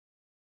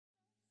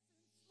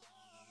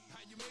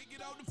In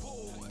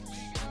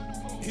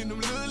them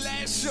little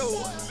ass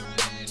shorts,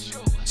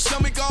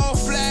 stomach all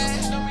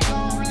flat.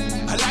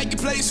 I like to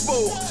play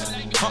sports.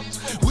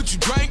 What you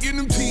drink in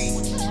them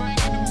teeth?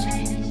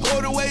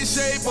 Hold away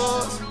shape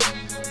up.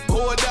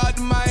 Pour it out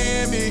to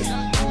Miami.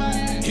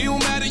 It don't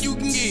matter, you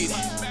can get it.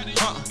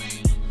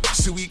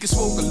 So we can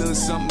smoke a little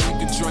something, you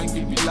can drink if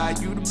you like.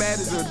 You the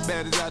baddest of the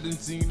baddest I done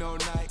seen all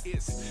night.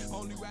 It's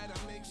only right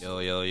I make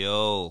sure.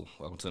 Yo.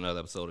 Welcome to another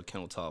episode of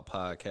Kennel Talk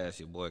Podcast.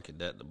 Your boy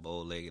Cadet, the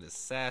bow-legged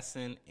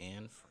assassin,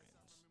 and friends.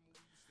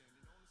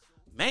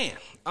 Man,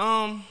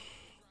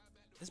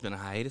 it's been a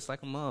hiatus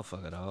like a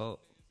motherfucker, dog.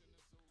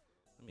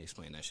 Let me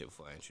explain that shit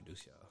before I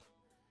introduce y'all.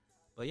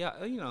 But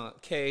yeah, you know,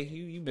 Kay,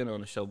 you've been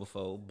on the show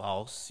before.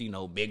 Boss, you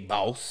know, big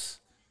boss.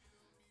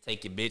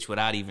 Take your bitch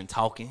without even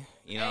talking.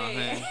 You know what I'm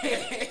saying?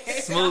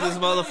 Smoothest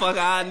motherfucker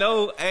I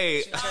know.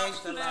 Hey. She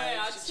changed the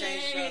life. She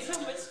changed the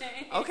life.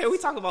 Okay, we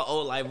talk about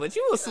old life, but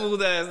you a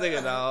smooth ass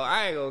nigga, dog.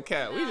 I ain't gonna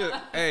cap.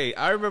 Hey,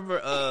 I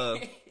remember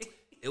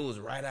it was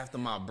right after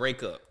my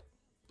breakup.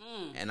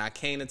 And I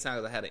came to town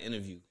because I had an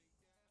interview.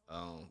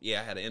 I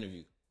had an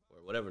interview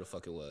or whatever the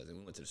fuck it was. And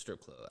we went to the strip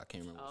club. I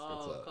can't remember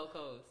the strip club.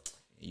 Coco's.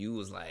 And you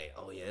was like,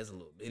 oh yeah, it's a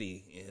little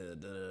bitty in here.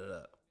 Da, da, da,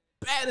 da.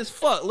 Bad as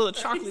fuck, little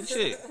chocolate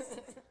chick.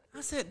 I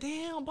said,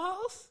 damn,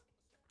 boss.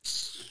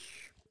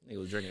 Nigga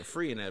was drinking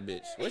free in that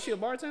bitch. Was she a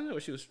bartender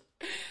or she was?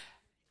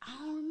 I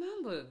don't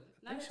remember.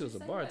 I think she was a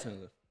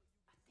bartender. I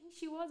think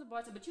she was a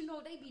bartender, but you know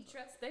they be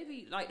dressed. They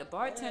be like the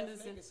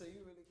bartenders and. So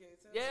you really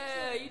can't tell.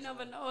 Yeah, you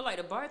never know. Like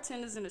the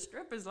bartenders and the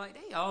strippers, like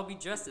they all be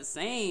dressed the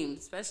same,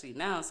 especially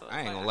now. So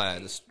I ain't gonna lie,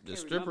 the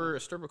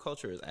stripper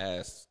culture is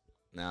ass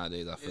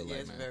nowadays. I feel like,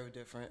 it's man, very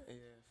different. Yeah,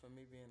 for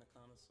me being a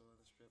connoisseur of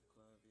the strip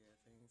club, yeah,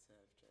 things have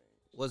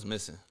changed. what's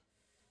missing?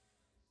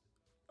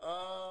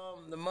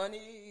 The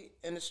money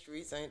in the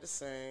streets ain't the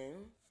same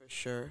for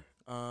sure.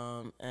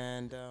 The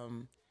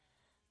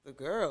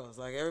girls,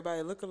 like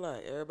everybody look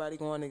alike. Everybody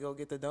going to go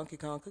get the Donkey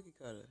Kong cookie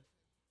cutter.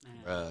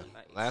 Bruh,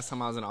 last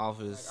time I was in the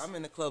office, Like, I'm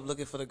in the club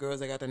looking for the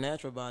girls that got the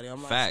natural body.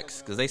 I'm like, facts,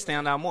 because they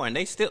stand out more. And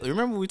they still,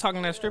 remember we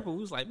talking to that stripper, we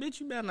was like,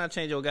 bitch, you better not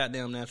change your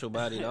goddamn natural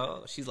body,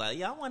 dog. She's like,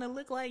 yeah, I want to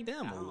look like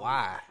them.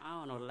 Why? I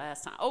don't know the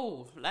last time.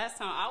 Oh, last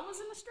time I was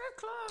in the strip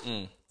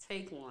club.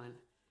 Take one.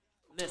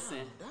 Listen.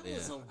 that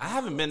was a I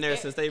haven't been there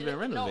since they've been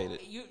renovated.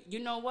 No, you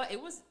know what?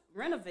 It was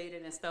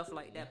renovated and stuff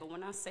like that. But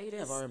when I say this,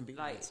 have R&B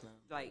like, nights now.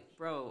 like,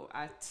 bro,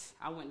 I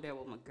went there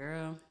with my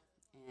girl,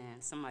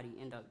 and somebody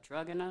ended up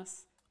drugging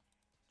us.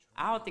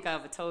 I don't think I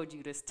ever told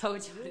you this story.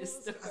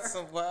 That's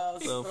some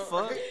wild The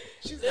story.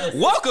 fuck?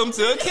 Welcome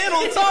to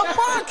Kennel Talk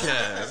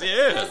Podcast.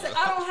 Yeah. Listen,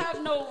 I don't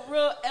have no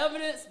real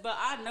evidence, but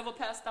I never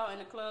passed out in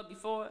the club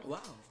before. Wow.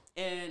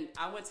 And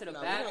I went to the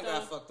Nah, we bathroom. done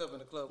got fucked up in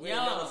the club. We Yo,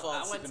 ain't never fall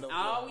asleep in no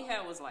all club. we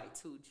had was like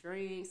 2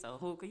 drinks, a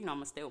hookah. You know, I'm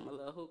gonna stay with my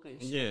little hookah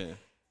and shit. Yeah.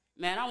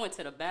 Man, I went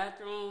to the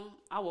bathroom.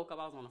 I woke up,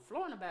 I was on the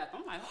floor in the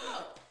bathroom. I'm like,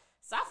 oh.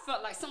 So I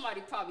felt like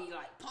somebody probably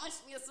like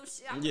punched me or some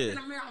shit. I looked in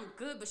the mirror, I'm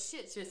good, but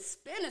shit just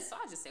spinning. So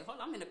I just said, hold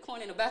on, I'm in the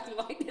corner in the bathroom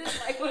like this.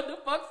 Like, what the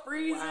fuck,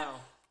 freezing? Wow.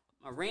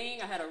 My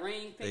ring, I had a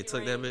ring. They pinky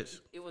took ring. that bitch?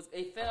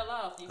 It fell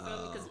off, you feel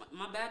me? Because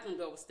my bathroom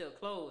door was still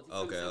closed. You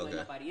feel me? So there was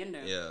nobody in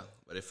there. Yeah,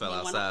 but it fell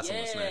And when outside,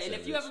 someone yeah, snatched and that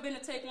if you bitch. ever been to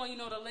take one, you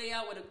know the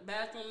layout with the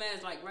bathroom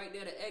man's like right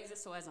there to exit.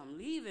 So as I'm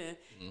leaving,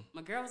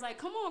 my girl was like,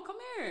 "Come on, come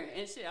here,"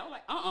 and shit. I was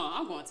like,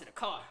 I'm going to the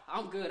car.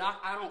 I'm good.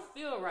 I don't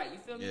feel right. You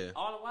feel me? Yeah.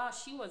 All the while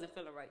she wasn't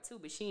feeling right too,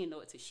 but she didn't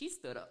know it till she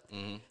stood up.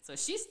 So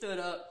she stood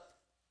up.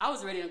 I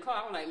was ready in the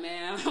car. I'm like,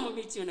 man, I'm gonna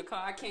meet you in the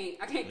car. I can't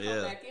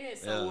come back in.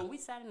 So when we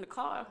sat in the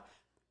car,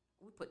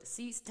 we put the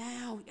seats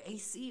down, the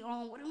AC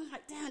on. What I'm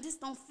like, damn, this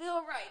don't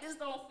feel right. This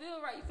don't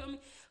feel right. You feel me?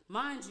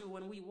 Mind you,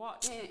 when we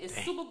walked in, it's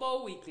Super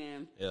Bowl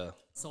weekend. Yeah.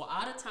 So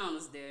out of town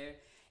was there.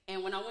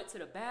 And when I went to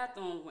the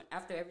bathroom,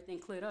 after everything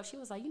cleared up, she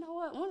was like, you know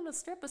what? One of the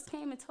strippers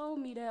came and told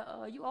me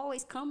that you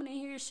always coming in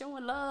here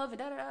showing love and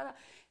da-da-da-da.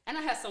 And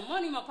I had some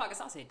money in my pocket.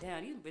 So I said,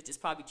 damn, these bitches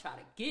probably try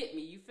to get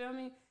me. You feel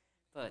me?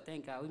 But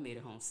thank God we made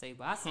it home safe.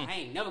 But I said, I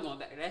ain't never going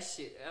back to that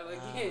shit ever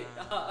again,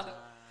 dog.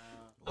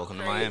 Welcome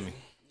to Miami.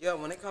 Yeah,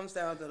 when it comes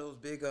down to those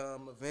big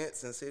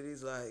events and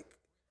cities, like,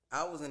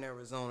 I was in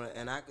Arizona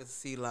and I could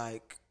see,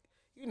 like,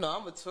 you know,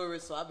 I'm a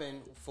tourist, so I've been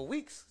for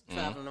weeks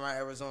traveling around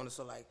Arizona.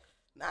 So, like,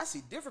 now I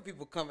see different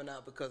people coming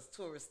out because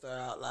tourists are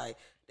out, like,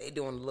 they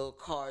doing the little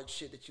card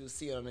shit that you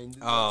see on the New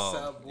York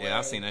subway. Yeah,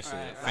 I've seen that shit.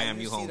 Right. Fam,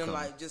 you you see them, homecoming.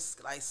 like,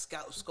 just, like,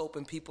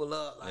 scoping people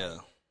up. Like, Yeah.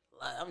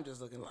 like, I'm just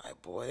looking like,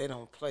 boy, they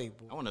don't play,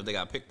 boy. I wonder if they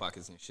got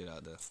pickpockets and shit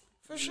out there.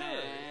 For sure.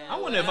 I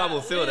wonder if I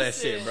would feel that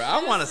shit, bro. I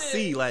want to listen.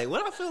 see, like,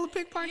 would I feel a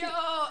pickpocket? Yo.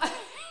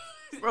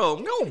 Bro,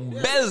 no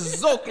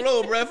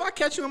bezoklo, bro. If I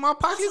catch you in my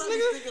pockets, That's what I be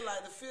nigga. thinking,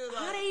 like, to feel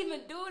How like, they even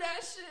do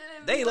that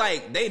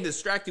shit? They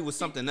distract you with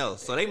something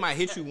else. So they might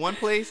hit you one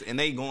place and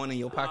they going in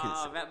your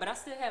pockets. But I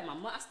still had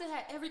I still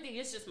had everything.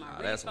 It's just my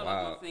ring that's fell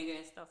off wild. my finger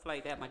and stuff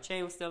like that. My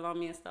chain was still on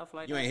me and stuff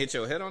like You that. ain't hit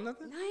your head on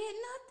nothing? I ain't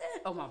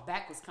nothing. Oh, my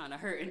back was kind of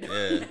hurting the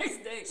Yeah.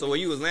 next day. So where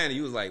you was landing,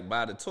 you was like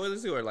by the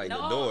toilet seat or like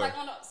no, the door? like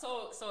on the,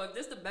 so if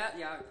this the bath,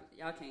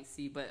 y'all can't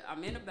see, but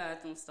I'm in the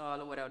bathroom stall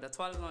or whatever. The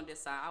toilet's on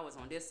this side. I was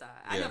on this side.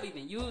 I Yeah. never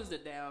even used the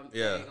sit down bag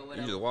Yeah, or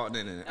whatever. you just walked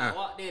in and I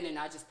walked in and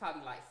I just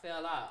probably like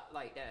fell out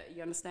like that.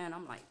 You understand?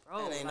 I'm like,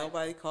 bro. And ain't like,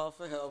 nobody called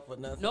for help or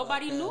nothing.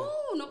 Nobody like that. knew.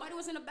 Nobody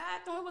was in the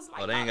bathroom. It was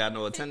like they ain't got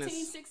no 15,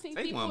 attendance? 16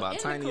 They people one about in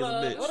tiny the as a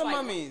club. bitch. It What was are like,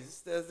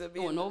 mummies? Does there be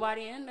oh,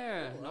 nobody in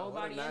there. wow,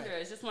 Nobody what a in there.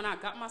 night. It's just when I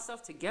got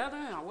myself together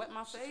and I wet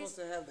my face. supposed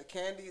to have the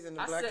candies and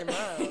the I black said-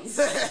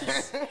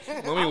 and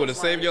miles? Mommy would have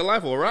saved your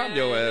life or robbed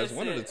your Man, ass.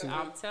 One of the listen, two.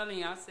 I'm telling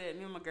you, I said,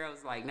 me and my girl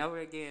was like, never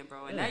again,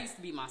 bro. And that used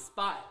to be my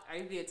spot. I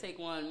used to take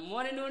one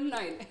morning or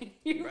night.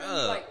 You was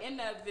Bruh. like in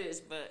that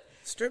bitch, but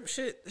Strip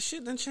shit, the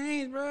shit done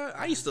changed, bro.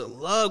 I used to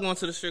love going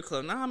to the strip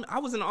club. Now I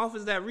was in the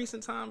office that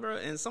recent time, bro,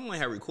 and someone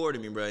had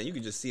recorded me, bro. And you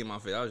could just see in my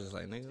face. I was just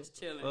like, nigga, just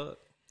chilling. fuck.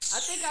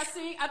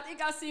 I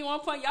think I seen one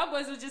point y'all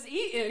boys was just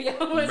eating.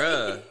 Y'all was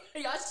Bruh.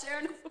 eating. Y'all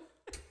sharing the food.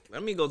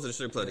 Let me go to the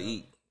strip club to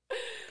eat.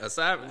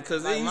 Aside,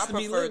 because Like, they used to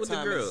be lit with the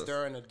is girls.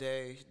 during the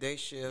day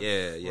shift.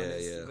 Yeah, when yeah,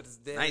 it's- yeah. But it's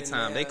dead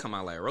Nighttime, in they there. come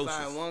out like roaches.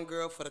 Find one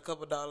girl for the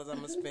couple dollars I'm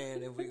gonna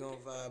spend if we gonna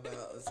vibe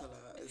out. It's time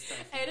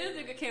for Hey, this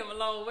nigga came a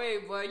long way,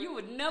 boy. You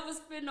would never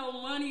spend no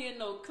money in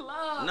no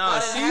club. No, I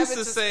she didn't have used it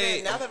to say.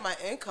 spend. Now that my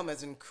income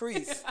has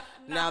increased,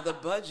 now the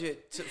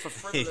budget for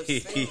frivolous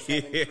things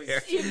have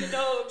increased. Even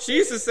though She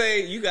used to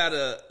say, "You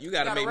gotta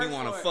gotta make me work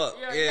want to for it." fuck."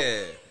 Yeah.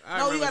 Yeah. I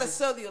No, you remember gotta she-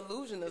 sell the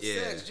illusion of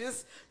Yeah. sex.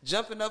 Just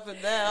jumping up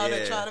and down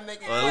and trying to make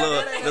it. Or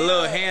that the ain't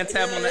little it. hand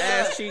tap on the Yeah.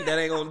 ass cheek. That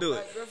ain't gonna do it.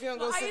 Like, girl, if you don't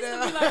go I sit used to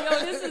down, be like, yo,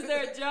 this is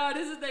their job.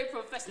 This is their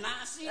profession. Nah,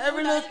 she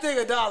every doing little that. thing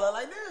 $1.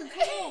 Like, dude,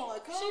 come on,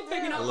 like, She calm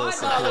picking down. up A my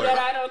little dollar support. that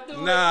I don't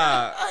do.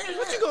 Nah,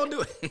 what you gonna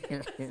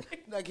do?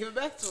 Like, give it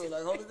back to her.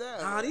 Like, hold it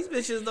down. Nah, these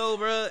bitches though,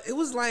 bruh. It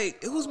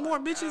was more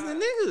bitches than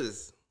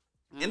niggas,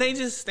 and they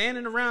just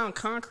standing around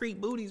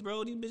concrete booties,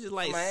 bro. These bitches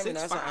like Miami,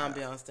 that's 6'5". an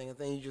ambiance thing. I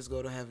think you just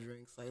go to have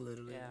drinks, like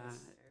literally. Yeah,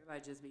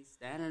 everybody just be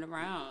standing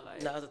around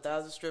like. Now, there's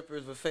 1,000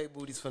 strippers with fake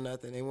booties for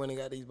nothing. They went and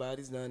got these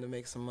bodies done to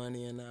make some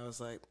money, and I was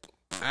like,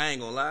 I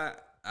ain't gonna lie.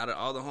 Out of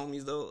all the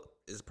homies though,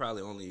 it's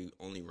probably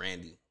only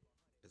Randy,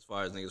 as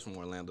far as niggas from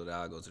Orlando that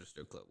I go to the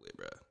strip club with,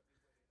 bruh.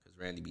 Cause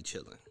Randy be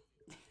chilling.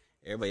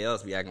 Everybody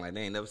else be acting like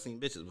they ain't never seen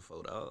bitches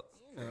before, dog.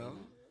 you know,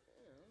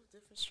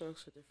 different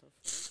strokes for different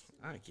folks.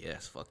 I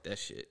guess. Fuck that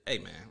shit. Hey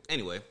man.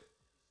 Anyway,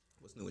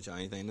 what's new with y'all?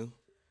 Anything new?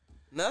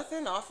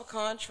 Nothing, off a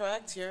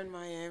contract here in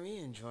Miami,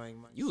 enjoying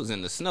my. You was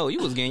in the snow. You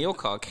was getting your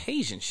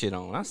Caucasian shit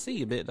on. I see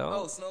you, bit Oh,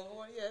 dog.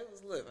 snowboarding? Yeah, it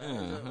was lit. I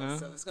enjoyed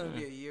myself. It's gonna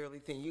be a yearly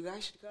thing. You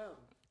guys should come.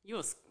 You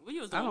was I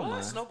don't doing what?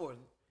 mind. Snowboarding.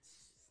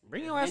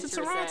 Bring your ass to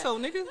Adventurous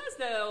Toronto, nigga. That's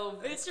that old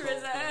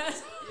adventurous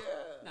ass.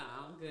 Yeah. Nah,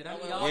 I'm good. I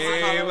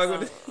Yeah, fuck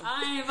with it.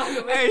 I ain't fucking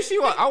with Hey,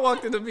 I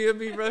walked into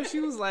B&B, bro. She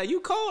was like, "You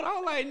cold?" I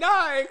was like, "Nah,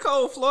 I ain't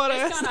cold,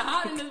 Florida." It's kind of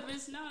hot in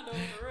this bitch now, though,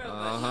 for real. But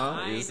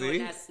I You ain't see? doing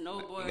that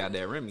snowboard. You got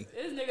that Remy.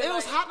 This nigga It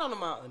was like- hot on the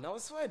mountain. I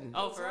was sweating.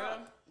 Oh, It was for real?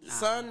 hot. Nah.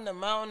 Sun, the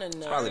mountain,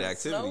 and Probably the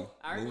activity. snow.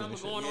 I Moving remember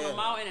and shit. going on Yeah. the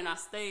mountain and I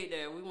stayed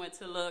there. We went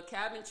to a little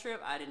cabin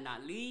trip. I did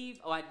not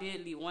leave. Oh, I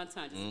did leave one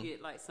time just to get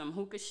like some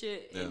hookah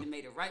shit and Yeah. we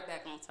made it right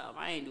back on top.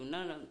 I ain't do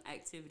none of them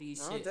activities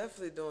I'm shit.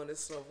 definitely doing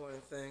this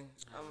snowboarding thing.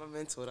 I'm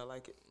into it. I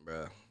like it.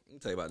 Bruh, let me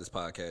tell you about this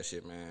podcast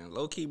shit, man.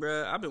 Low key,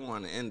 bruh, I've been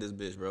wanting to end this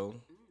bitch, bro.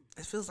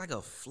 It feels like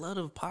a flood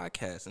of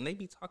podcasts, and they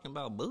be talking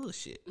about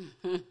bullshit.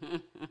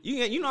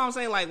 You know what I'm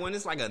saying? Like, when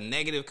it's like a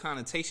negative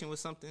connotation with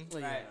something.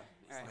 Right.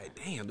 Right.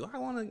 Like, damn, do I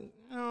want to, you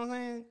know what I'm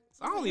saying?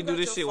 So I only You do got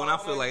this your shit when I feel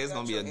following, like you it's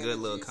going got to be a your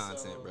good little energy, content,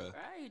 so- bro.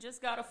 Right, you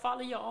just gotta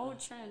follow your own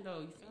trend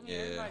though. You feel me? Yeah.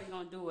 Everybody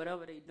gonna do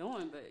whatever they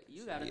doing, but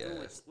you gotta do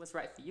Yes. what's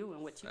right for you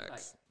and what you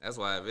Facts. That's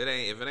why if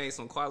it ain't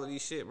some quality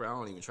shit, bro, I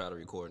don't even try to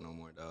record no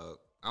more, dog.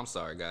 I'm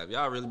sorry, guys. If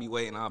y'all really be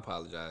waiting, I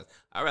apologize.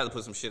 I'd rather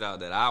put some shit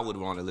out that I would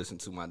want to listen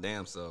to my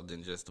damn self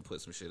than just to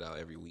put some shit out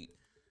every week,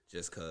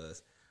 just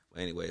cause.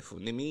 But anyway, for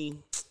me,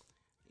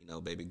 you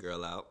know, baby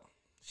girl out,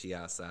 she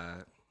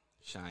outside,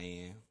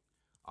 Cheyenne,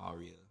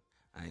 Aria.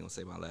 I ain't gonna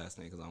say my last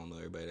name because I don't know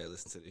everybody that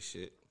listens to this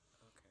shit.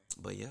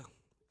 Okay. But yeah,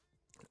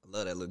 I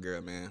love that little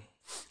girl, man.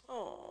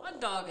 Oh, like. My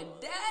dog and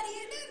daddy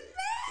in this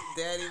bitch.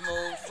 daddy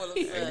mode full of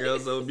That fat.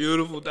 girl's so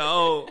beautiful,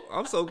 dog.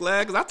 I'm so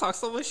glad because I talk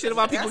so much shit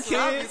about people's That's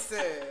what I be kids.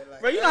 saying.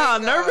 Like, Bro, you know how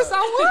thank nervous God.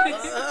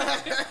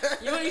 I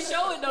was? You ain't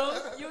show it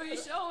though. You ain't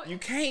show it. You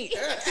can't.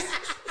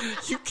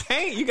 You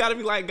can't. You gotta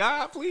be like,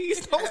 God,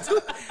 please don't do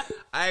it.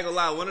 I ain't gonna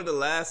lie. One of the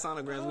last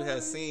sonograms we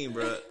had seen,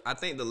 bro, I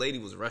think the lady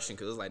was rushing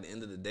because it was like the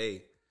end of the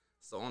day.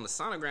 So on the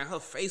sonogram, her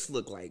face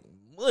looked like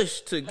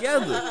mushed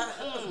together.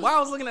 While I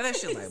was looking at that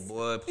shit, like,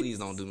 boy, please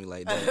don't do me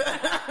like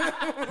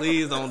that.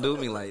 Please don't do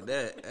me like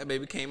that. That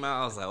baby came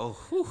out. I was like, oh,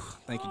 whew,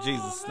 thank you,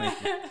 Jesus.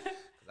 Thank you.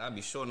 I'd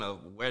be sure enough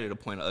ready to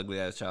point an ugly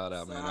ass child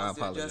out, So man. I how's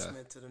the apologize.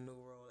 adjustment to the new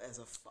role as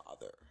a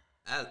father?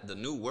 The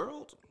new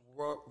world?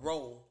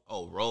 Role.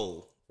 Oh,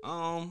 role.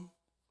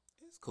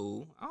 It's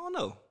cool. I don't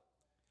know.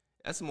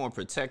 That's more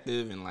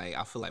protective and like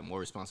I feel like more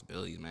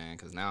responsibilities, man.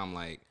 Because now I'm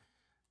like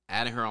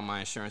adding her on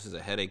my insurance is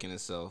a headache in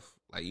itself.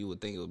 Like you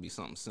would think it would be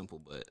something simple,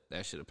 but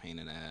that shit a pain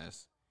in the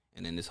ass.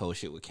 And then this whole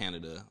shit with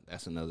Canada,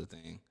 that's another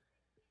thing.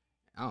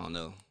 I don't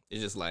know.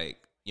 It's just like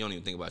you don't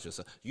even think about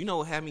yourself. You know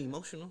what had me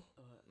emotional?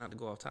 Not to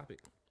go off topic,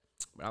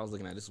 but I was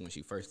looking at this when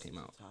she first came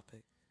out. Topic.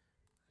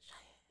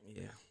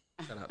 Yeah.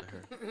 Shout out to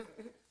her.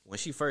 When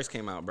she first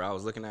came out, bro, I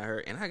was looking at her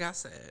and I got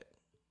sad.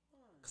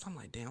 Cause I'm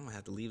like, damn, I'm gonna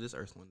have to leave this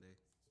earth one day.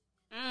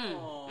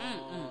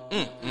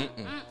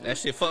 That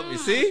shit fucked me.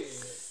 See?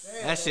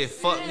 That shit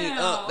fucked me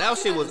up. That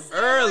shit was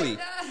early.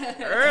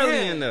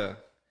 Early in there.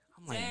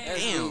 I'm like,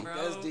 damn.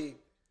 That's deep.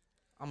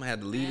 I'm gonna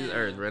have to leave this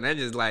earth, bro. And that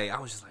just like, I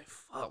was just like,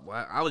 fuck, boy.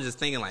 I was just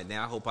thinking like,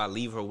 damn, I hope I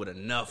leave her with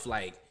enough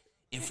like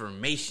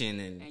information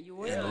and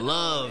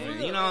love.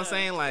 And, you know what I'm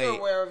saying? Like, You're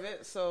aware of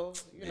it, so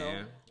you know.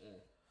 man.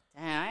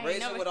 Damn,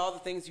 Raise it with all the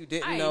things you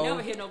didn't I know. ain't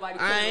never hear nobody.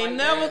 I ain't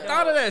never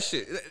thought of that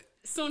shit.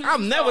 Soon as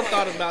I've you never saw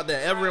thought it. about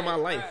that ever in my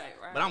life.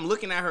 Right. But I'm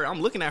looking at her.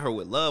 I'm looking at her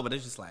with love, but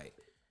it's just like,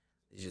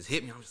 it just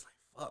hit me. I'm just like,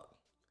 fuck.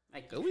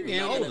 Like, We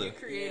getting older. You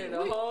created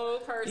a whole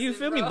person. You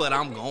feel me? bro. But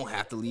I'm gonna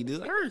have to leave this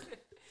earth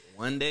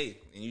one day,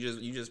 and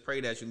you just pray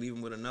that you leave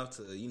him with enough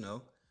to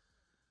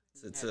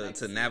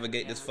to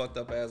navigate this fucked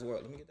up ass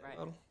world. Let me get that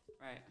bottle.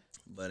 Right.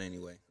 But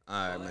anyway,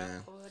 all right,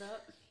 man. Pull it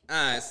up. All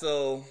right,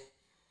 so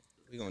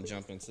we're gonna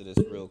jump into this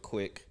real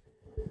quick.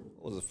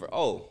 What was it for?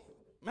 Oh,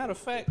 matter of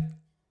fact,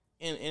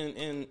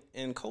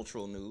 in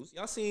cultural news,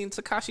 y'all seen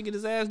Tekashi get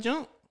his ass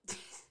jumped?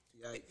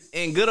 Yikes.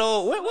 In good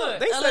old what?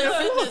 They said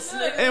Fitness,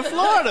 in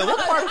Florida.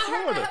 What part of I heard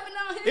Florida? that happened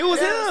out It was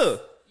here. here.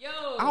 Yo,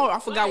 I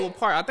forgot what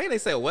part. I think they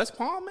said West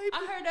Palm, maybe.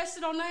 I heard that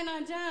shit on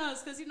 99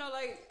 Jams because, you know,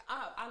 like,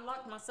 I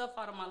locked myself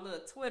out of my little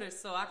Twitter,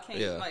 so I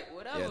can't, like,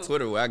 whatever. Yeah,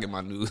 Twitter where I get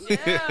my news.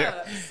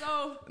 Yeah,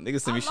 so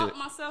Niggas send me I locked shit.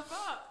 myself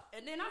up.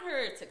 And then I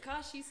heard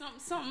Tekashi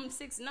something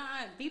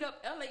 6ix9ine beat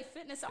up LA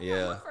Fitness. I'm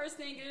Yeah. like, my first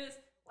thing is,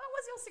 what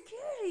was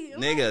your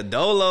security? Nigga,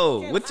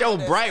 Dolo, Can't with your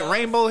find that bright stuff.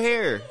 rainbow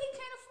hair. He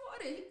can't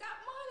afford it. He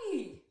got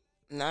money.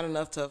 Not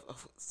enough to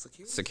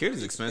security.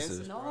 Security's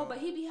expensive. No, but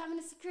he be having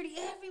the security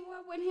everywhere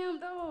with him,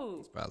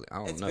 though. Probably, I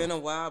don't It's know. been a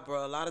while,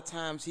 bro. A lot of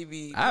times he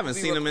be. I haven't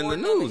he be seen him in the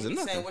recording news and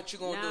or he saying nothing. what you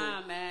gonna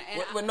Nah, do. man.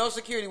 And With no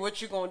security,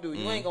 what you gonna do?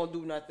 You ain't gonna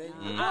do nothing.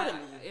 You gotta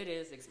leave. It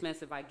is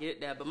expensive. I get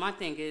that, but my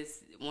thing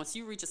is, once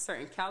you reach a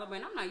certain caliber,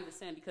 and I'm not even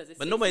saying because it's.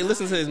 But nobody 6ix9ine.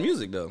 listens to his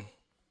music though.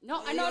 No,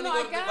 I He know, only no, go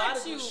I to the got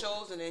body you.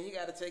 shows, and then he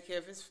got to take care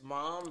of his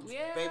mom,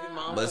 Yeah. baby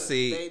mama. But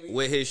see, baby.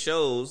 with his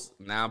shows,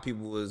 now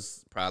people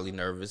was probably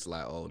nervous,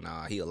 like, oh,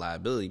 nah, he a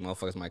liability.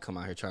 Motherfuckers might come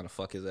out here trying to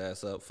fuck his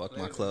ass up, fuck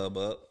my club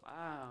up.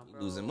 Wow,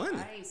 bro. Losing money.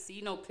 I ain't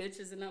see no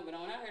pictures or nothing,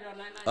 but when I heard on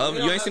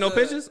 99. You ain't see no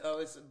pictures? Oh,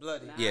 it's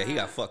bloody. Yeah, he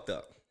got fucked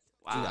up.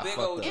 He got Big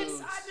fucked old up. dude.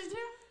 Inside the gym?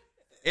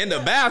 In the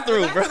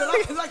bathroom, bro.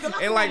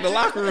 In like the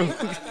locker room.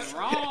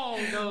 Wrong,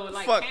 though.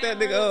 Like, Fuck that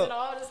nigga cameras up. and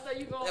all this stuff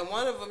you go. And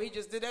one of them, he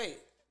just did 8.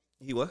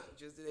 He what?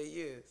 He just did 8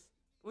 years.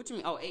 What you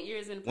mean? Oh, 8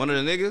 years in. One of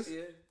the niggas?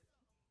 Yeah.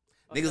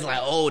 Niggas like,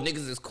 oh,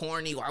 niggas is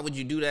corny. Why would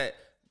you do that?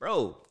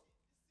 Bro,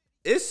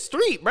 it's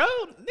street, bro.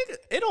 Nigga,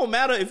 it don't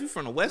matter if you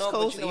from the West No,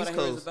 Coast but you know or what I East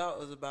heard it was Coast. about? It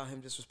was about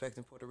him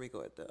disrespecting Puerto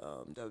Rico at the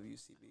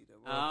WCB, the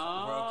World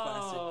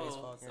Classic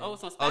Baseball game. Oh,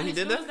 some Oh, he Spanish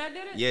did dudes that?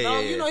 did it? Yeah, No,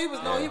 yeah, you know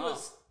yeah. he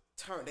was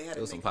turned. They had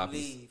to was make some him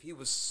poppies. leave. He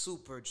was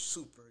super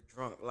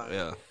drunk, like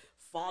Yeah.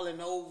 falling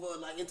over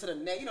like into the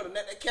net. You know the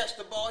net they catch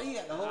the ball. He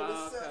had to hold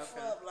himself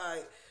up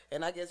like.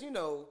 And I guess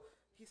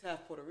he's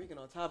half Puerto Rican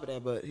on top of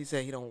that, but he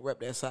said he don't rep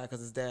that side because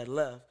his dad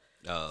left.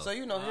 Oh. So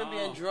him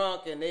being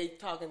drunk and they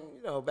talking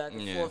back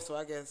and Yeah. forth. So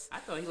I guess I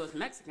thought he was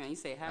Mexican. You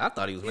say half. I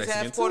thought he was he's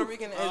Mexican half Puerto too.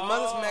 Rican. His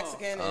mother's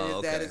Mexican and Oh, his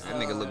okay. dad is. That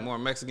nigga look more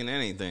Mexican than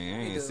anything. I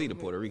ain't see the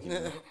Puerto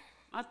Rican.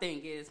 My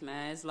thing is,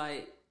 man, it's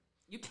like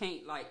you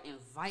can't like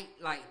invite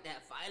like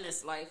that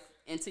violence life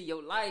into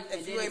your life. If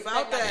and you then ain't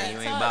expect about that. to You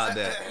be ain't tough. about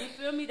that. You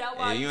feel me? That's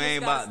why Yeah, you just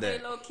ain't gotta about stay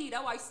that. low key.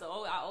 That's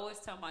why I always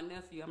tell my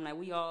nephew, I'm like,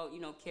 we all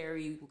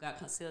carry who got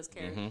conceals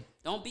carry. Mm-hmm.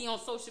 Don't be on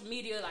social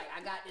media like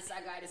I got this,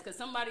 because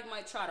somebody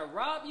might try to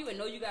rob you and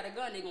know you got a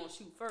gun. They gonna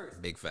shoot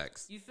first. Big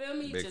facts. You feel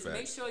me? Big Just facts.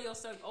 make sure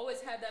yourself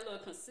always have that little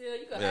conceal.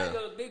 You can Yeah. have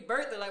your big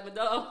birthday like my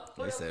dog.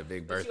 They said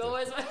big But you birthday.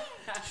 always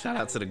Shout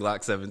out to the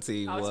Glock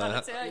 17. I was boy.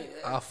 trying to tell you.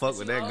 I fuck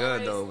with that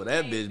gun though, but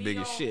that bitch big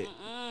as shit.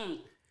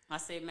 I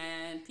say,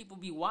 man, people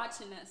be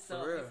watching that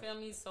stuff. real. You feel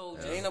me? So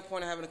There ain't no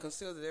point in having a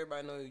concealed that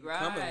everybody know you right,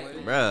 coming with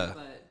it. Bruh.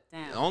 But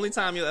damn, The only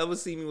time you'll ever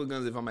see me with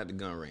guns is if I'm at the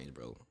gun range,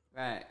 bro.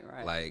 right.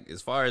 Like,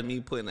 as far as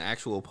me putting an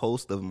actual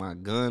post of my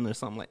gun or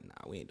something like,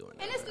 nah, we ain't doing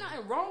that. And it's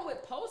nothing wrong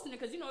with posting it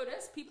because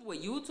there's people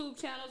with YouTube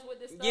channels with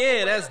this stuff.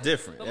 Yeah, or that's whatever.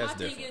 different. But That's my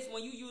different. thing is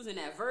when you using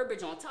that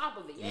verbiage on top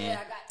of it. Yeah,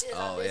 I got this.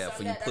 Oh, I this, yeah, I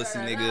for that, you pussy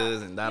da, da, da, niggas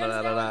da. and da, da, da,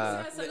 You da, understand da.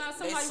 what I'm saying? So now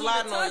They somebody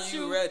sliding wanna on touch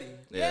you ready.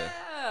 Yeah.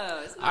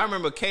 It's not- I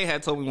remember Kay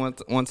had told me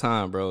one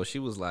time, bro. She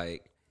was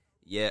like,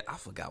 "Yeah, I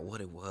forgot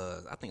what it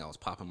was. I think I was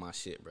popping my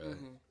shit, bro.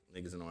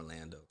 Niggas in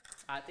Orlando.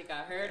 I think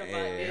I heard about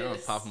Yeah, I was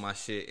this. popping my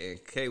shit,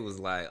 and Kay was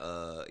like,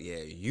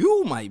 yeah,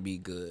 you might be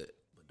good,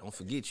 but don't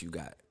forget you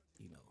got,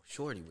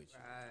 shorty with you."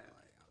 Right.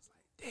 I was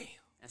like, damn.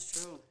 That's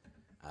true.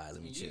 All right,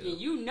 let me chill.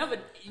 You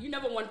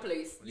never one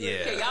place. Yeah.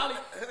 Okay, y'all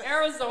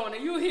Arizona.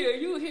 You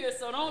here.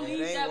 So don't leave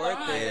ain't that worth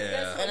behind. it.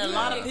 That's Yeah. And a you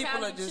lot in of people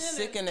Cali are just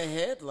chilling. sick in the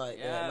head like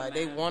Yeah, that. Like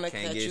they man. want to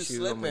Can't catch get you you.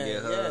 slipping. I'm gonna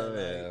get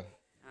her. Yeah.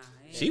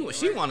 Yeah.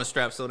 She want to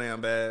strap so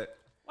damn bad.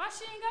 Why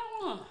she ain't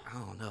got one?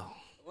 I don't know.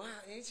 Why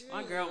ain't you?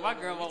 My girl want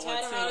one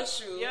taught her how to too.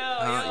 shoot.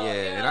 Yeah,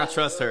 And I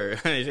trust her.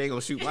 She ain't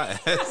gonna shoot my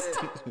ass.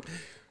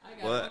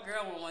 I got What? my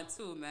girl want one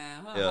too,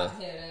 man. Her Yeah.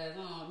 hot head ass,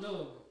 I don't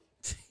know.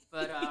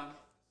 But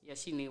yeah,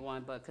 she need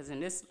one. But because in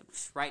this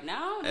right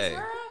now, in this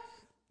world,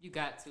 you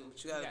got to.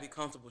 You got to be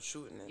comfortable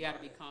shooting it. You got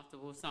to be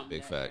comfortable with something.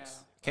 Big facts.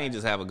 Can't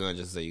just have a gun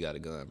just to say you got a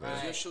gun, bro.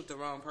 You'll shoot the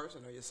wrong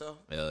person or yourself.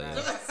 Hell yeah.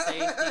 Safety,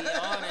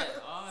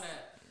 all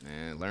that.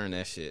 Man, learn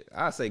that shit.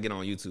 I say get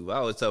on YouTube. I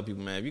always tell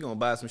people, man, if you're gonna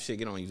buy some shit,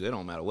 get on YouTube. It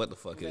don't matter what the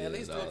fuck it is. At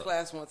least do a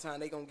class one time.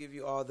 They gonna give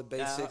you all the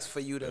basics for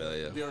you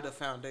to build a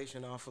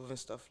foundation off of and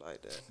stuff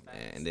like that.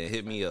 And then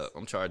hit me up.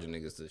 I'm charging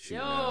niggas to shoot.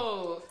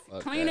 Yo,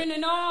 cleaning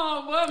and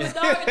all. What my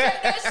dog take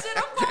that shit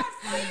apart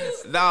for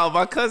you? No,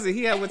 my cousin,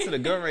 he had went to the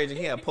gun range and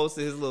he had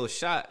posted his little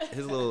shot,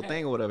 his little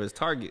thing or whatever, his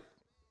target.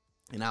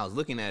 And I was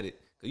looking at it.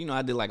 Cause you know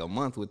I did like a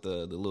month with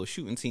the little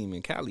shooting team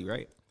in Cali,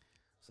 right?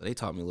 So they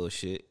taught me a little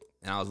shit.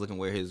 And I was looking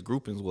where his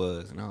groupings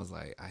was, and I was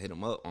like, I hit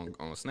him up on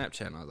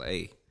Snapchat, and I was like,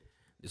 hey,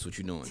 this what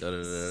you doing? Da, da,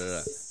 da, da,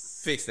 da.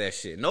 Fix that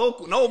shit. No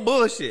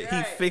bullshit.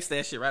 Right. He fixed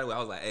that shit right away. I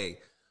was like, hey,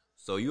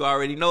 so you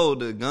already know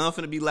the gun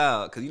finna be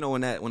loud, cause you know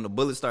when the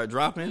bullets start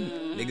dropping,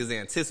 niggas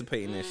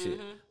anticipating that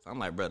shit. So I'm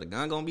like, bro, the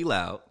gun gonna be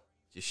loud.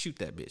 Just shoot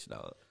that bitch,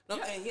 dog. No,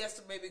 and he has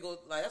to maybe go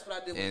like that's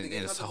what I did.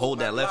 And hold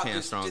that left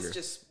hand stronger.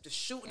 Just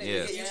shooting it.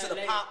 Get used to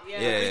the pop.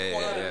 It's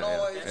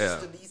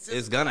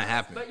gonna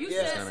happen. But you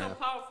said some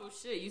powerful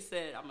shit. You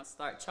said I'm gonna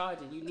start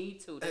charging. You need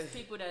to. There's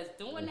people that's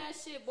doing that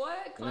shit, boy.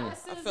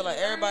 Classes. I feel like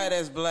everybody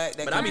that's black.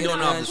 But I be doing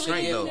it off the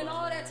strength though.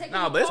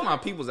 Nah, but it's my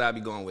peoples I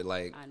be going with.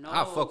 Like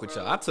I fuck with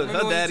y'all. I took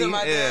her daddy.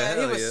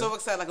 He was so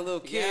excited like a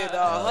little kid.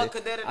 Her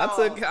cadet.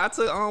 I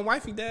took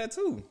wifey dad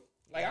too.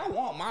 Like, I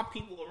want my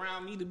people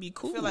around me to be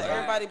cool. I feel like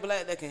everybody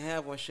black that can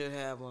have one should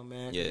have one,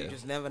 man. Yeah. You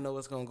just never know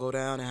what's going to go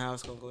down and how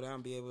it's going to go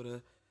down. Be able to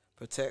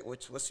protect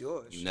what's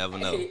yours. You never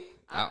know. 99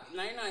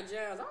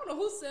 Jazz. I don't know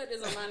who said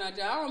this on 99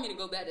 Jazz. I don't mean to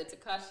go back to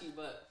Tekashi,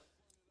 but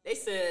they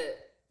said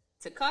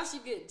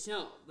Tekashi get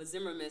jumped, but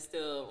Zimmerman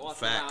still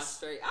walking around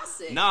straight. I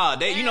said, nah,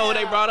 you know what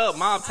they brought up?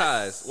 Mob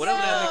ties. Whatever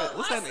that nigga.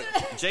 What's that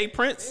nigga? Jay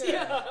Prince?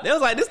 Yeah. They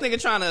was like, this nigga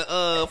trying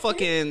to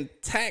fucking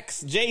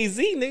tax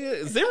Jay-Z,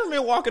 nigga.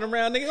 Zimmerman walking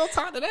around, nigga. Go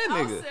talk to that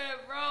nigga. I said,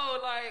 bro,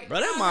 like.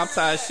 Bro, that mob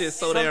ties shit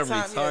so damn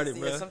retarded,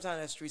 bro.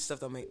 Sometimes that street stuff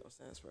don't make no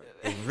sense, bro.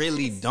 It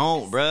really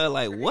don't, bro.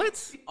 Like,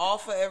 what? All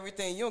for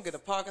everything. You don't get a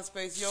parking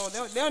space. They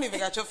don't even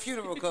got your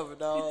funeral covered,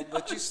 dog.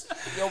 But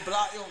your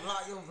block,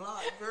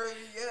 bro.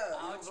 Yeah.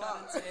 I'm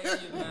trying to tell you,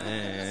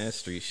 Man, that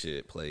street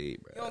shit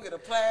played, bro. You don't get a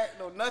plaque,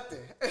 no nothing.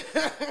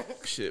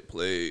 Shit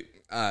played.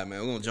 All right, man,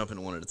 we're going to jump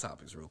into one of the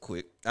topics real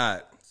quick. All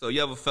right, so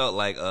you ever felt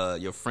like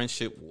your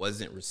friendship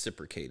wasn't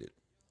reciprocated?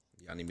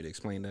 Y'all need me to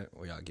explain that,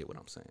 or y'all get what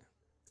I'm saying?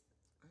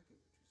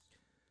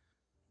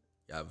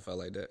 Y'all ever felt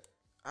like that?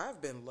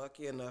 I've been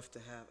lucky enough to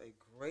have a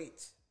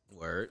great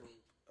Word. group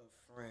of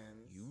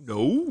friends. You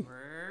know?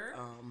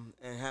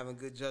 And having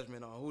good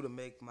judgment on who to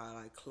make my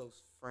like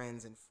close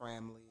friends and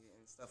family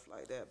and stuff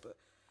like that. But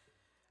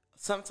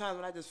sometimes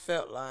when I just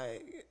felt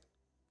like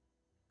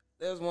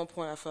there was one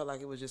point I felt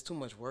like it was just too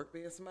much work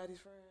being somebody's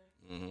friend.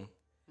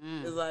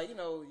 It's like,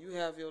 you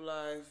have your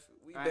life.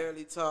 We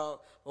barely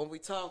talk. When we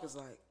talk, it's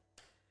like,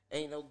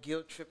 ain't no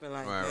guilt tripping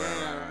like that.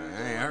 Right.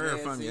 I ain't heard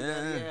from you.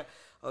 Yeah.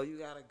 Oh, you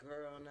got a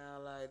girl now,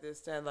 like this,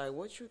 that. Like,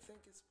 what you think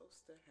is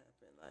supposed to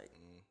happen? Like,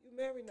 you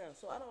married now,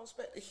 so I don't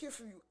expect to hear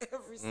from you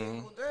every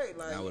single day.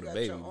 Like, Not you with a got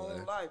baby, your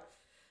own life.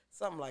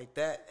 Something like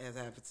that has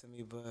happened to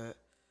me, but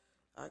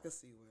I can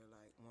see where,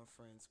 like, one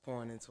friend's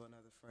pouring into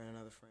another friend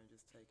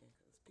just taking.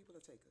 Because people are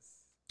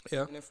takers.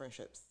 Yeah. In their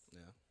friendships. Yeah.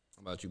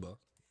 How about you, boss?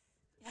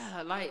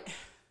 Yeah, like,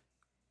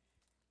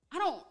 I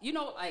don't,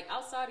 like,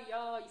 outside of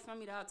y'all, you feel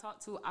me, that I talk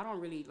to, I don't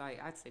really,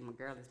 like, I'd say my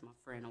girl is my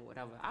friend or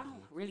whatever. I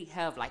don't really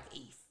have, like, a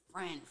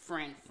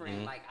friend,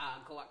 like,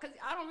 I'll go out. Because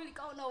I don't really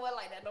go nowhere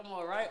like that no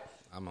more, right?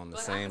 I'm on the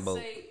same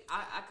boat.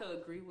 I could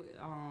agree with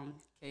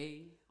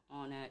Kay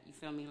on that. You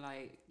feel me?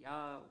 Like,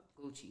 y'all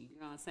Gucci. You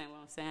know what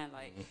I'm saying?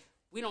 Like,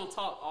 we don't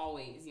talk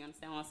always. You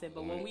understand what I'm saying?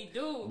 But when we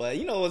do. But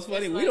you know what's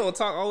funny? We don't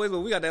talk always,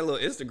 but we got that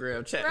little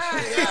Instagram chat.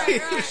 Right.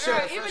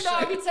 Sure, even though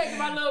I be taking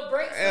my little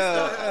breaks and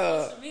stuff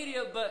on social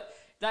media, but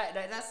that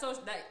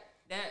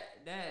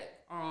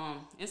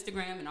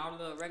Instagram and all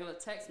the regular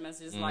text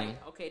messages,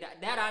 like, okay,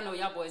 that I know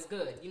y'all boys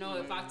good.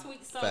 If I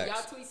tweet something,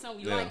 y'all tweet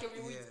something we like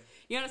every week.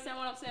 You understand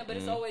what I'm saying? But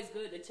it's always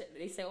good to check.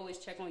 They say always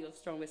check on your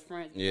strongest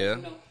friends. Yeah.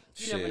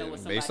 You never know what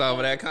somebody based off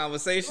of that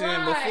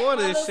conversation before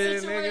this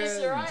shit,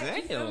 nigga. Right? Damn.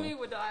 You feel me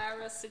with the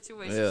IRS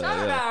situation? Shout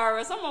out to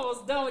IRS. I'm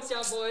almost done with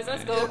y'all boys.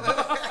 Let's go.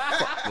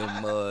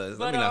 Them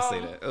Let me not say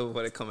that. Oh,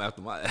 but it come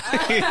after my.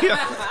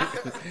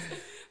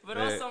 But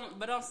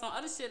on some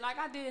other shit, like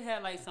I did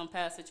have like some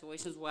past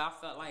situations where I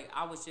felt like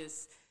I was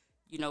just,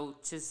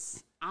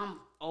 I'm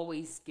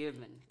always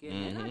giving,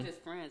 and not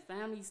just friends,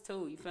 families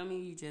too. You feel me?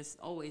 You just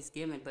always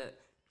giving,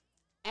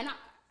 and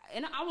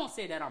I won't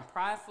say that I'm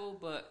prideful,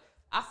 but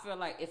I feel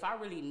like if I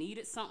really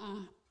needed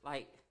something,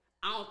 like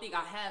I don't think I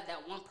have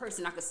that one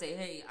person I could say,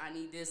 hey, I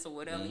need this or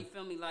whatever. You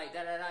feel me? Like,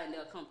 and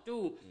they'll come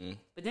through.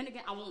 But then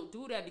again, I won't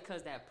do that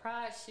because that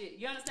pride shit,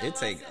 you understand It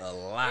takes a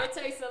lot. It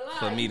takes a lot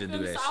for me to do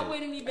so that I shit.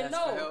 wouldn't even Ask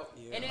know. for help.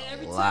 Yeah. And then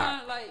every A time,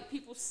 lot. like,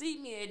 people see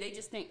me, they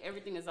just think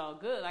everything is all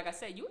good. Like I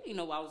said, you didn't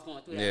know what I was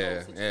going through that Yeah, whole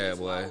situation. yeah, with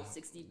boy. all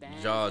 60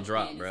 bands. Jaw and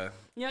drop, panties. bruh.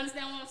 You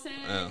understand what I'm saying?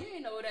 Yeah. You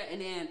didn't know that.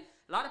 And then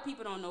a lot of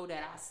people don't know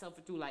that I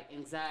suffered through like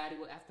anxiety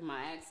after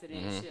my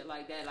accident and shit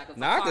like that. Like if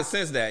Now a I car- can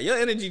sense that your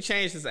energy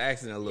changed since the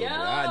accident a little Yeah,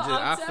 bit.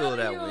 I'm I feel telling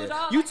that you, way.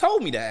 dog, You like,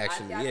 told me that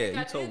actually. I Yeah, think I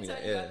you told did me tell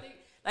that. you. Yeah. I think,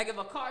 like if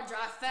a car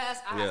drive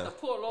fast, I Yeah. have to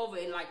pull over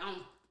and like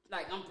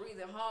I'm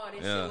breathing hard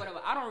and Yeah. shit,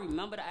 whatever. I don't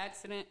remember the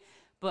accident,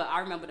 but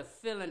I remember the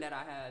feeling that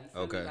I had. You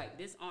feel Okay. me? Like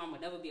this arm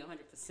would never be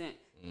 100%.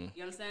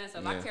 You understand? So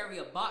if Yeah. I carry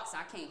a box,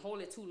 I can't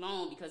hold it too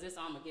long because this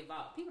arm will give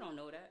out. People don't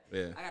know that.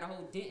 Yeah. I got a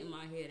whole dent in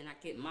my head and I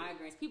get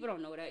migraines. People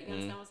don't know that. You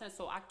understand what I'm saying?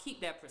 So I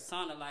keep that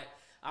persona like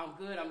I'm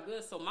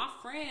good. So my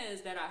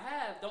friends that I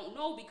have don't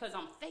know because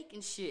I'm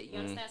faking shit. You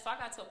understand? So I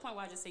got to a point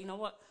where I just say, you know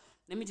what?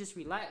 Let me just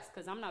relax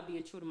because I'm not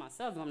being true to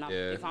myself.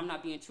 If I'm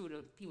not being true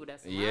to people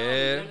that's around me.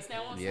 Yeah. You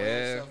understand what I'm Yeah.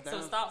 saying?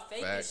 So stop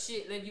faking Facts.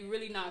 shit if you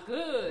really not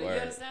good. Word.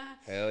 You understand?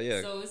 Hell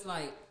yeah. So it's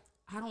like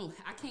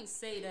I can't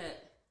say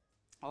that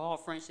all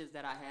friendships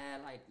that I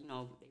had, like, you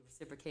know, they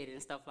reciprocated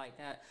and stuff like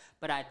that.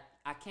 But I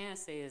can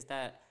say is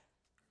that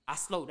I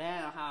slowed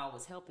down how I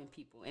was helping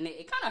people. And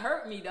it kind of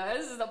hurt me, though.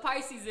 This is the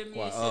Pisces in me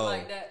and shit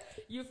like that.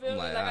 You feel me?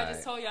 Like, Like, I just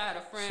alright. told you I had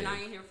a friend. Shit.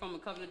 I ain't hear from a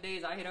couple of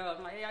days. I hit her up.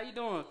 I'm like, hey, how you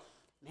doing?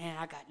 Man,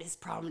 I got this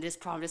problem.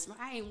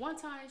 I ain't one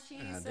time she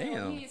ain't God say,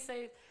 damn. he ain't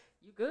say,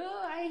 you good?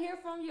 I ain't hear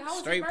from you. How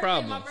was Straight your birthday?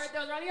 My problems. birthday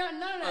was right here.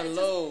 None of that.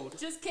 Unload.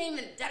 Just came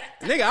and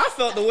Nigga, I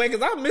felt the way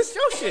because I missed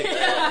your shit.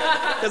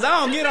 Because I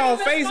don't get on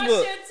That's my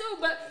Facebook. shit too,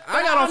 but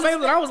I got on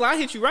understand- Facebook. I was like, I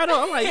hit you right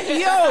up. I'm like,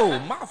 yo,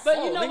 my fault. But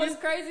you know nigga. what's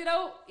crazy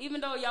though?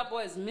 Even though y'all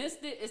boys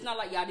missed it, it's not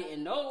like y'all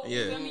didn't know. You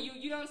Yeah. feel me?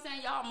 You know what I'm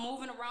saying? Y'all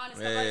moving around and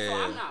stuff Yeah, like that. So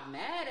yeah, I'm yeah. not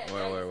mad at Word,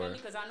 that. You word, feel word. me?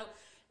 Because I know,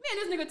 man,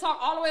 this nigga talk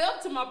all the way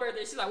up to my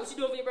birthday. She's like, what you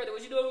doing for your birthday?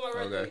 What you doing for my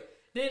birthday? Okay.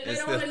 Then And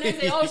later still- on the next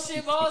day, oh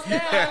shit, balls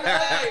down.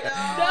 Like,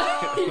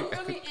 no, you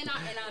feel me? And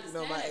I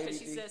understand my that because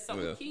she ADD. said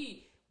something Yeah.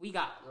 key. We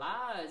got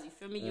lies. You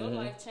feel me? Your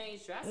life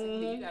changed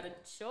drastically. You got a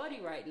shorty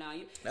right now.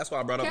 That's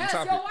why I brought up Cass, the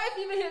your topic. wife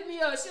even hit me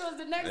up. She was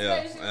the next Yeah,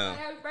 day. She was like,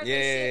 happy birthday.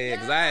 yeah, shit.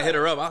 because I had hit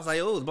her up. I was like,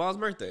 oh, it was Ball's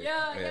birthday.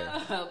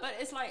 Yeah. But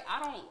it's like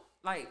I don't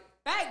like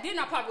back then.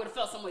 I probably would have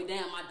felt some way.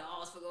 Damn, my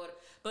dogs forgot.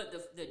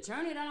 But the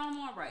journey that I'm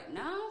on right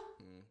now,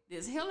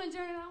 this healing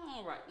journey that I'm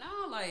on right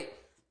now, like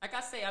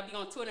I say, I be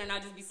on Twitter and I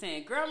just be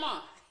saying,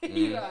 "Grandma."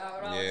 You know,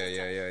 I was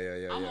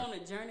just Yeah. I'm on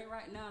a journey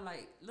right now,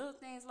 like little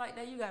things like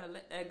that. You gotta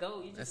let that go.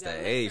 You just That's gotta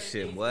that let age certain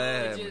shit, things boy. go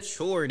and just-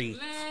 Maturity.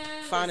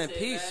 Man, Finding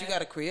listen, peace, man. you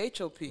gotta create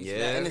your peace. Yeah.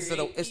 And it's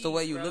Create the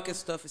way you peace, look bro. at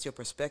stuff. It's your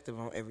perspective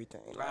on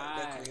everything. Like,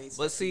 that Right. creates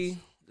But that see, peace.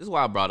 this is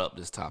why I brought up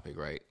this topic,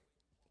 right?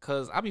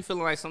 Because I be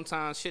feeling like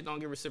sometimes shit don't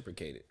get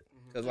reciprocated.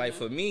 Because, like,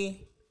 for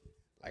me,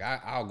 like,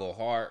 I'll go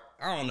hard.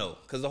 I don't know.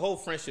 Because the whole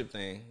friendship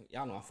thing,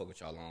 y'all know I fuck with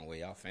y'all a long way.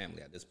 Y'all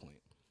family at this point.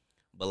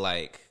 But,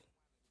 like,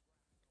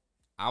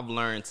 I've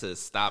learned to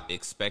stop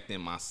expecting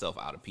myself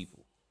out of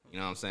people. You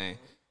know what I'm saying?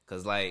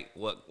 Because, like,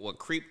 what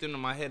creeped into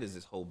my head is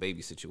this whole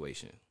baby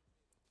situation.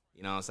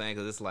 You know what I'm saying?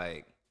 Because it's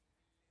like,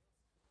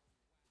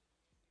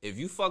 if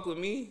you fuck with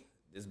me,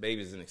 this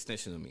baby is an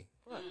extension of me.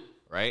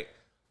 Right?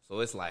 So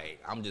it's like,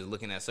 I'm just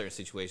looking at certain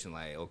situations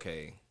like,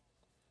 okay,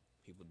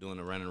 people doing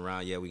the running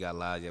around. Yeah, we got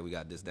lives. Yeah, we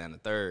got this, that, and the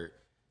third.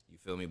 You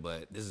feel me?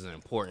 But this is an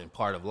important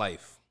part of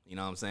life. You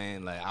know what I'm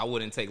saying? Like, I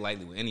wouldn't take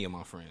lightly with any of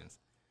my friends.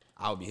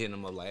 I would be hitting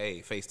them up like,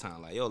 hey,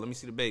 FaceTime. Like, yo, let me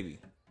see the baby.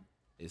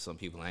 There's some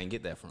people I ain't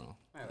get that from.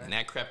 Right. And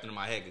that crept into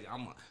my head. Cause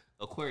I'm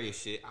Aquarius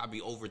shit. I be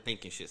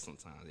overthinking shit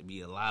sometimes. It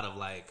be a lot of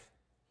like,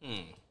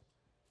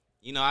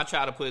 You know, I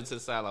try to put it to the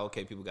side like,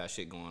 okay, people got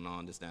shit going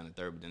on, this, that, and the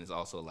third. But then it's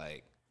also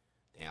like,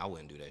 damn, I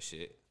wouldn't do that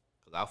shit.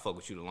 Because I'll fuck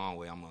with you the long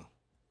way.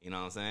 You know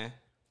what I'm saying?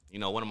 You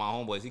know, one of my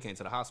homeboys, he came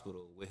to the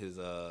hospital with his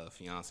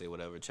fiance,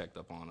 whatever, checked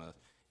up on us,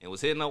 and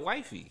was hitting up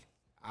wifey.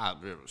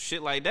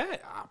 Shit like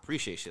that, I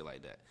appreciate shit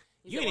like that.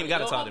 You ain't even got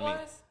to talk to me.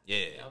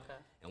 Yeah. Okay.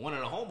 And one of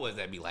the homeboys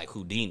that be like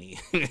Houdini,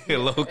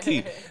 low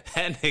key,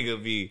 that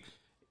nigga be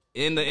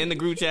in the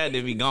group chat,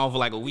 they be gone for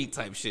like a week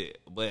type shit.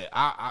 But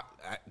I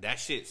that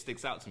shit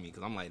sticks out to me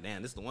because I'm like,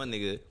 damn, this the one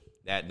nigga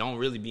that don't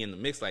really be in the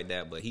mix like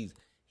that, but he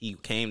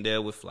came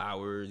there with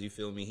flowers, you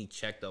feel me? He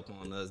checked up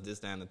on us, this,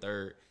 that, and the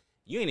third.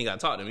 You ain't even got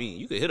to talk to me.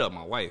 You could hit up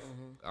my wife.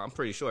 I'm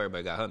pretty sure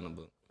everybody got her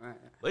number. Right.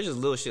 But it's just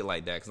little shit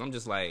like that because I'm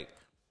just like,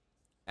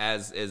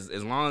 as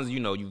long as you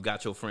know you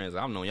got your friends,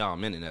 I've known y'all a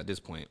minute at this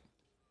point.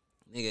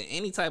 Nigga,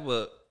 any type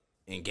of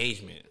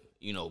engagement,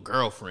 you know,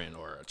 girlfriend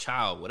or a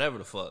child, whatever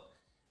the fuck,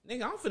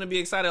 nigga, I'm finna be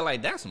excited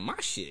like that's my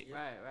shit.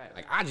 Right.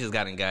 Like I just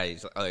got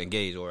engaged,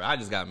 or I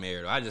just got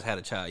married, or I just had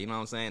a child. You know what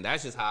I'm saying?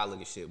 That's just how I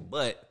look at shit.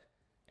 But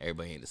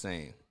everybody ain't the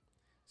same.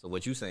 So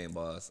what you saying,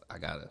 boss? I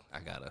gotta.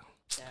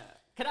 Yeah.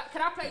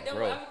 Can I play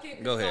devil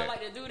advocate? Go ahead. I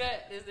like to do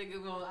that. This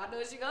nigga going, I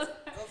know she goes.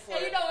 for Hey,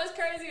 it. you know what's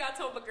crazy? I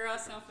told my girl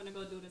I'm finna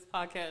go do this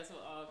podcast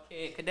with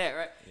Kid Cadet,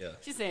 right? Yeah.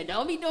 She said,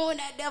 don't be doing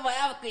that devil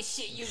advocate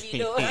shit you be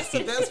doing. That's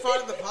the best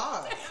part of the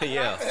pod.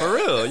 Yeah, for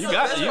real. You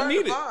got, That's you part need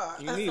of the it.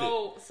 pod. You need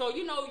it. So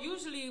you know,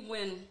 usually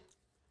when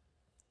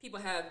people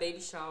have baby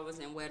showers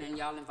and wedding,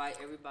 y'all invite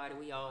everybody.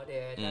 We all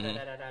there,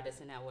 this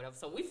and that, whatever.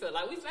 So we feel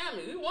like we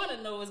family. We want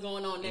to know what's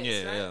going on next,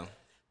 Yeah, right? yeah.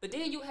 But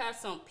then you have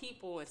some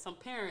people and some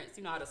parents,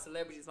 you know how the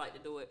celebrities like to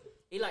do it.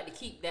 They like to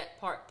keep that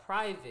part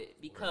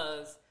private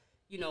because,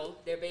 you know,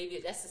 their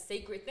baby, that's a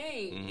sacred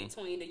thing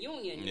between the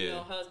union. You Yeah.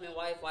 know, husband,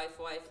 wife,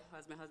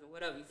 husband,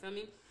 whatever. You feel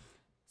me?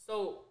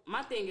 So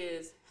my thing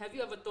is, have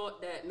you ever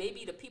thought that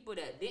maybe the people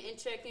that didn't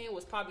check in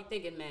was probably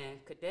thinking, man,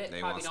 Cadet They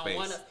probably want don't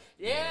want space. us.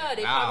 Yeah,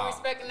 they probably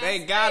respecting that They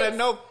space. gotta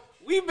know.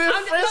 We've been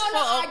I'm friends just, no,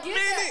 for a I get minute.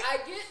 that.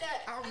 I get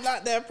that. I'm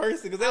not that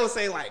person because they would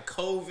say like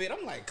COVID.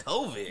 I'm like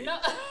COVID. No,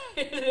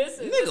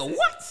 listen, Nigga, listen.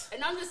 what?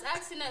 And I'm just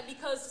asking that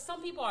because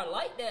some people are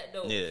like that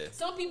though. Yeah.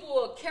 Some people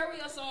will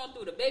carry us on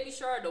through the baby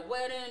shower, the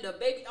wedding, the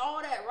baby,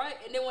 all that, right?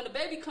 And then when the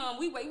baby come,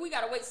 we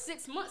gotta wait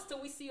 6 months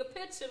till we see a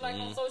picture like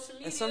on social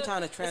media. And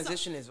sometimes the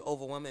transition is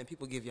overwhelming and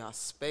people give y'all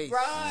space.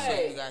 Right.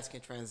 So you guys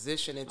can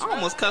transition into I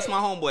almost cussed my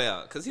homeboy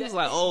out because he was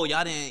like, "Oh,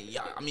 y'all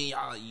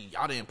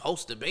didn't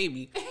post the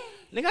baby."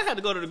 Nigga, I had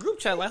to go to the group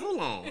chat like, hold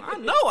on. I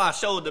know I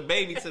showed the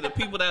baby to the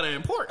people that are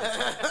important.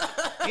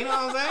 You know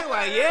what I'm saying?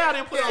 Like, yeah, I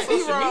didn't put it on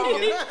social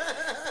media.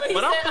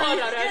 But I'm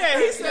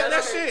pretty, he said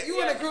that shit.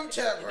 You in a group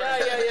chat, bro.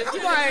 Yeah.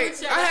 I'm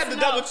like, I had to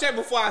double check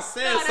before I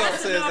said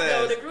something to his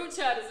ass. The group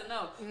chat is a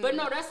no. But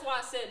no, that's why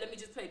I said let me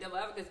just play devil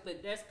advocate.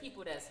 But there's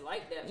people that's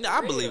like that. Yeah,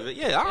 I believe it.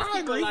 Yeah, I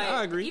People agree. like-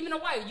 I agree. Even a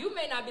wife, you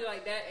may not be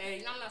like that,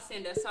 and I'm not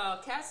saying that's how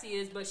Cassie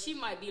is, but she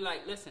might be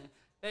like, listen,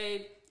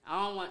 babe,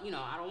 I don't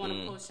want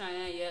to post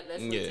Cheyenne yet.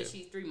 Let's wait till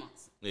she's 3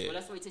 months. Yeah. So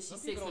let's wait till she's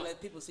 6 People don't months.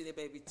 let people see their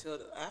baby till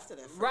after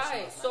that. First Right,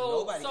 month. Like, so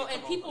nobody can in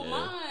come people's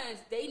over.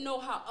 minds, they know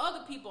how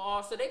other people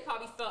are, so they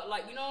probably felt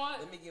like, you know what?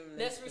 Let me give them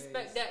Let's that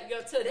respect space. that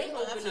until they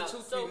Well, open after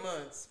up. 2-3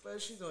 months,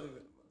 but she's not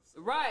even.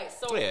 Right,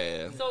 so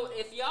Yeah. so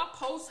if y'all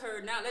post her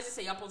now, let's just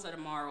say y'all post her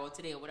tomorrow or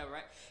today or whatever,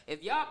 right?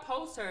 If y'all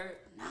post her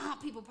now,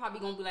 people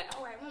probably gonna be like,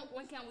 all right,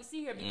 when can we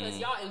see her? Because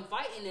y'all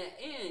inviting it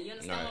in. You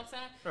understand what I'm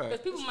saying? Right. Because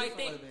people might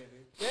different think, for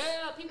the baby.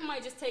 yeah, people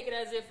might just take it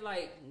as if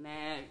like,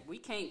 man, we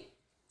can't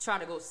try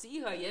to go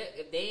see her yet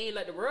if they ain't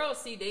let the world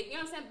see. They, you know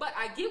what I'm saying? But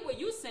I get what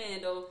you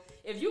saying though.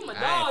 If you my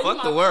dog, Hey, you fuck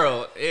my the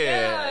world.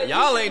 Yeah, you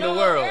y'all should ain't the know.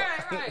 world.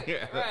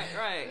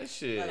 Right.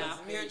 Shit. Nah.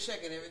 Mirror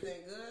checking everything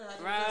good. How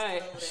you Right. feeling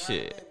over there? How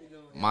Shit. the baby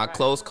doing? My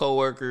close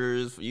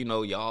coworkers, you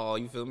know, y'all,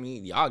 you feel me?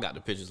 Y'all got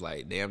the pictures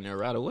like damn near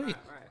right away.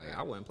 Like,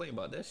 I wasn't playing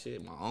about that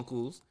shit. My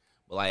uncles,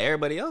 but like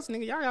everybody else,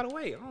 nigga, y'all gotta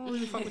wait. I don't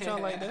really fuck with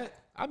y'all like that.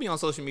 I be on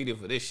social media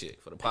for this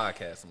shit, for the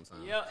podcast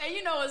sometimes. Yo, and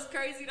you know what's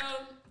crazy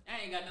though?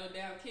 I ain't got no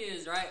damn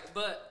kids, right?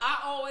 But I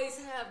always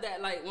have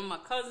that, like when my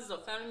cousins or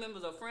family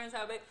members or friends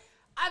have it,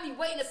 I be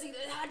waiting to see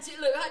how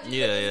you look,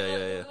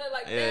 look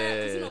like that.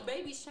 Because you know,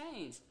 babies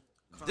change.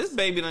 This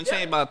baby done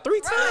changed about 3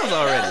 times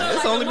already.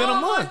 It's only been a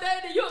month.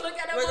 You look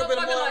at that Wake up in the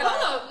motherfucker morning like,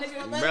 hold up,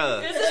 nigga.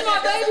 Bruh. Is this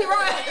my baby,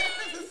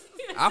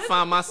 right? I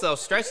find myself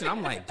stretching.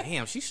 I'm like,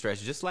 damn, she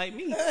stretched just like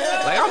me. Like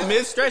I'm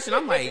mid stretching.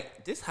 I'm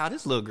like, this how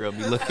this little girl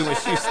be looking when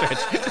she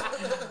stretching.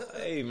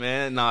 Hey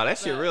man, nah, that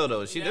shit real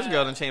though. This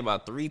girl done changed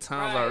about 3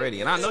 times Right. already,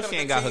 and I know It's she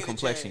gonna ain't got her continue to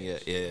complexion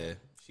change. yet. Yeah,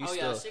 she's Oh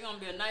still. yeah, she gonna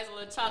be a nice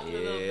little chocolate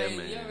little Yeah,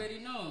 baby. You man. already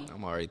know.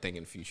 I'm already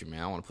thinking the future,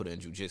 man. I want to put her in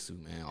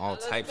jujitsu, man. All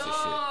Let's types of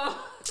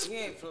shit. go. He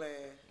ain't playing.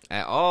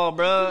 At all,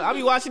 bro. I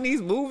be watching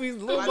these movies,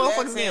 little My dad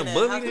motherfuckers saying getting that.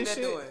 bullied How and come that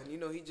shit. doing? You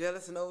know, he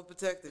jealous and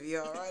overprotective. He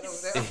all right over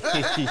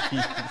there.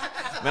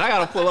 Man, I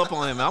gotta pull up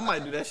on him. Man. I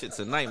might do that shit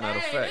tonight. Matter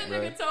of Hey, fact, this bro.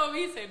 nigga told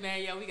me, he said,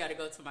 man, yo, we gotta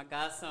go to my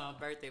godson's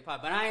birthday party.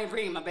 But I ain't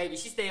bringing my baby.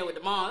 She staying with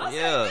the mom. I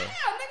Yeah. said,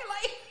 damn, nigga,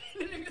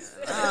 like, the nigga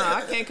said,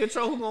 I can't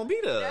control who gonna be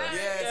there. Yeah,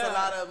 it's a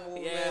lot of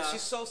movement. Yeah.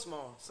 She's so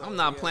small. So, I'm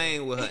not yeah.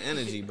 playing with her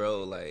energy,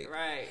 bro. Like,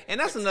 Right. And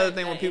that's Protect another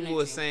thing when that people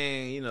were energy.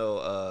 saying, you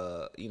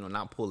know,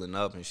 not pulling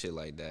up and shit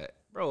like that,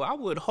 bro. I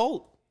would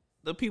hope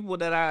the people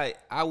that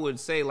I would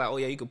say like, oh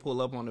yeah, you could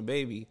pull up on the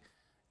baby,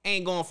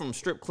 ain't going from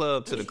strip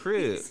club to the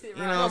crib. You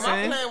know Right. what I'm My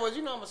saying? plan was,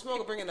 you know, I'm a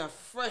smoker bringing a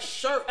fresh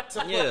shirt to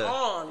put Yeah.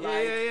 on. Like,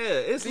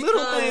 yeah. It's because,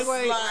 little things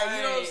like, you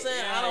know what I'm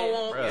saying? I don't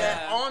want Right.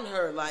 that on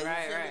her. Like,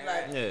 Right, you feel me? right,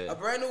 Like, right. a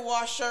brand new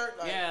wash shirt.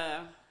 Like, Yeah.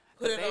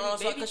 put it Baby, on.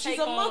 So, baby because take she's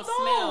a on month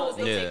smells. old.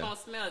 They Yeah. take on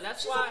smells.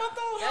 That's She's a why. month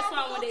old. That's How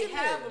why when they fucking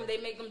have hell? them, they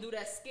make them do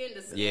that skin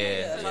to skin.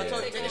 Yeah. So I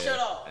told you, take the shirt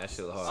off. that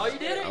shit was hard. Oh, you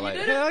did it? I You like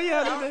did it. it? Hell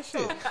yeah, I did that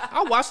shit.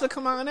 I watched her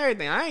come out and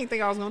everything. I ain't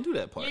think I was gonna do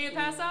that part. You ain't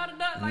pass out or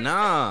nothing like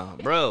Nah,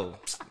 bro.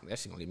 That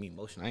shit gonna get me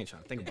emotional. I ain't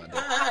trying to think about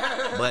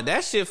that. But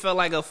that shit felt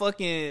like a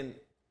fucking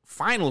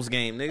finals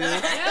game, nigga.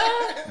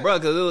 Yeah. Bro,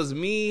 cause it was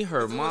me,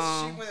 her She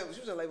mom. was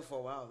in labor for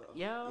a while, though.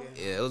 Yeah.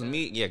 Yeah, it was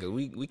me. Yeah, cause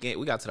we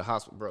got to the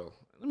hospital, bro.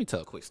 Let me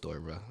tell a quick story,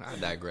 bro. I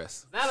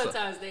digress.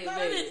 Valentine's Day, No,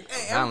 baby. Hey,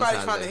 everybody's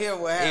Valentine's trying Day. to hear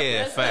what happened. Yeah,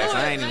 Let's facts. do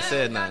I it, ain't even man.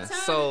 said We got nothing.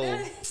 time So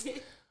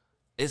today.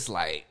 it's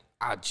like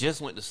I just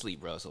went to sleep,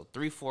 bro. So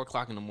 3-4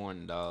 o'clock in the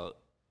morning, dog.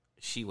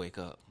 She wake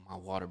up. My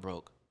water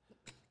broke.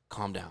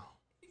 Calm down.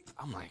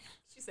 I'm like,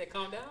 She She said,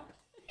 calm down.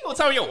 You gonna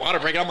tell me your water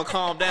break? I'm gonna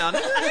calm down.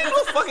 Nigga, I ain't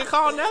no fucking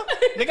calm down.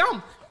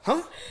 Nigga,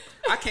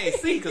 I can't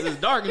see because it's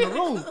dark in the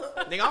room.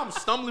 Nigga, I'm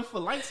stumbling for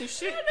lights and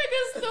shit. That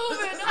nigga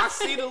stupid. I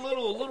see the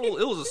little.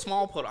 It was a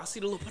small puddle. I see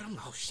the little puddle. I'm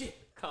like, oh shit.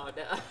 Calm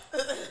down.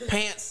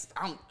 Pants.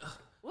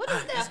 What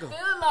does that feel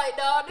like,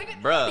 dog?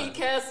 Nigga, Bruh. be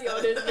Cassie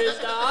on this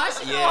bitch, dog. I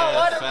should know Yeah,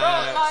 what it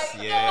facts.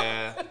 like.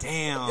 Yeah.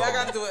 Damn. Y'all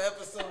gotta do an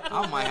episode.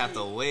 I might have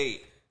to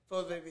wait.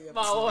 For baby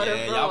My episode. water,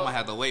 Yeah, bro. y'all might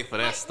have to wait for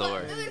that Like, story.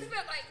 What does it feel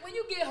like when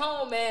you get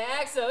home, man?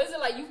 Ask her. Is it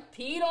like you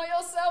peed on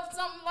yourself?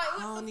 Something like what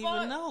I don't the even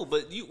fuck? know.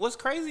 But what's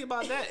crazy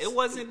about that? It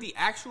wasn't the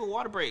actual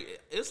water break.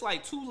 It's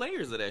like 2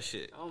 layers of that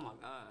shit. Oh my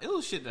god. It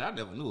was shit that I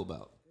never knew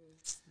about.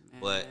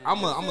 But I'm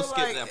gonna feel skip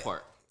like- that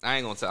part. I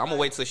ain't gonna tell. I'm gonna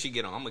wait till she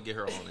get on. I'm gonna get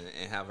her on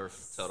and have her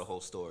tell the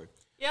whole story.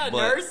 Yeah,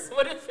 But- nurse.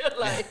 What it feel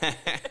like?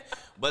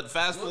 But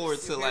fast forward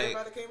to like,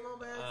 Everybody came on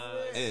back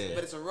yeah.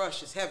 But it's a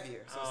rush. It's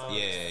heavier. So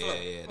it's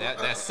like, yeah.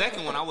 That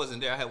second one I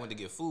wasn't there. I had went to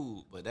get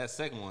food, but that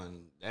second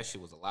one, that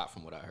shit was a lot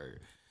from what I heard.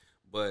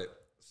 But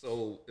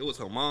so it was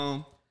her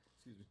mom.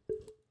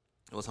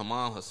 It was her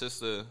mom, her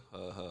sister,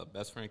 her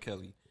best friend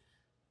Kelly,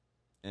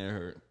 and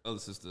her other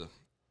sister.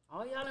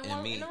 Oh, y'all didn't And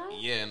want me, in the room?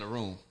 yeah, in the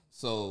room.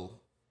 So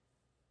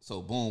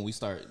boom, they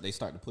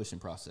start the pushing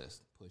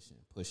process,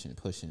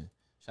 pushing.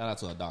 Shout out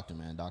to our doctor,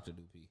 man, Dr.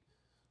 Dupe,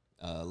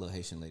 little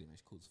Haitian lady, man,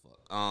 she cool as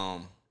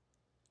fuck.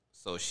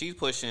 So she's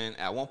pushing.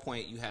 At one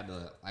point,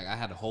 I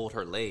had to hold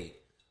her leg.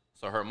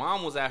 So her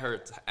mom was at her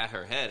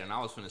head, and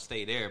I was finna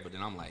stay there. But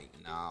then I'm like,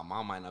 nah,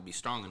 mom might not be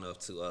strong enough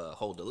to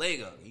hold the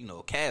leg up. You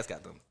know, Cass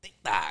got them thick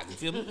thighs. You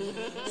feel me?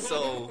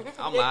 So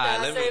I'm Thick like,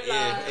 thighs let me, save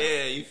lives.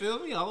 yeah, you feel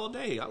me? All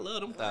day, I love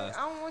them thighs.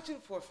 I don't want you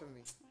to pour for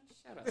me.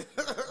 Shut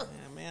up.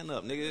 Man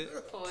up,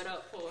 nigga. Pull it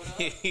up.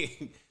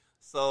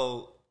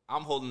 So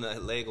I'm holding the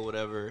leg or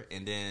whatever,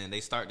 and then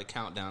they start the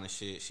countdown and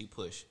shit. She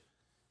push.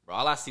 Bro,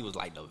 all I see was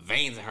like the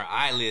veins in her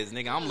eyelids,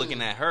 nigga. I'm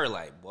looking at her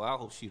like, boy, I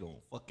hope she don't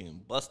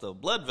fucking bust a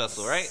blood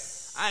vessel, right?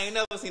 I ain't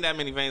never seen that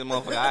many veins in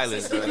motherfucking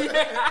eyelids, bro.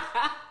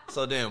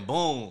 So then,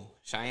 boom,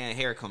 Cheyenne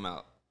hair come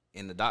out,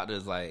 and the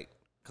doctor's like,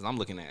 because I'm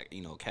looking at,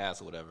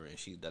 Cass or whatever, and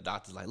the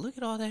doctor's like, look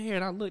at all that hair,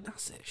 and I looked, I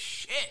said,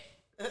 shit.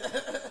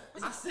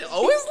 I said,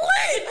 oh, it's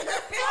lit.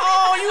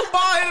 Oh, you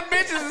bald-headed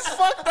bitches is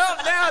fucked up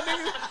now,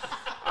 nigga.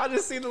 I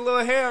just see the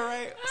little hair,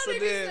 right? So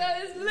then,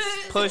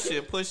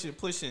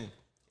 pushing.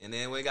 And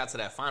then when we got to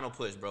that final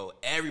push, bro,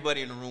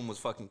 everybody in the room was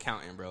fucking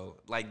counting, bro.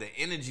 Like, the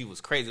energy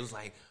was crazy. It was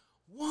like,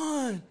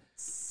 1,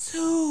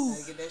 2,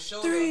 Get that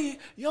shoulder 3,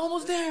 you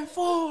almost there,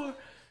 4.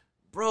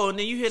 Bro, and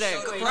then you hear that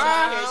Shoulder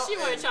cry. She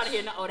wasn't trying to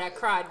hear that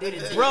cry did it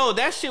to you. Bro,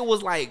 that shit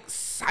was like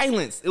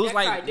silence. It was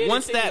That cry like did it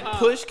once to you, that huh?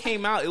 push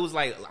came out, it was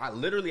like I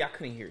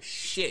couldn't hear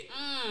shit.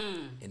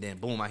 And then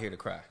boom, I hear the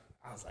cry.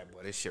 I was like,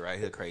 boy, this shit right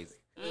here crazy.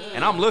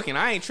 And I'm looking.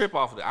 I ain't trip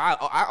off of it.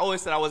 I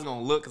always said I wasn't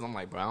gonna look because I'm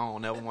like, bro, I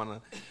don't ever want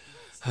to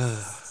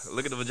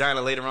look at the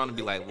vagina later on and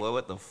be like, well,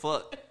 what the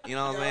fuck? You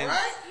know what I'm saying?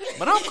 right?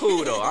 But I'm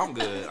cool though. I'm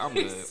good.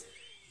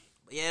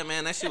 But yeah,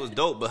 man, that shit was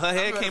dope. But her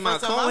head came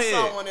out cone I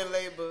saw head. one in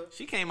labor.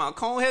 She came out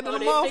cone head to Oh, the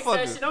they fixed that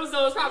motherfucker. shit. Those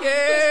was probably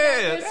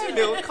Yeah, pushed that that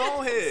bitch was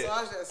cone head. So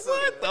I just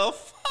What the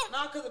fuck?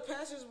 Nah, because the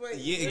passageway.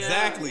 Yeah,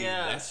 exactly.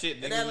 yeah. That shit.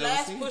 And niggas that never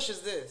last seen. push is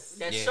this.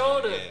 That Yeah,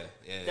 shoulder.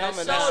 Yeah. That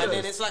Coming down, shoulder. and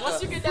then it's like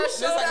Once a, you get that it's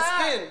shoulder like a out,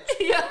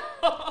 spin. yeah,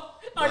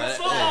 like But-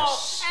 football.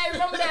 Hey,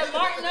 remember that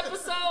Martin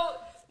episode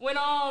when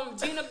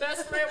Gina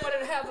best friend wanted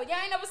to have a? Y'all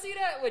ain't never see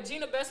that? When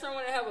Gina best friend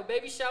wanted to have a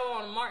baby shower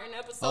on a Martin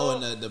episode. Oh,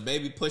 and the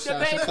baby pushed the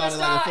out. She baby called was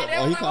it like a and they foot.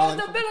 Oh, were he like, called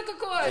 "What's it. the umbilical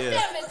cord? Yeah.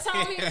 Damn it,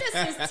 Tommy, this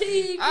is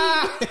TV."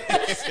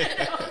 Shit,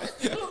 that was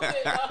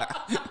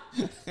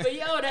stupid. But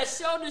yo, that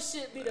shoulder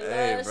shit be the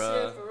last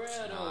shit for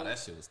real though. Nah, that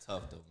shit was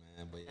tough though,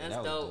 man. But yeah, That's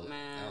that was dope,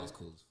 man. That was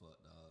cool as fuck,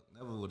 dog.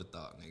 Never would have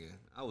thought, nigga.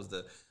 I was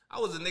the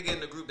nigga in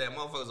the group that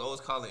motherfuckers always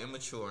calling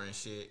immature and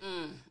shit.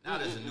 Now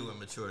there's a new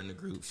immature in the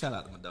group. Shout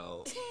out to my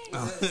dog.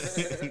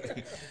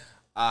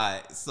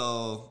 Alright,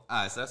 so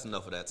that's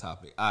enough of that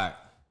topic. Alright.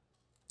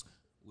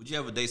 Would you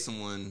ever date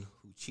someone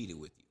who cheated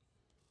with you?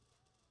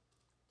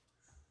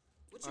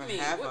 What you Or mean?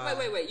 have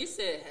I? Wait. You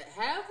said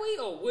have we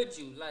or would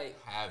you? Like,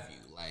 Have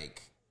you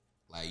like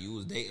you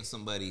was dating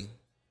somebody,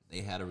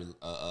 they had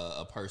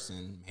a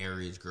person,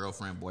 marriage,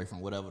 girlfriend,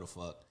 boyfriend, whatever the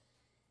fuck,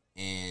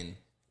 and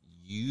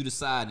you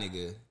decide,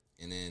 nigga,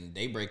 and then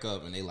they break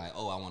up and they like,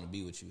 oh, I want to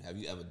be with you. Have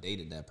you ever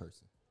dated that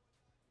person?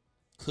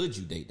 Could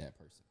you date that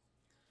person?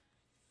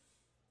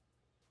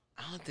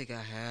 I don't think I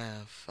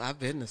have. I've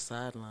been the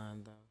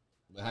sideline though.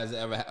 But has it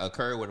ever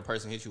occurred where the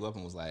person hit you up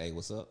and was like, hey,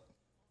 what's up?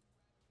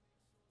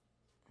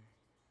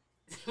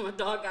 my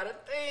dog got a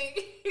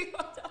thing.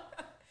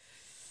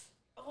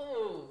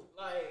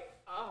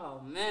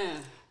 Oh man.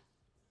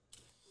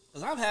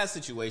 Because I've had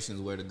situations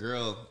where the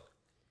girl,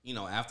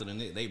 after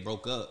they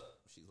broke up,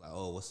 she's like,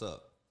 oh, what's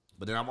up?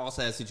 But then I've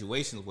also had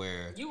situations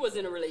where, You was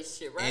in a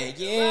relationship, right?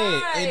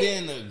 and Right. and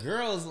then the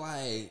girl's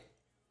like,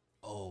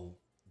 oh,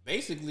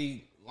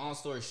 basically, long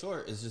story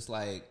short, it's just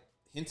like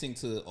hinting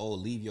to, oh,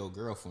 leave your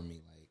girl for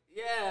me. Like,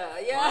 Yeah.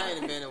 I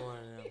ain't been in one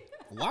of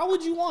them. why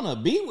would you want to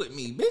be with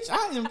me, bitch?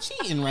 I am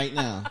cheating right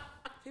now.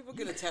 People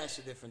People get attached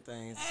to different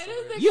things.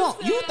 You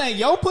think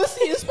your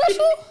pussy is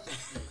special?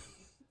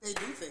 They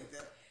do think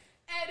that.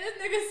 Hey, this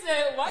nigga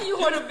said, why you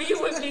want to be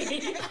with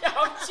me?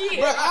 I'm cheating.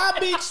 Bro, I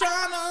be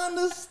trying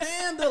to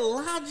understand the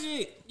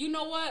logic. You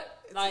know what?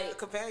 It's Like,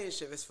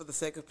 companionship. It's for the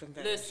sake of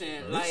companionship. listen,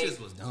 This like,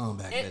 shit was dumb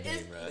back in the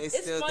day, bro. They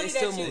it's still funny move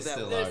that that you, way.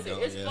 listen,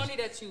 though, it's yeah. funny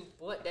that you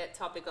brought that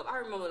topic up. I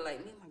remember,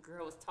 like, me and my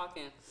girl was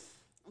talking.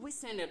 We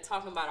sitting there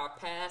talking about our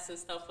past and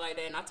stuff like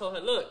that, and I told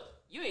her, look,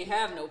 you ain't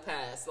have no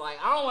past. Like,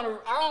 I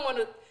don't want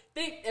to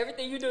think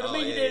everything you do to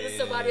me, you did to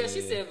somebody else.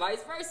 She said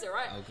vice versa,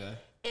 right? Okay.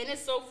 And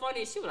it's so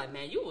funny. She was like,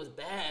 man, you was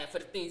bad for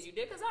the things you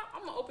did. Because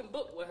I'm an open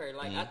book with her.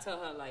 Like, I tell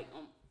her, like,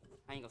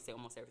 I ain't going to say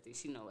almost everything.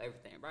 She know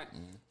everything, right?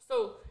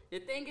 So, the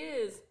thing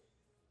is,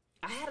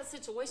 I had a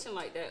situation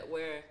like that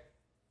where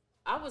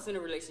I was in a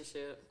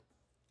relationship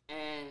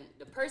and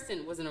the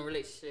person was in a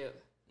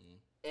relationship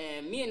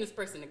and me and this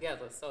person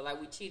together. So, like,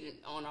 we cheated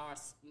on our, our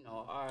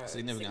Significant. I've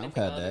significant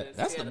had that. others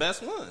That's the together.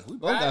 best one. We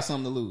both got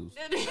something to lose.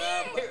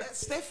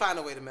 They find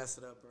a way to mess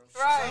it up, bro.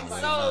 Right.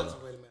 Somebody So, finds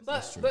a way to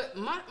mess it up. but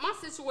my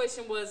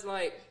situation was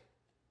like,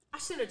 I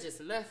should have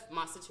just left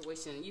my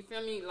situation. You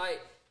feel me?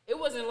 Like, it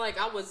wasn't like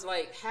I was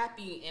like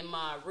happy in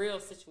my real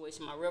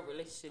situation, my real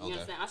relationship. You know what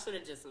I'm saying? I should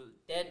have just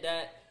dead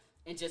that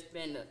and just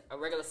been a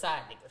regular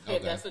side nigga. Okay.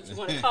 If that's what you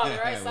want to call it,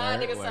 right? Side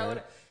Word, nigga, side word.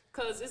 whatever.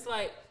 Cause it's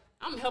like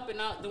I'm helping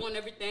out, doing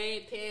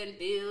everything, paying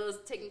bills,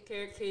 taking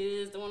care of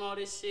kids, doing all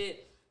this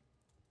shit.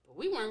 But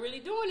we weren't really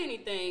doing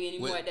anything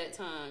anymore at that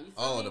time. You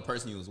feel me? The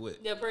person you was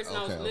with. The person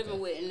I was Okay, living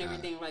okay. with and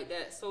everything like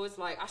that. So it's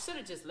like I should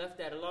have just left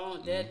that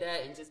alone, dead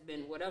that, and just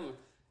been whatever.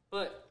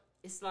 But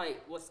it's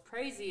like what's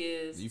crazy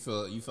is You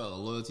felt a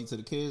loyalty to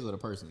the kids or the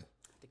person?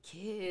 the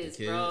kids,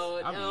 The kids? bro.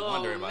 I be Oh,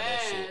 wondering about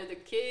that man, shit. the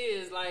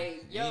kids,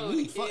 like yo,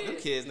 We the fuck them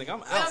kids. kids, nigga. I'm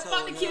Man, out.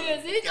 fuck the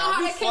kids. You know Yeah, how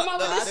we they came fucked up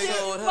with up. this They shit?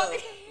 told Fuck her.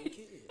 the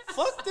kids.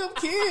 Fuck them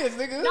kids,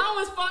 nigga. No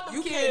one's fuck them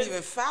You kids. can't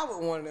even foul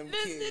with one of them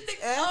kids.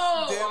 F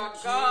Oh them my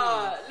kids.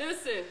 god!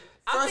 Listen,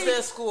 I First think- day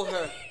of school,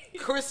 her.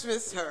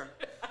 Christmas, her.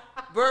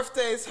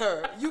 Birthdays,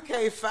 her. You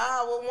can't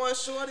foul with one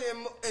shorty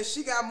and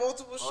she got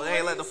multiple shorties. Oh, they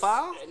ain't let the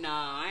file?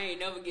 Nah, I ain't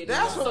never getting.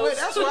 That's no where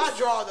social- I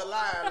draw the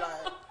line.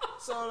 Like,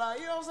 so, like,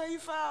 you know what I'm saying? You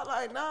foul,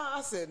 like, nah.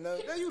 I said, no,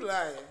 you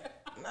lying.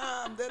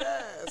 Nah, I'm dead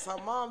ass. Her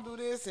mom do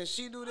this and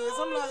she do this.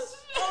 I'm like,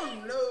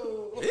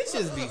 oh no. It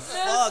just be Listen,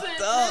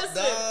 fucked up, listen.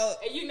 dog.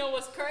 And you know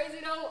what's crazy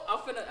though?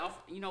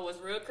 You know what's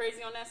real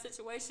crazy on that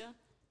situation?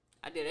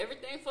 I did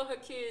everything for her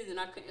kids, and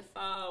I couldn't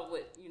file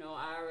with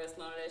IRS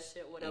and all that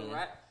shit, whatever,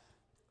 right?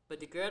 But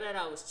the girl that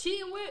I was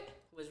cheating with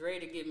was ready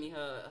to give me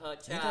her child.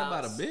 Ain't that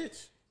about a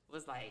bitch?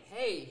 Was like,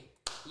 hey,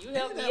 you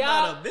help that me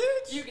about out. a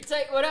bitch? You can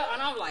take whatever.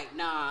 And I'm like,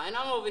 nah. And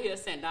I'm over here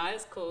saying, nah,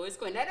 it's cool, it's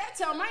cool. Now that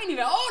time I ain't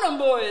even owe them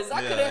boys.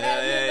 I could have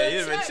had me a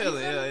You've little been check, you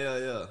chilling. feel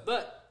me? Yeah.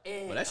 But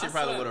That shit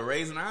probably would have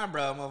raised an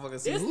eyebrow, motherfucker.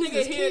 See, This who's nigga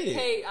this here, kid?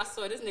 hey, I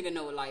swear this nigga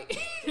know like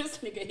this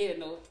nigga here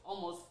know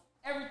almost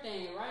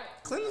everything, right?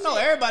 Clinton know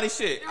everybody's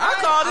shit. I Right.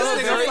 call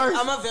this nigga first.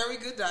 I'm a very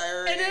good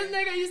diary. And this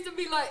nigga used to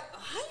be like,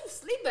 how you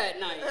sleep at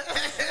night?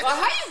 Or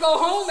how you go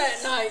home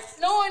at night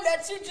knowing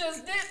that you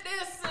just did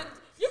this and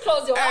you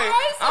close your Hey,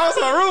 eyes? I was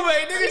her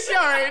roommate, nigga. She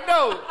already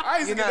know. I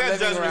used to You're get not that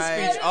living judgment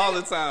right. speech all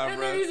the time, This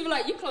nigga bro. used to be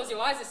like, you close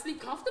your eyes and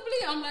sleep comfortably?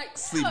 I'm like,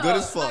 Sleep yeah. good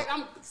as fuck. Like,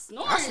 I'm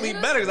snoring. I sleep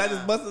nigga. better because I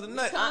just busted a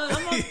nut.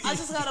 I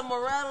just got a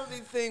morality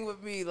thing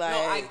with me. Like, No,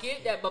 I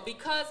get that, but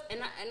because and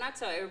I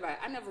tell everybody,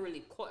 I never really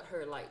caught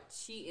her like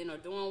cheating or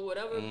doing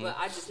whatever, but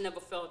I just never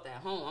felt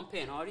at home. I'm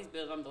paying all these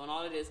bills, I'm doing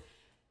all of this.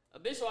 A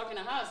bitch walk in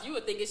the house, you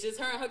would think it's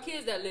just her and her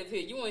kids that live here.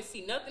 You wouldn't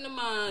see nothing of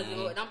mine,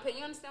 and I'm paying.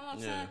 You understand what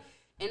I'm saying?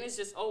 And it's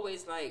just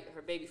always like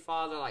her baby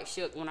father. Like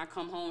when I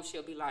come home,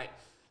 she'll be like,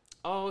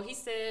 "Oh, he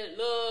said,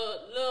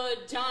 little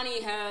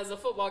Johnny has a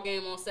football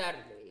game on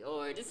Saturday,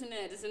 or this and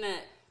that, this and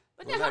that."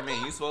 But What does that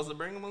mean? You supposed to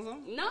bring him or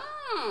something?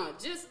 Nah,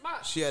 just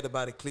about. she had to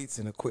buy the cleats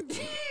and equipment.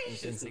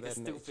 This nigga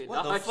stupid.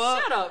 What the Nah,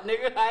 fuck? Shut up,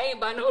 nigga. I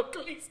ain't buy no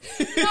cleats.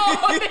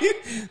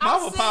 No,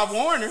 Mama Pop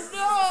Warner.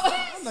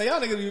 No. No,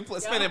 y'all niggas be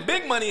Spending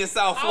big money in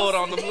South Florida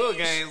on the Blue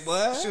games,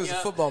 boy. She was a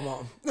football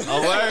mom.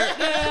 Oh, word?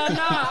 Yeah,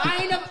 nah, I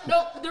ain't never.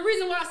 No, the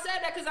reason why I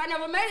said that because I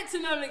never made it to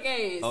none of the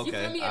games. You Okay,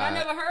 feel me? And alright. I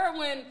never heard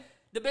when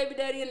the baby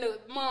daddy and the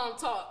mom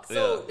talk. So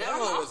Yeah. that That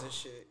one wasn't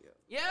shit.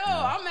 Yo,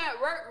 I'm at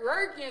work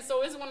working,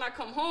 so it's when I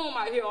come home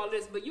I hear all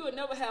this. But you would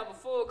never have a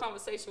full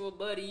conversation with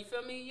Buddy. You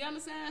feel me? You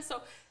understand?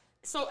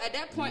 So at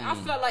that point, I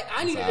felt like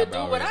I needed to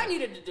do what I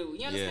needed to do.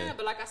 You understand? Yeah.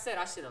 But like I said,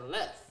 I should have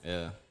left.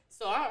 Yeah.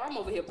 So I'm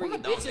over here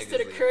bringing don't bitches niggas to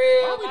the leave?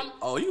 crib.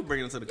 Oh, you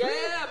bring him to the crib?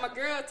 Yeah, my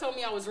girl told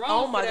me I was wrong.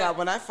 Oh for my that. god!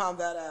 When I found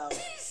that out,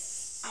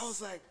 I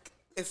was like,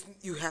 "If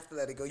you have to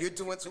let it go, you're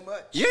doing too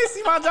much." You ain't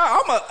see my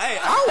job.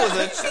 I was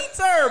a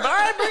cheater, but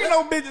I ain't bringing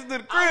no bitches to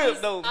the crib,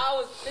 though.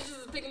 Bitches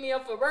was picking me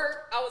up for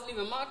work. I was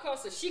leaving my car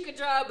so she could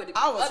drive, but the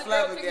I was other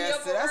girl picked me up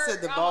for flabbergasted. I work.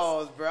 said the I was-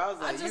 balls, bro. I was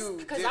like,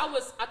 because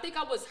I think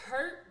I was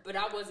hurt, but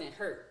I wasn't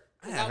hurt.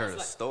 I 'Cause had heard was a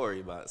like, story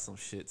about some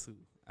shit, too.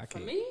 I For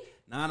can't. me?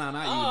 Nah, not Oh,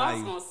 you, I not was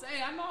you. gonna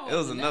say, I know. It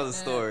was That another bad.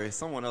 story.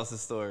 Someone else's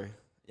story.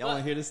 Y'all want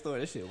to hear this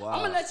story? This shit wild.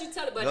 I'm gonna let you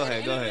tell it, but Go at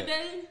ahead, the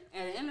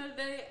end of the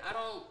day,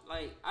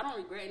 I don't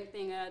regret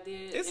anything I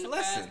did It's in the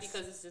lessons. past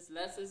because it's just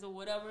lessons or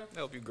whatever.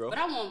 Help you grow. But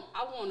I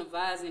won't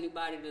advise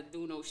anybody to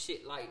do no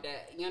shit like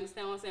that. You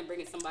understand what I'm saying?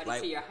 Bringing somebody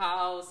Like- to your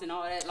house and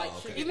all that. Like,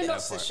 okay. even though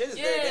That part. Shit is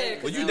very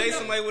dangerous. Would you date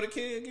somebody with a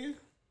kid again?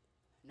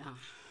 Nah.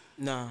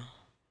 Nah.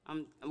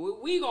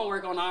 We gonna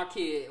work on our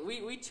kid.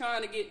 We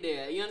trying to get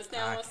there. You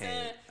understand I what I'm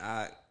saying?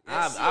 can't.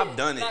 That I've shit,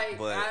 done it, like,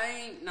 but I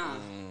ain't nah.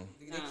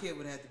 That kid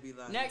would have to be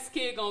like Next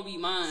kid gonna be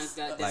mine.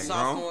 Like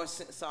Goddamn.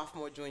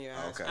 sophomore, junior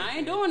high. Okay. I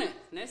ain't doing it.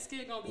 Next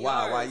kid gonna be why?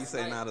 ours. Why you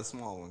say Like, not a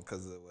small one?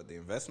 Because of what, the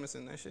investments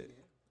in that shit?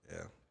 Yeah.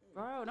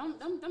 Bro,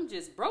 them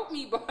just broke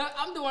me, bro.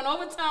 I'm doing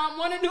overtime,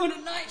 want to do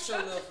the night Show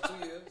show. love for 2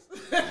 years.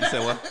 You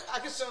said what? I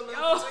can show love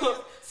Yo. for 2 years.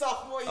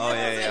 Sophomore year. Oh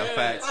yeah.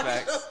 Facts. I can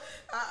Facts. show-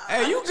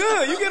 Hey, you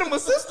good? You get him a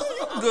sister?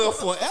 You good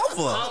forever?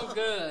 I'm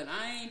good.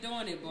 I ain't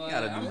doing it, boy.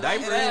 Gotta do I'm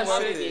diapers glad and my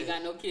shit. baby ain't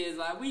got no kids.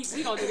 Like we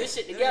gonna do this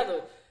shit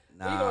together.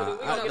 Nah, we gonna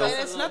I get don't-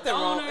 us It's a nothing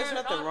wrong. donor, It's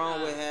nothing wrong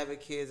nah. with having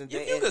kids and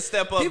If you could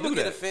step up, people do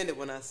get that. offended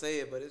when I say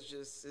it, but it's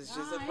just a Nah,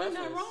 preference. ain't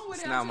nothing wrong with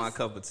It's it. not I my just-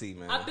 cup of tea,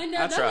 man. I've been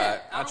there, I done tried.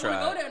 that. I don't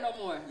tried. want to go there no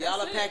more. Y'all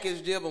That's a it.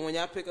 package deal, but when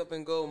y'all pick up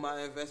and go,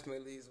 my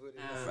investment leaves with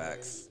it.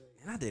 Facts.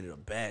 And I dated a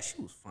bad.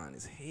 She was fine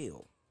as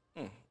hell.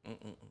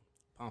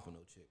 Pompano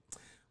chick.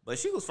 But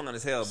she was fine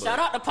as hell. But Shout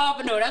out to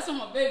Pompano. That's where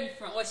my baby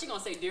from. Well, she gonna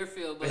say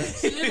Deerfield, but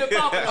she live in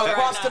Pompano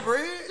Across right the now.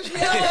 bridge?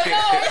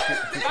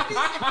 Yo,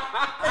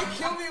 They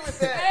kill me with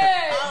that.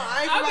 Hey,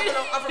 I ain't from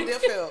Pompano. I'm from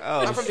Deerfield. Oh,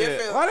 I'm from shit.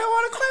 Deerfield. Why they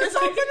want to claim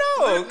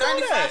Pompano?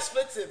 95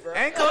 splits it, bro.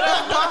 Ain't Kodak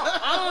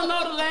I don't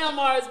know the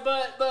landmarks,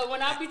 but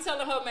when I be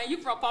telling her, man, you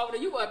from Pompano,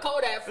 you where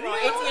Kodak from,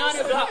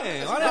 1800 block.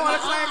 saying. Why they wanna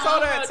claim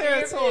Kodak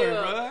territory,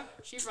 bruh?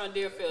 She from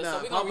Deerfield, Nah,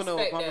 so we gonna Pompano,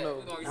 respect Pompano. that.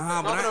 We gonna respect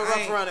Nah, but Pompano I rough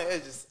ain't- around the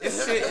edges.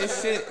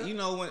 It's shit. You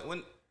know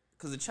when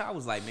because the child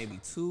was like maybe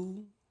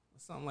 2,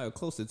 something like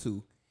close to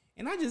 2,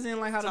 and I just didn't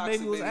like how the Toxic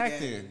baby was baby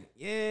acting. daddy.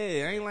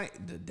 Yeah, I ain't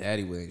like the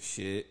daddy wasn't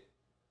shit,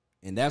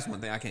 and that's one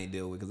thing I can't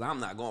deal with because I'm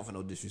not going for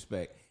no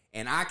disrespect,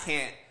 and I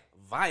can't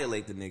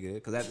violate the nigga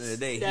because at the end of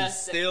the day he's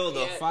That's still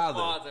the yeah, father.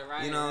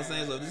 right, You know what I'm right,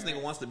 saying? So if right, this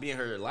nigga wants to be in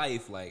her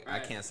life, like I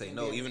Right. can't say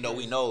no, even though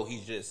we know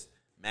he's just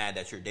mad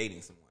that you're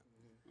dating someone.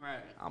 Right.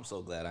 I'm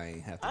so glad I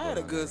ain't have to. I go had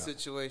a down good that route.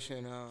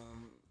 situation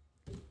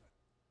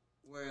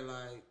where,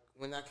 like,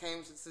 when I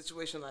came to the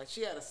situation, like,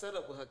 she had a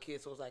setup with her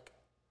kids, so it was like,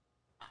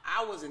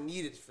 I wasn't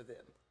needed for them.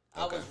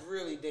 I Okay. was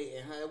really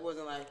dating her. It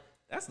wasn't like,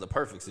 That's the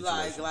perfect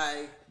situation.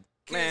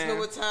 kids Man. knew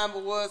what time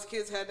it was.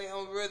 Kids had their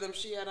own rhythm.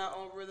 She had her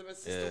own rhythm and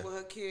system Yeah. with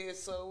her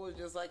kids. So it was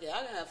just like, yeah,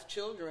 I can have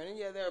children, and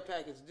yeah, they're a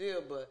package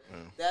deal, but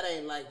that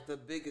ain't like the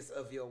biggest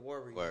of your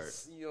worries. Word.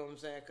 You know what I'm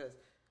saying? Because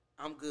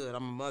I'm good.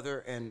 I'm a mother,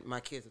 and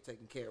my kids are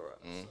taken care of.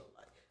 So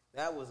like,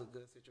 that was a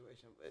good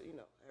situation. But you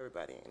know,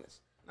 everybody ain't this.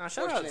 Nah,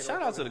 shout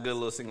out to the good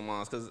little single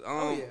moms because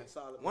yeah,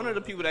 solid one of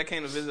the people that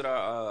came to visit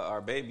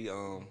our baby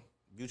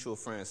mutual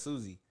friend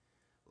Susie,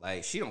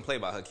 like she don't play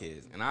about her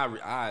kids, and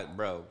I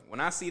bro,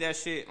 when I see that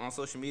shit on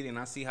social media and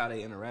I see how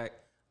they interact,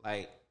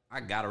 like I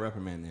gotta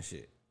reprimand that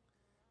shit,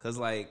 cause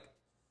like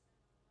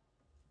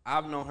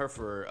I've known her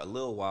for a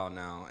little while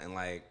now, and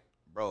like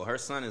bro, her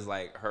son is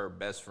like her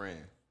best friend,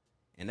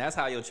 and that's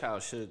how your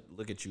child should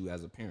look at you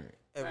as a parent.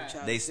 Every Right.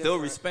 child They is still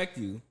different. respect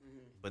you,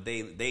 but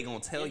they gonna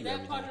tell Is you that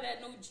everything. part of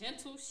that new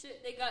gentle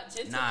shit they got?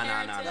 Gentle Nah.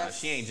 parenting?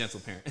 She ain't gentle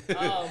parent.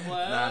 Oh,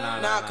 what?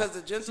 Nah, because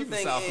the gentle She from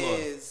thing South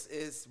Florida.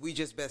 is we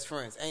just best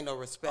friends. Ain't no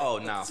respect. Oh,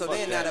 nah, So fuck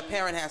then that. now the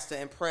parent has to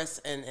impress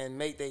and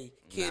make their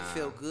kid Nah,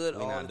 feel good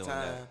we all not the doing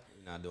time. that.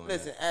 We not doing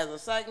Listen, that. as a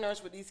psych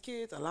nurse with these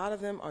kids, a lot of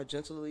them are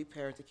gently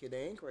parented kids.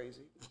 They ain't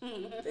crazy.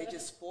 They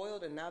just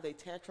spoiled, and now they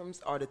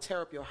tantrums are to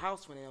tear up your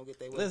house when they don't get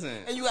their way. Listen.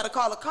 And you got to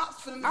call the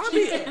cops for them. to I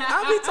cheat.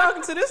 be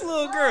talking to this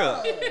little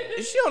girl.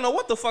 And she don't know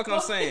what the fuck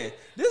I'm saying.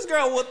 This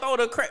girl will throw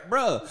the crap,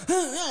 bro.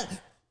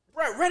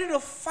 Bro, ready to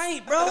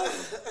fight, bro.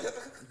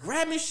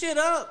 Grabbing shit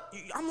up.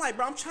 I'm like,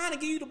 bro, I'm trying to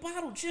give you the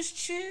bottle. Just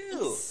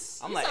chill.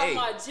 I'm like, hey,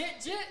 my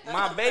jit.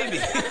 my baby.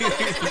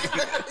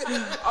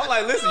 I'm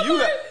like, listen,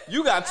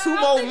 you got 2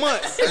 more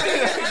months.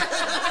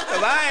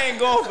 Cause I ain't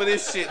going for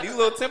this shit. These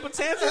little temper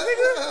tantrums,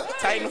 nigga.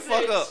 Tighten the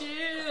fuck up.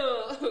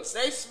 Chill.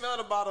 They smell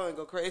the bottle and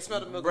go crazy. They smell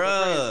the milk and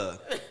go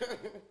crazy.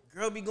 Bruh.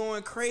 Girl be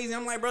going crazy.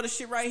 I'm like, bro, this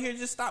shit right here,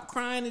 just stop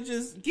crying and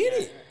just get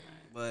it.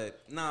 But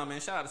nah, man,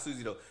 shout out to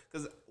Susie though.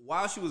 Cause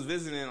while she was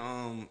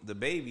visiting the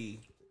baby,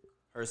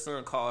 her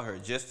son called her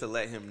just to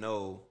let him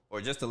know,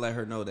 or just to let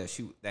her know that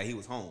he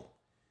was home.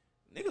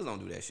 Niggas don't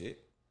do that shit.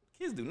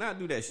 Kids do not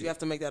do that shit. You have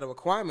to make that a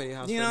requirement in your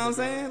house. You know what I'm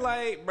saying?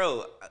 Like,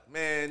 bro,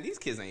 man, these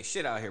kids ain't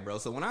shit out here, bro.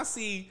 So when I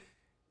see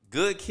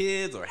good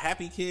kids or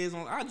happy kids,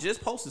 I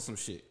just posted some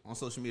shit on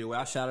social media where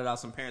I shouted out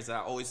some parents that I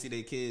always see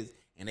their kids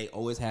and they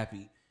always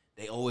happy.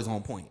 They always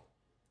on point.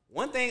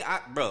 One thing, I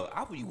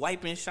would be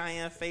wiping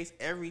Cheyenne's face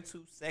every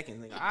 2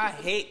 seconds. Nigga. I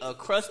hate a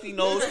crusty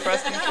nose,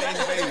 crusty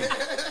face baby.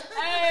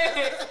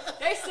 Hey,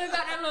 they still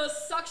got that little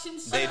suction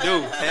shit. They do.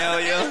 Hell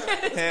yeah.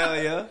 Hell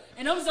yeah.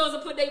 And them zones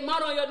will put their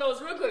mouth on your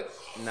nose real quick.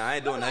 Nah, I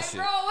ain't doing that like, shit.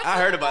 bro, what I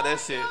the heard about that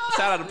fuck, shit. bro?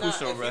 Shout out to Nah,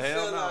 Pusho, bro. if you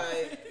Hell feel no.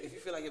 like, if you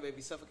feel like your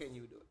baby suffocating,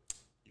 you would do it.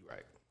 You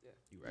right.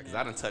 You right? Because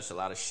I done touched a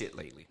lot of shit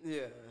lately.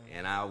 Yeah.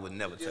 And I would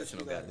never touch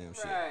no goddamn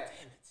shit. Right.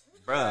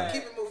 Bruh.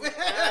 Keep it moving.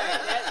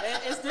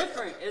 It's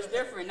different. It's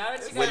different. Now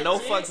that you got With no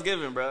jig, fucks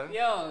given, bruh.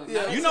 Yo.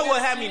 Yeah. You know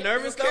what had me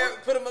nervous, though?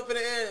 Put him up in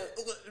the air.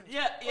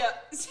 Yeah.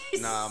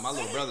 Nah, my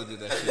little brother did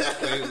that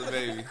shit when he was a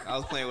baby. I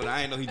was playing with it.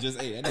 I didn't know he just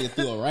ate. That nigga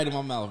threw it right in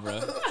my mouth, bro.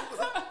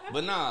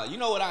 But nah, you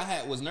know what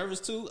I was nervous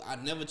too? I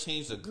never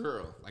changed a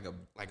girl, like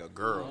a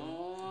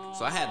girl.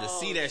 So I had to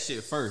see that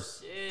shit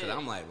first. Cause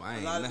I'm like, well, I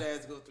ain't A lot of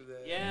dads go through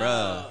that. Yeah.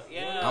 bruh.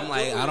 Yeah. I'm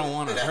like, I don't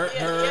want to hurt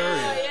her.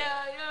 Yeah.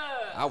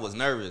 I was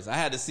nervous. I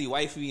had to see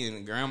wifey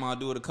and grandma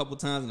do it a couple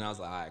times, and I was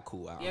like, all right,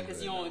 cool. Yeah,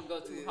 because you don't want to go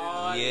too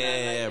hard.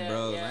 Yeah, like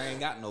bro. Yeah. I ain't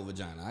got no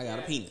vagina. I got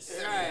a penis.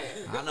 Right.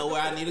 I know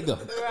where I need to go.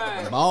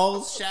 Right.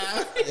 Balls,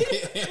 shaft, keep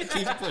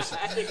it pushing.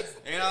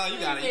 You know, you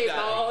got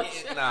Balls,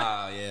 it.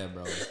 Nah, yeah,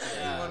 bro.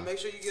 You want to make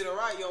sure you get it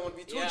right. You don't want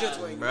to be too Yeah.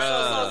 gentle.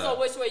 Bruh. So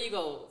which way you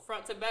go?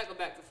 Front to back or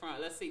back to front?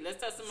 Let's see. Let's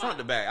test them Front out.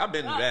 to back. I've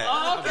been to back.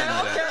 Oh, I've been to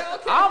back.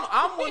 okay.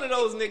 I'm one of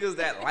those niggas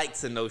that like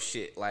to know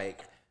shit. Like,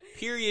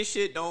 period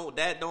shit don't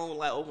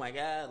like, oh my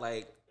God,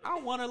 like, I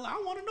wanna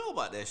know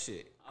about that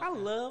shit. Okay. I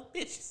love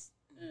bitches.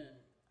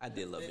 I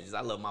did love bitches.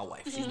 I love my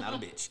wife. She's not a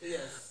bitch.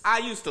 Yes. I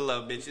used to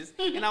love bitches,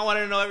 and I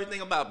wanted to know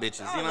everything about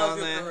bitches. You know what I'm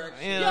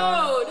saying? You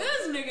know? Yo,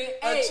 this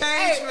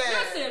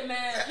nigga,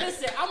 man.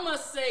 Listen, I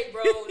must say,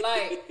 bro,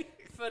 like,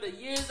 for the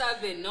years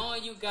I've been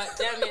knowing you,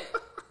 goddammit,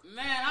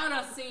 man, I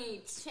done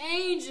seen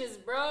changes,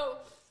 bro.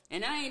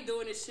 And I ain't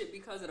doing this shit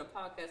because of the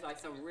podcast, like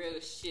some real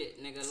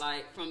shit, nigga.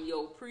 Like, from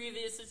your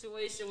previous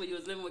situation when you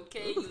was living with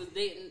Kay, you was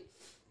dating.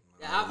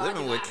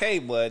 Living with Kay,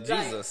 but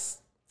Jesus.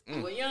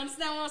 Well, you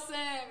understand what I'm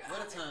saying?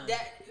 What a time.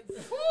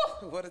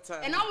 Whew. What a time.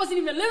 And I wasn't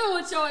even living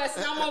with your ass,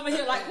 and I'm over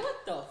here like,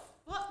 what the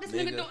fuck? This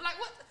nigga Nigga. doing? Like,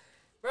 what?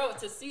 Bro,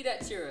 to see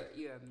that you're a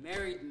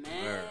married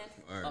man,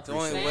 Word. a Doing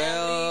family,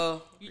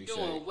 well. you Appreciate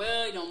doing it.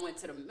 well. You done went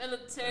to the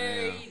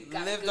military. Yeah. You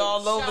got a Lived good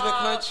all over the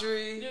job,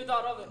 country. Lived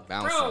all over.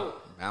 Bouncing. Bro,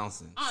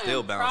 Bouncing. I Still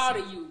am bouncing. proud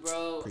of you,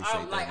 bro. Appreciate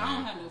I'm that, like, I man.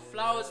 don't have no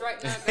flowers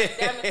right now,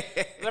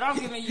 goddammit, but I'm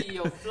giving you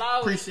your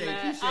flowers, Appreciate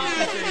man.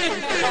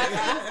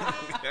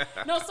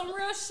 No, some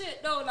real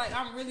shit though. Like,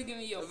 I'm really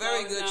giving you your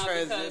Very flowers good now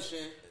transition.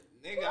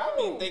 Nigga, I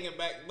be thinking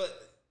back,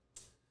 but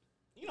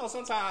you know,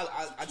 sometimes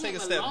I take a came a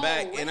step long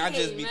back and I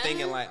just way, be man.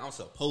 thinking like I'm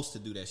supposed to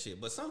do that shit.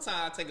 But sometimes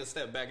I take a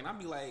step back and I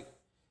be like,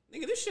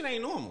 nigga, this shit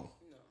ain't normal.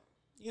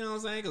 You know what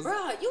I'm saying? Cause Bro,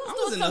 you I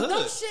was in doing the some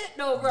dumb hood. shit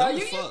though, bro. Dumb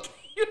You as fuck.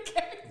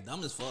 can't.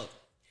 Dumb as fuck.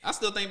 I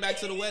still think back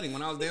to the wedding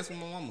when I was dancing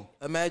with my mama.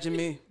 Imagine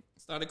me.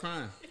 Started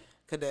crying.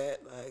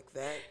 Cadet like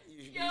that.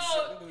 You Yo,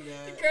 shouldn't do the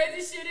that.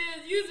 crazy shit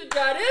is you used to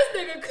drive this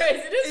nigga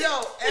crazy. This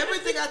Yo,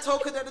 everything I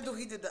told Cadet to do,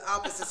 he did the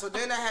opposite. So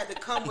then I had to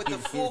come with the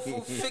full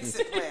fix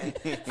it plan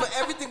for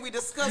everything we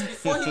discussed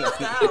before he left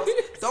the house.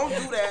 Don't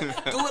do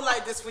that. Do it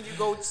like this when you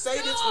go. Say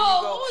this when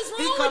you go. what's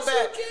He wrong come with you,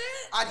 back. kid?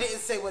 I didn't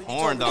say what he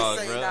Horn told me dog,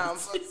 to say. bro.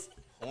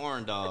 Now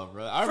Horn dog,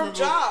 bro. I from remember,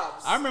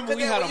 jobs. I remember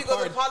we Cadet, had when a you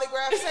go to party. the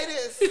polygraph, say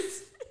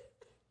this.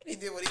 He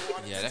did what he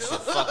wanted Yeah, to that do. shit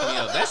fucked me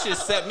up. That shit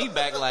set me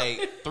back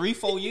like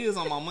 3-4 years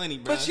on my money,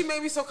 bro. But she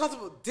made me so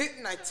comfortable.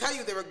 Didn't I tell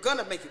you they were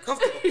gonna make you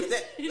comfortable?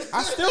 Cadet.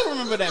 I still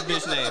remember that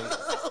bitch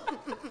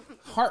name.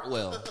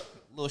 Hartwell.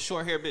 Little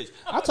short hair bitch.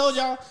 I told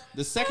y'all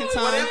the second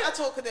time. Whatever, I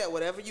told Cadet,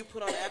 whatever you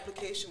put on the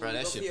application, Bro, when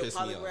you that go shit for your pissed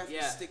me off. polygraph, you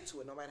Yeah. stick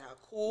to it. No matter how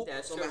cool,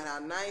 That's no true. matter how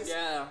nice.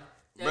 Yeah.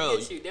 They'll Bro,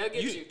 get you. They'll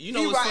get you. You know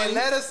He what's writing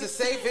funny? letters to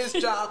save his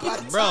job. By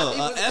the Bro, time he an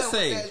was done with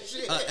essay. that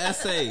shit. An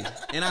essay.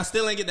 And I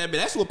still ain't get that bitch.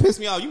 That's what pissed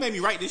me off. You made me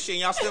write this shit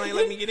and y'all still ain't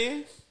let me get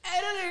in? Hey,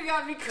 that nigga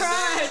got me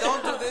crying.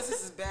 Don't do this.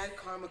 This is bad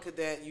karma,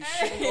 Cadet. You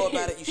shouldn't go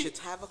about it. You should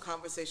have a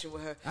conversation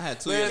with her. I had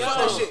 2 Man, years of fuck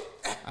that karma.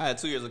 shit. I had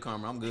 2 years of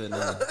karma. I'm good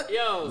now.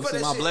 Yo, You But see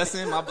that my shit-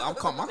 blessing? My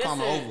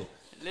karma over.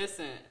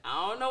 Listen,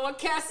 I don't know what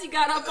Cassie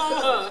got up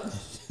on her,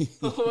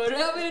 but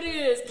whatever it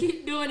is,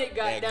 keep doing it,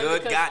 That goddamn.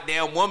 good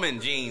goddamn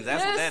woman jeans.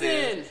 That's what that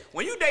is. Listen.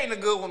 When you dating a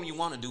good woman, you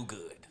want to do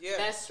good. Yeah,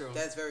 That's true.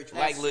 That's very true.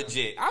 Like true.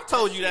 legit. I've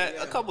told you that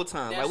true, a yeah. couple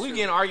times. That's Like we true.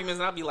 get in arguments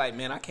and I'll be like,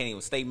 man, I can't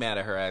even stay mad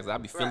at her ass. I'll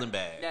be feeling Right.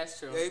 bad. That's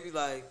true. They be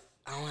like,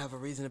 I don't have a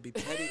reason to be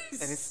petty,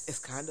 and it's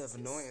kind of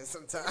annoying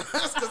sometimes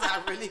because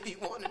I really be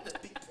wanting to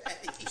be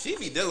petty. She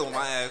be dealing with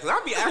my ass. 'Cause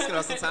I be asking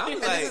her sometimes. I be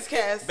And like, this is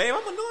Cass. babe,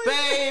 I'm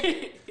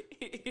annoying.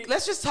 Babe,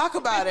 let's just talk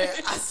about it.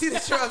 I see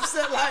that you're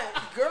upset.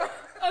 Like, girl,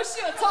 Oh,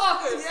 she a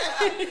talker.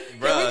 yeah.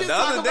 Bruh, Can we just the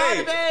talk other about day-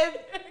 it,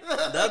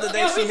 babe? The other day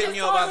Yeah, she we hit just me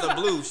up out the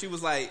talking blue. She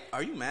was like,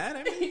 are you mad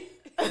at me?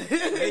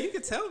 Yeah, you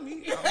can tell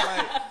me. I'm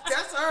like,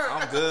 That's her.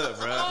 I'm good,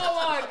 bro.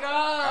 Oh my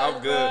god.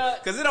 I'm good.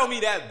 Because it don't be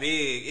that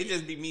big. It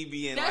just be me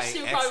being That like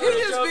shit extra. probably You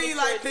just Drove be me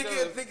like crazy,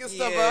 thinking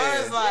stuff Yeah. of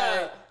hers. Like,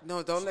 Yeah.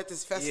 no, don't let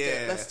this fester.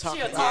 Yeah. Let's talk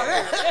She a about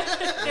it.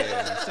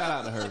 Yeah, shout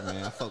out to her,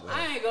 man. I fuck with her.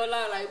 I ain't gonna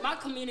lie, like my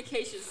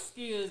communication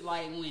skills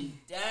like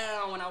went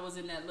down when I was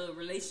in that little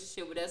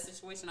relationship with that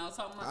situation I was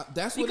talking about.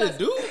 That's what it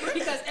do, bro.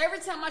 Because every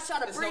time I try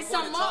to There's bring no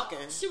point in something up,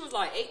 talking. she was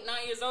like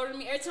 8-9 years older than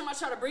me. Every time I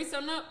try to bring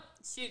something up,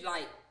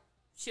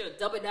 she'll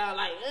double down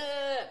like,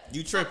 ugh.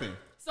 You tripping.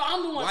 So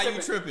I'm the one Why tripping.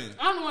 you tripping?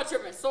 I'm the one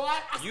tripping. So I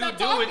You stopped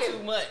doing talking.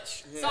 too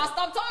much. So I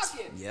stopped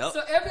talking. Yep.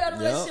 So every other Yep.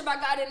 relationship I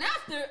got in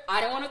after, I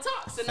didn't want to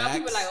talk. So now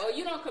people are Facts. like, oh,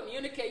 you don't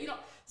communicate. You don't.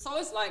 So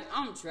it's like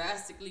I'm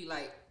drastically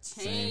like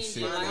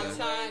changing. shit, Like I'm yeah.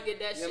 trying to get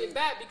that shit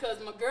back because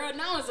my girl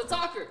now is a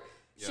talker.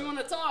 She want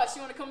to talk. She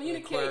want to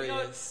communicate. You know,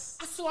 Aquarius.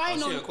 I swear I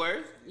ain't She know.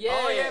 Aquarius? Yeah,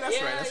 Oh, yeah, that's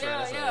yeah, right, that's right, yeah,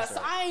 that's right, yeah. that's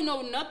So right. I ain't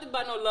know nothing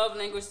about no love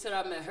language till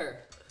I met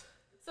her.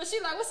 So she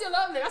like, what's your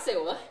love language? I said,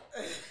 what?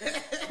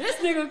 This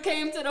nigga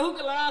came to the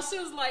hookah lounge. She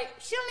was like,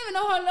 she don't even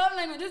know her love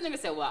language. This nigga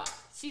said, wow,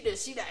 she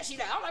this, she that, she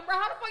that. I'm like, bro,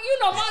 how the fuck you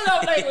know my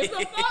love language?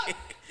 The fuck?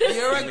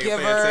 You're a Nigga, pay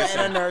giver attention.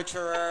 and a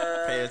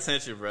nurturer. Pay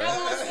attention, bro. That's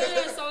what I'm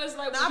saying. So it's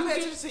like, Now, when I you pay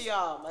get, attention to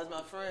y'all as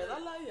my friends. I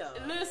love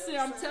y'all. listen,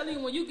 I'm telling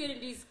you, when you get in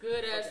these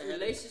good ass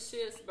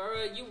relationships,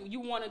 bro, you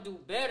want to do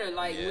better.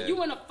 Like Yeah. when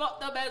you in a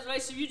fucked up ass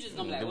relationship, you just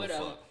gonna be like, Give a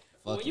whatever. fuck.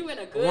 But when you in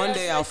a good One ass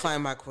day I'll relationship,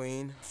 find my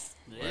queen.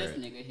 this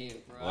nigga here,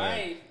 bro. Word. I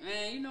ain't,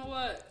 man, you know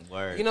what?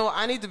 Word. You know,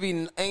 I need to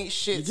be ain't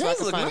shit so I Yours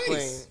can look find a nice.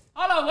 queen.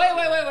 Hold on,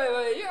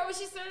 wait. You heard what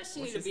she said?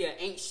 She need to be an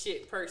ain't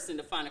shit person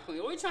to find a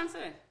queen. What you trying to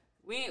say?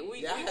 We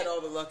Yeah, I had all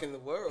the luck in the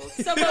world. so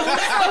we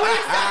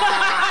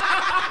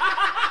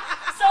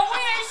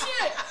ain't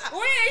shit. We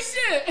ain't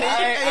shit.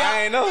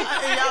 I ain't know. In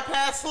y'all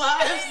past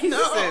lives? No.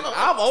 Listen,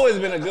 I've always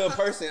been a good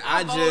person.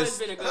 I've I always just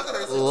been a good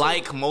person.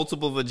 like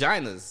multiple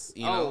vaginas.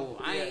 You know,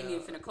 Oh, I ain't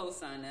even finna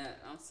co-sign that.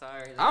 I'm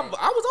sorry. I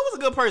was always a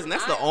good person.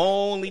 That's the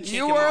only chick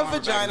You in were my a arm back in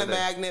vagina the day.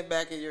 magnet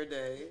back in your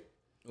day.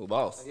 Ooh,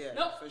 boss. Yeah,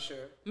 Nope. for sure.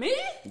 Me?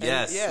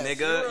 Yes, yes, you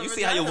nigga. were a You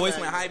see how your vagina voice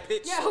went high magnet.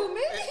 pitched? Yeah, who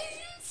me?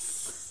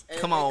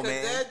 Come on, 'cause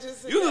man. that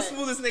just- You the that-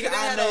 smoothest nigga 'cause that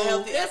I had a know.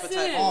 healthy Listen.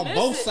 appetite. On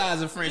both Listen,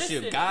 sides of friendship,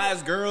 listen.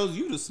 guys, girls,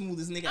 you the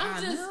smoothest nigga I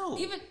I'm just know.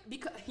 even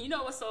because you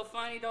know what's so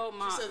funny though,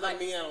 my You said like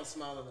me, I don't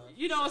smile enough.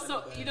 You know what's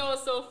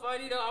so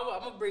funny though?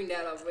 I'm gonna bring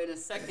that up in a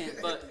second.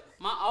 But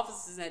my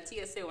officers at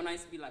TSA when I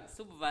used to be like a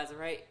supervisor,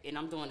 right? And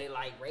I'm doing their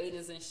like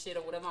ratings and shit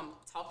or whatever. I'm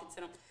talking to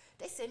them.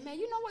 They said, man,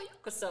 you know what? You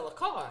could sell a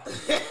car. they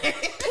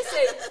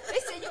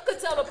said you could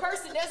tell a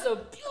person there's a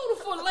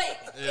beautiful lake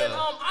in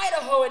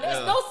Idaho and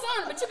there's no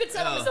sun, but you could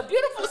tell them it's a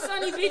beautiful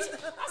sunny beach. I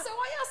said,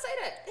 why y'all say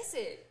that? They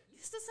said, you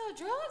used to sell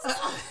drugs?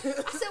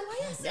 I said, why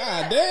y'all say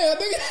that? God damn,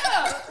 nigga.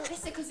 Yeah. They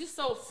said, because you're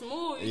so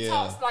smooth. You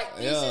talk like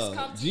things just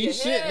come to G your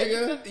shit,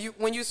 head. nigga.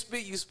 When you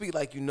speak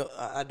like you know.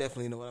 I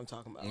definitely know what I'm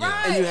talking about.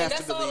 Right, And you have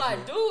that's to believe all I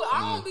me. do.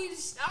 I don't be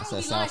that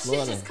lying. South Shit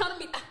Florida. just come to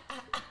me.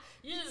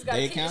 You just gotta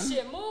Dade keep the County?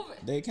 shit moving.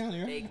 Dade County,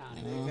 right? Dade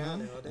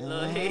County. Little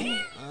Little Haiti.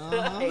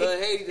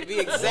 Haiti to be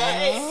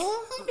exact.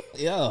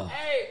 Yeah.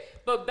 Hey,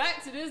 but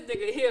back to this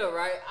nigga here,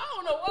 right? I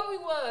don't know what we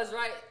was,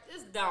 right?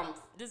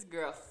 This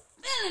girl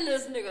feeling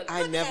this nigga. I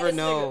looking at never this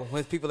know nigga.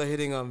 when people are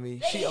hitting on me.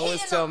 They She always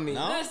hitting tell on- me.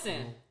 No?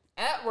 Listen,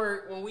 at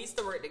work when we used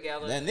to work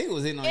together, That nigga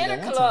was hitting on you in that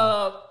a one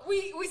club,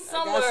 we I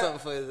somewhere. got something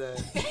for his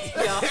ass.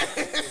 Yeah.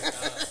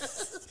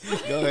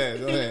 time. Go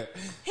ahead.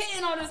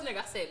 Hitting on this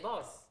nigga. I said,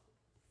 boss,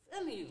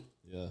 feel me you.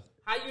 Yeah.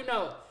 How you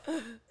know?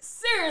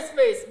 Serious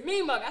face,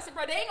 me mug. I said,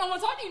 bro, they ain't gonna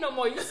want to talk to you no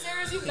more. You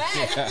serious? You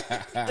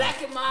black?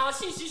 Black and mild. I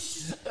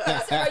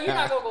said, bro, you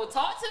not gonna go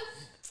talk to?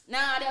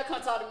 Nah, they'll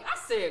come talk to me. I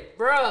said,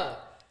 bruh.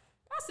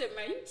 I said,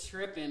 man, you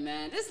tripping,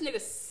 man. This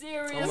nigga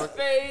serious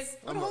face.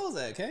 What the hell was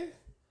that, Kay?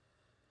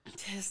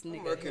 This I'm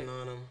nigga. working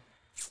on him.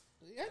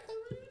 Yeah,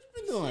 what you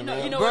been doing, You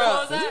man? know Bruh,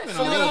 what the hoes at? you been You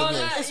know on what the the hoes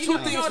other at? It's You two know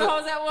what things the for-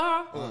 hoes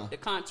at with her? The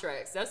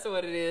contracts. That's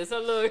what it is. So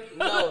look.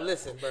 No,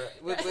 listen, bro.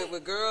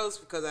 With girls,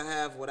 because I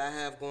have what I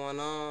have going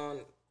on,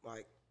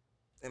 like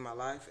in my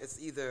life, it's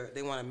either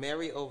they want to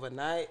marry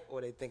overnight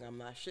or they think I'm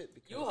not shit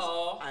because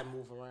U-Haul. I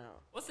move around.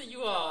 What's a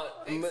U-Haul?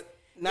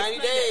 90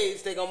 Explain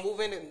days, they gonna move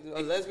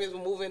in. Lesbians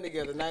will move in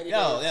together. 90 days.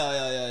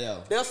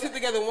 Yo. They'll sleep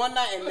together one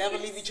night and never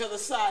leave each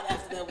other's side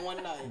after that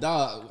one night.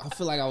 Dog, I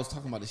feel like I was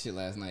talking about this shit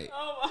last night.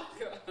 Oh my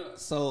god.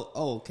 So,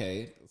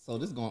 okay. So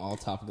this is going off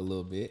topic a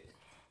little bit.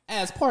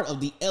 As part of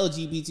the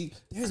LGBT,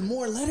 there's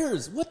more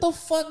letters. What the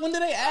fuck? When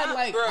did they add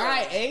like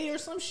Bruh. IA or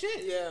some shit?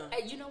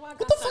 Hey, you know what?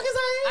 What the fuck is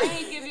I IA?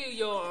 ain't give you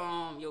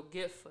your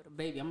gift for the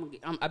baby.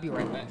 I'll be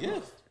right back. Yeah.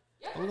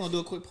 We're gonna do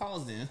a quick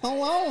pause then.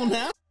 Hold on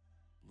now.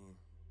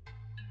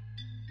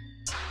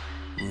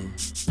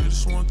 They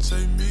just wanna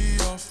take me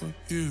off of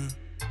here.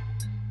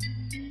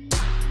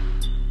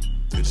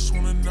 They just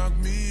wanna knock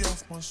me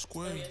off my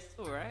square. It's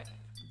all right.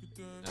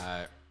 All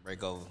right,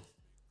 break over.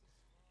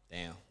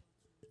 Damn.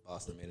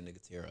 Boston made a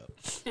nigga tear up.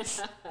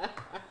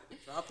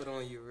 Drop it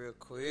on you real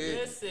quick.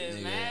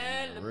 Listen,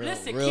 man. Real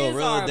Listen, kids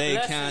are a Dade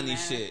blessing, County man.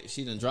 shit.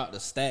 She done dropped a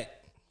stack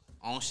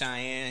on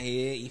Cheyenne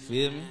head. You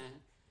feel me?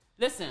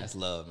 Listen, That's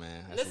love,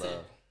 man. That's listen.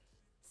 love.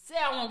 Say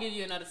I won't give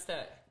you another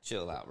stack.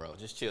 Chill out, bro.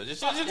 Just chill.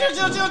 Just Fuck chill. that.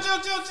 Chill. No.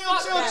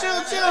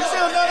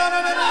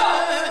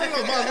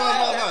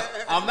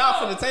 I'm not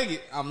finna take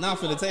it. I'm not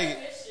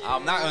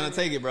gonna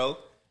take it, bro.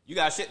 You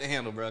got shit to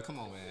handle, bro. Come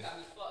on, man. Got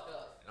me fucked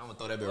up. I'm gonna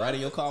throw that bitch right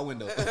in your car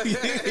window.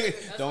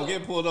 Don't go.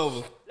 get pulled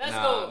over. Let's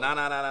go.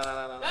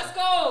 Nah. Let's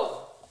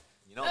go.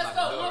 You know Let's I'm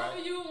not go. gonna do it, One right? for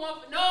you,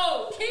 one for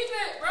no. Keep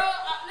it, bro.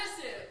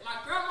 Listen, my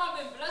grandma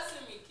been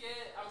blessing me,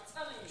 kid. I'm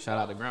telling you. Shout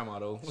out to grandma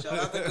though. Shout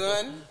out the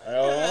gun.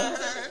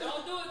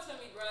 Don't do it to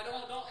me, bro.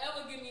 Don't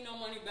ever give me no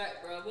money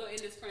back, bro. We'll end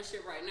this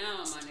friendship right now,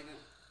 my nigga.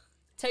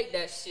 Take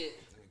that shit.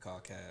 Let me call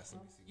Cass.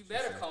 Let me see You what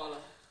she better said. call her.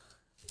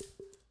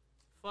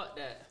 Fuck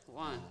that.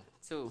 1,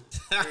 2,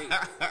 3,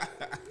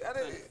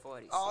 20,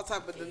 40, all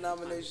type of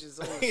denominations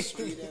on the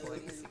street.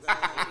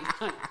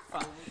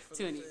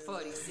 20,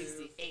 40,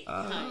 60, 80,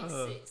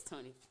 96,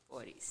 20,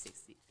 40,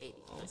 60, 80,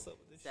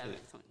 7,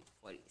 20,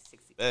 40,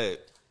 60, Babe.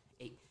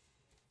 8.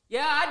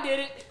 Yeah, I did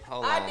it.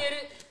 Hold I on. did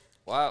it.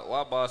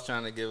 Why boss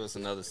trying to give us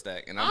another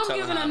stack? And I'm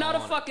telling giving her I don't another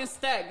want it. fucking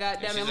stack, And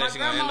goddammit. she My said she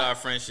gonna end grandma, our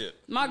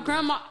friendship. my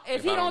grandma,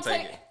 if he I don't don't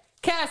take take, it.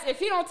 Cass, if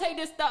he don't take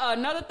this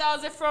another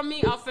 1,000 from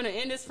me, I'm finna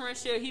end this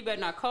friendship. He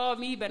better not call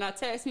me. He better not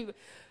text me.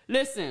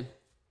 Listen,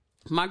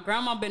 my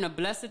grandma been a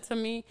blessing to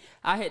me.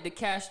 I hit the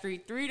cash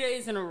street 3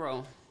 days in a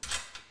row.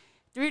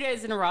 3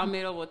 days in a row. I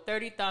made over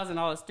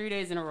 $30,000 3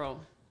 days in a row.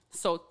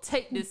 So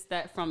take this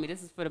stack from me.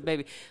 This is for the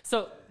baby.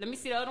 So let me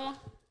see the other one.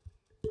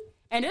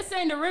 And this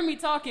ain't the Remy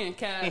talking,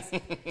 Cass.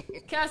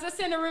 Cass, this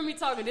ain't the Remy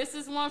talking. This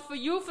is one for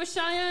you for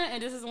Cheyenne,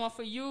 and this is one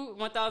for you,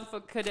 1,000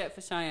 for Cadet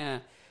for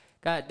Cheyenne.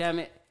 God damn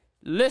it.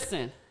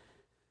 Listen.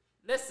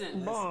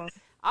 Boss.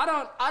 I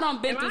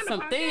don't been Am I through the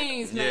some podcast?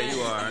 things, Yeah, man.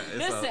 you are. It's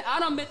Listen, up. I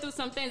done been through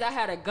some things. I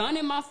had a gun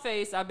in my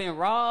face. I've been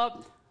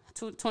robbed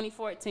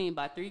 2014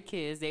 by 3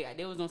 kids.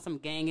 They was on some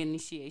gang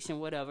initiation,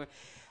 whatever.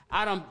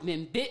 I done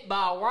been bit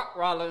by a rock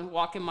roller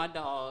walking my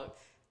dog.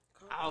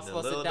 I was The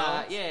supposed to little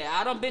die. dogs? Yeah,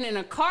 I done been in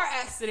a car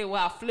accident where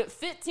I flipped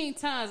 15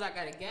 times. I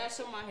got a gash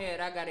on my head.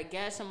 I got a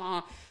gash on my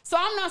arm. So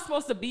I'm not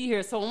supposed to be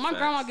here. So when my Facts.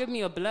 grandma give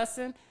me a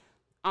blessing,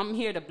 I'm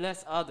here to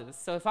bless others.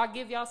 So if I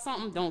give y'all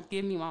something, don't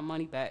give me my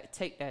money back.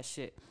 Take that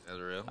shit. That's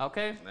real.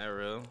 Okay? That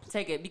real.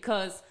 Take it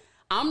because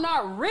I'm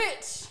not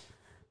rich,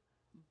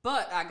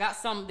 but I got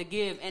something to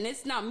give. And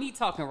it's not me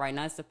talking right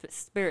now. It's the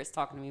spirits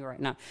talking to me right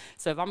now.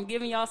 So if I'm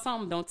giving y'all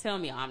something, don't tell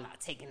me I'm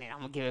not taking it. I'm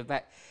going to give it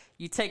back.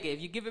 You take it. If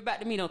you give it back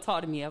to me, don't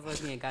talk to me ever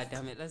again. God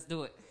damn it. Let's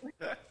do it.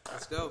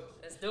 Let's go.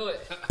 Let's do it.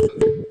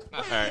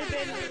 All right.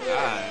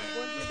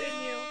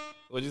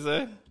 What'd you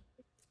say?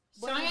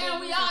 Cheyenne,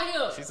 we out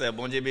here. She said,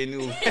 "Bon Dieu,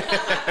 nous."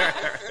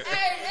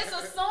 Hey, it's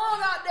a song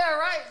out there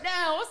right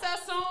now. What's that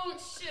song?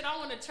 Shit, I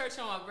went to church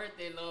on my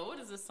birthday, Lord. What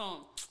is the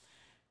song?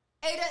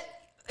 Hey,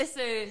 it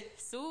said,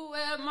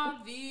 "Souhait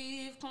ma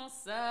vie comme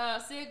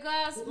ça, c'est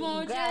grâce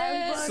mon Dieu."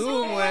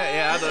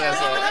 Yeah, I know that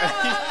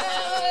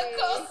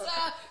Comme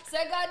ça,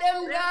 c'est garder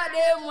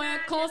moi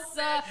comme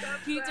ça.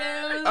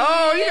 Putain.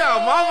 Oh, you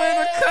got mama in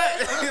the cut.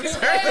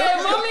 Hey,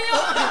 mommy.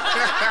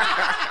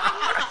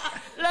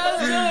 Let's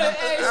do it.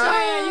 Hey,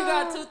 Cheyenne, you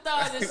got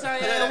 2,000,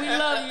 Cheyenne. We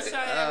love you,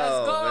 Cheyenne.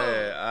 Let's go. Oh,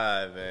 man.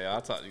 All right, man.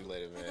 I'll talk to you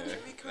later, man.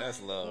 That's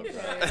love, bro.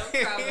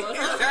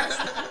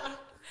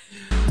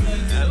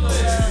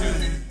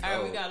 All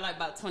right, we got like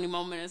about 20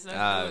 more minutes. Let's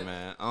All do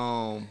right, it.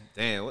 man.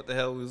 Damn, what the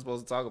hell we was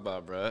supposed to talk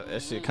about, bro?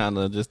 That shit kind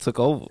of just took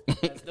over.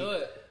 Let's do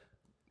it.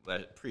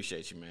 But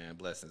appreciate you, man.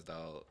 Blessings,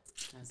 dog.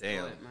 Let's do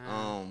Damn. it,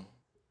 man.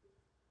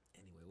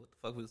 Anyway, what the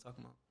fuck we was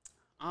talking about?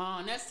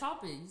 Next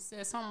topic. You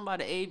said something about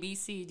the A, B,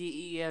 C,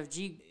 D, E, F,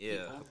 G.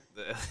 Yeah.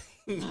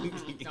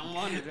 Don't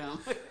want them.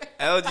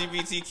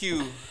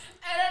 LGBTQ.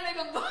 Hey, that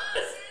nigga boss.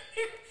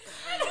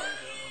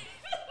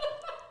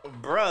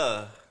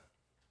 Bruh.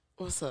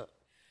 What's up?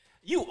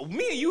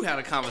 Me and you had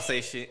a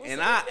conversation,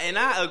 and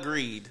I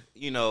agreed,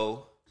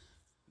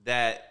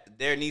 that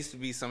there needs to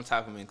be some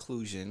type of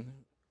inclusion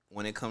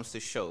when it comes to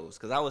shows.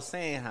 Because I was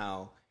saying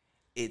how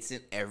it's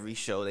in every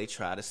show they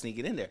try to sneak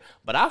it in there,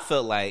 but I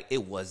felt like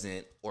it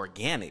wasn't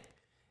organic.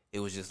 It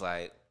was just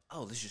like,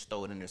 oh, let's just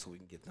throw it in there so we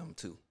can get them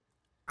too.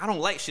 I don't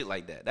like shit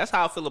like that. That's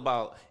how I feel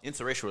about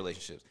interracial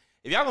relationships.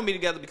 If y'all gonna be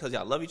together because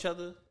y'all love each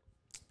other,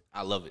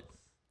 I love it.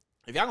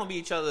 If y'all gonna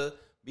be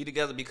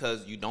together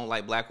because you don't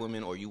like black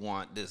women or you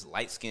want this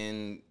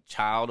light-skinned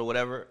child or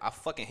whatever, I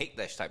fucking hate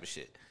that type of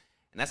shit.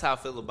 And that's how I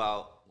feel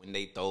about when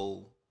they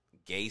throw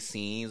gay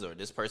scenes or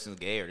this person's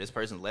gay or this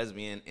person's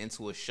lesbian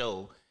into a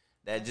show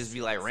that just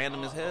be like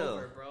random as hell.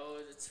 Over, bro.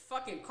 It's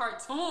fucking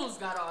cartoons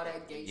got all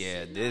that gay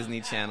Yeah, shit.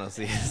 Disney Channel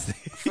seriously.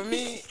 For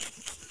me,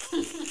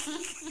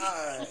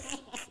 alright.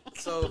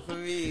 So for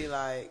me,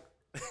 like,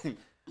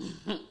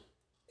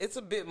 it's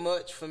a bit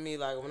much for me.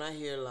 Like when I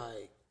hear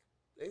like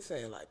they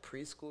saying like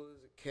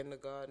preschoolers,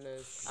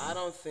 kindergartners, I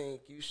don't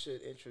think you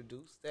should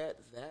introduce that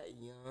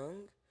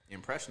young.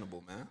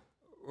 Impressionable, man.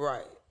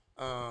 Right.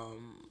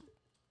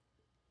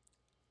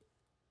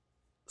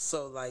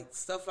 So like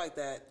stuff like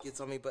that gets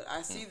on me, but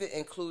I see the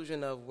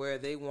inclusion of where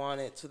they want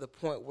it to the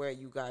point where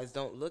you guys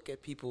don't look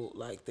at people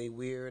like they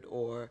weird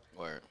or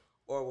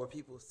where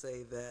people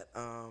say that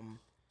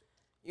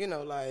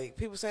like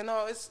people say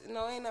no, it's ain't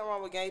nothing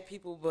wrong with gay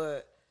people,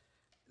 but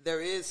there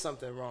is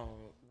something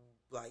wrong.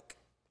 Like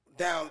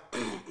down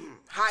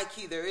high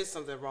key, there is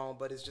something wrong,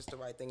 but it's just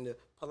the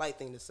polite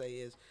thing to say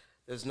is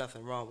there's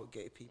nothing wrong with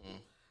gay people.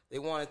 They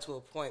want it to a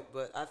point,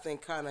 but I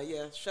think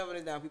shoving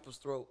it down people's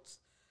throats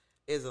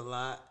is a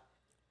lot.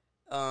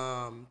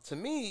 To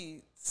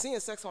me, seeing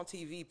sex on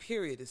TV,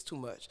 period, is too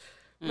much.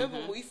 Remember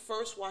when we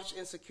first watched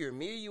Insecure,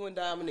 me, you, and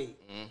Dominique,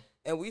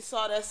 and we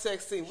saw that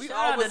sex scene. We Shout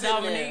out always to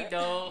Dominique,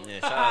 though. Yeah,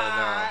 shout out to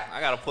Dom. I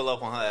gotta pull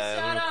up on her ass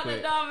Shout real out quick.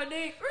 to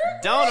Dominique.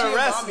 Don't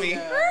arrest me.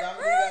 Dominique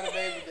got a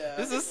baby down.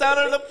 This is the sound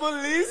of the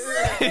police.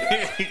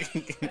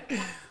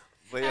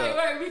 But Hey,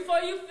 yeah. wait, before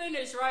you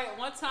finish, right?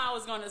 One time I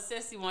was going to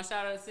Sissy One,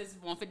 shout out to Sissy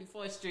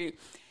 154th Street,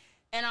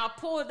 and I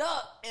pulled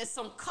up, and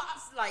some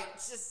cops like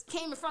just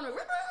came in front of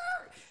me.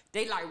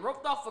 They like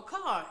roped off a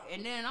car,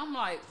 and then I'm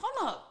like,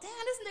 hold up, damn,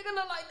 this nigga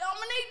look like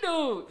Dominique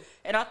dude.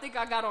 And I think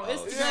I got on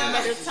Instagram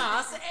at the time.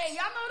 I said, hey,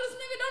 y'all know this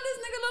nigga? Don't this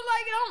nigga look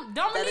like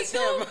Dominique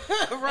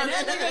dude? And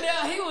that nigga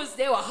there,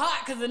 they were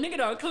hot because the nigga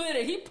done cleared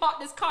it. He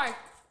parked his car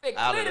and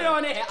cleared it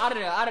on there, out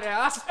of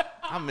there.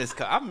 I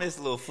miss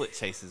little foot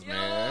chases,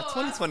 man.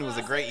 2020 was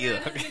a great year.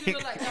 This nigga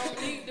look like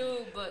Dominique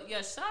dude, but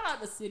yeah, shout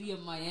out the city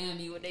of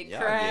Miami with they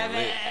Y'all crab get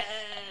lit.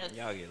 ass.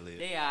 Y'all get lit.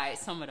 They alright,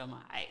 some of them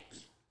alright.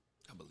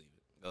 I believe it.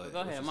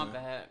 Go ahead, What my you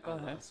bad. Go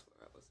ahead.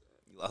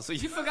 You lost.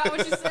 You forgot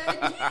what you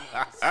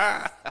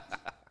said?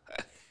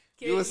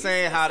 You were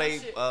saying how they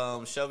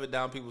shove it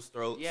down people's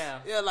throats. Yeah.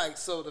 Yeah, like,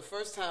 so the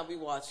first time we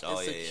watched Oh,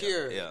 yeah,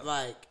 Insecure, yeah.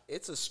 like,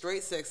 it's a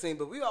straight sex scene,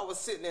 but we always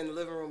sitting in the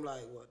living room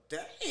like, well,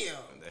 damn.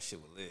 That shit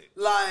was lit.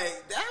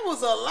 Like, that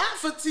was a lot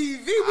for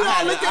TV. We I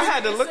all looked at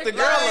had to it. look the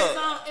girl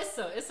up.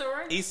 It's a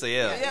right. Issa,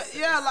 yeah.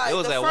 Yeah, like, It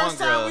was the that first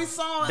one time girl, we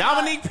saw it,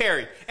 Dominique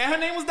Perry, and her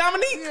name was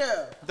Dominique.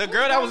 Yeah. The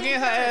girl that was getting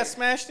her Dominique ass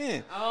smashed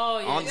in. Oh,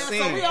 yeah. On the Yeah,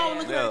 scene. so we all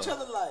looking Yeah. at each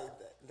other like,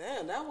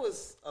 damn, that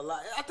was a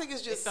lot. I think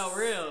it's just It felt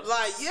real.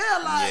 Like,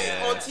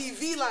 Yeah. on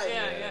TV, like,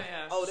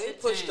 Yeah. oh, they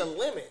Shit pushed the changed.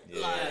 limit.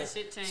 Yeah. Like, Yeah,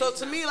 shit changed so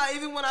to now. me, like,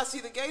 even when I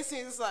see the gay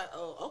scenes, it's like,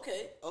 oh,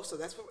 okay. Oh, so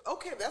that's what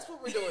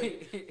we're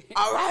doing.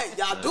 All right,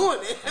 y'all doing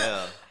it.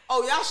 Yeah.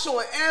 Oh, y'all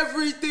showing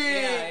everything.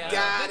 Yeah.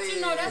 Got But it.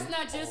 you know, that's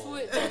not just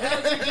with the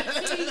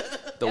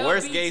LGBT. The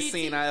worst gay LGBT.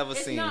 scene I ever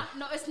It's seen.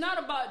 It's not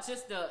about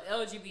just the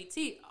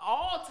LGBT.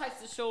 All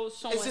types of shows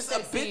showing It's just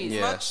sex a bit scenes.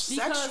 Yeah. much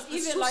Because sex. It's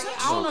even too like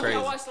sexual. I don't know if Crazy.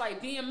 y'all watched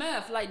like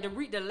BMF, like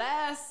the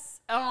last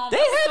They had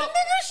episode, a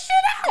nigga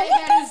shit out. they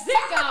had his dick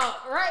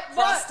out, right?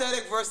 But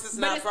Prosthetic versus But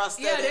not it's-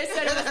 prosthetic. Yeah, they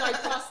said it was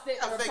like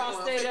prosthetic. A fake one, a fake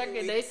prosthetic.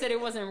 one. They said it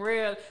wasn't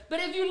real. But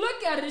if you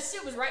look at it, the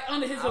shit was right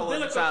under his I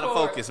wasn't umbilical trying to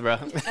cord. focus, bro.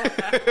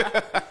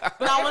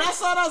 Now, when I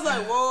saw it, I was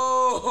like,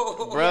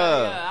 whoa.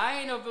 Bruh. Yeah, I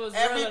ain't know if it was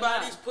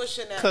Everybody's real or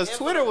pushing that. Because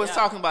Twitter was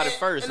talking about it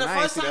first, And the and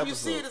I ain't first see the time you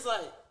see it, episode. it's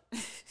like,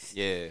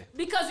 Yeah. not.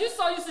 Because you're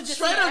so used to just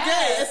straight seeing or gay.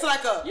 ass. It's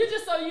like a You're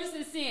just so used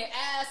to seeing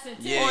ass and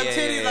titties. Yeah, on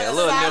titties, like a a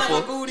little side nipple.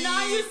 of a booty.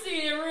 Now you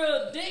seeing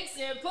real dicks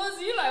and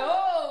pussy. You like,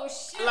 oh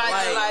shit.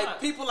 Like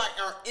people like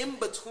are in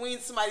between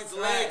somebody's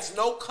legs,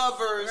 no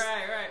covers.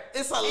 Right.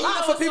 It's a And you lot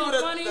know for what's people so to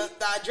funny?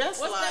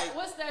 digest.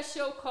 What's that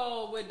show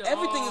called with the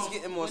Everything is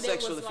getting more when they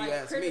sexual was, if you like,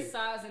 ask me.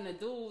 criticizing the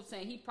dude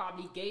saying he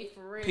probably gay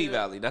for real. P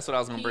Valley. That's what I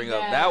was gonna bring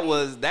up.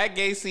 P-Valley. That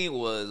gay scene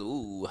was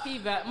ooh.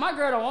 P-Valley. My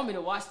girl don't want me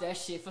to watch that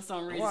shit for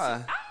some reason. Why? I don't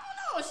know.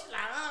 She's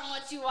like, I don't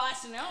want you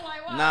watching it. I'm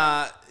like, why?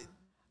 Nah.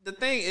 The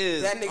thing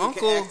is, That nigga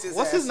Uncle, can act his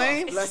what's ass his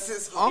name? off. Bless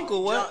his heart.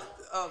 Uncle what?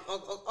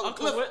 Uncle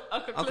Clifford.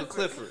 Uncle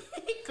Clifford.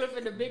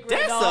 Clifford the big red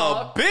That's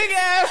dog. a big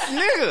ass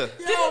nigga.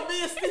 Yo,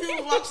 me and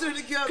Steven was watching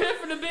it together.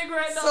 Clifford the big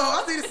red dog. So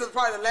I think this is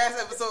probably the last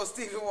episode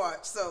Steven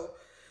watched. So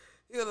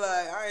he was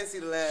like, I ain't see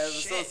the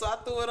last episode. So I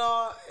threw it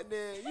on, and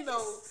then, you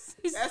know,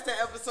 that's the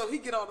episode he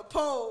get on the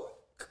pole.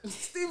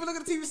 Steven look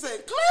at the TV and say,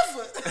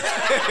 Clifford.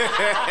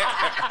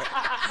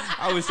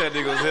 I wish that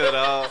nigga was here,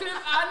 dog.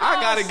 I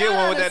gotta get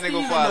one with that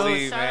nigga before I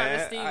leave,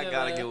 man. I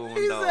gotta get one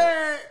with He dog.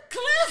 said,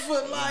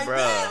 Clifford, like, Bruh.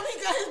 damn,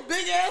 he got his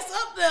big ass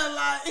up there,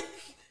 like,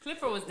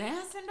 Clifford was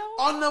dancing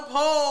though. on the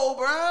pole,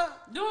 bruh.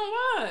 Doing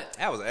what?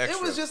 That was extra.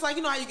 It was just like,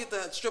 you know how you get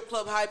the strip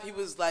club hype? He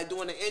was like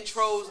doing the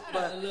intros,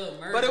 a little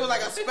murder. but it was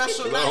like a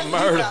special night. Little He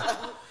murder.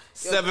 got-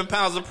 7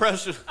 pounds of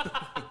pressure.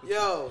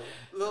 Yo,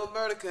 Lil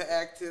Murder could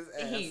act his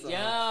ass off.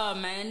 Yeah,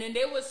 man. And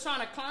they was trying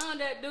to clown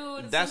that dude.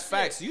 and That's some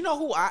shit. facts. You know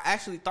who I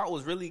actually thought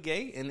was really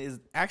gay and is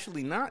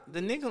actually not?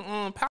 The nigga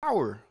on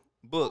Power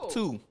book Oh.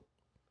 2.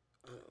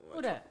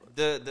 Who that?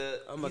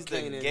 I'm a He's the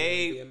Kanan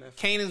gay BMF.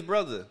 Kanan's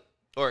brother.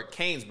 Or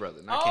Kane's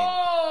brother, not Kanan.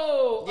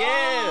 Oh,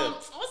 Yeah.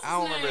 what's his I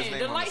don't remember his name? name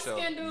The on the light show.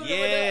 skinned dude.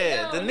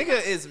 Yeah, the over there.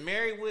 nigga is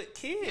married with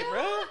kid, Yeah,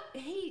 bro.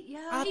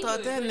 I I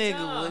thought that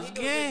nigga was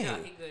gay.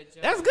 That's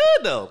That's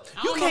good though.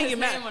 I You don't know can't his get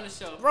name mad, on the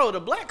show. bro. The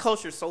black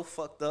culture is so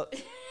fucked up.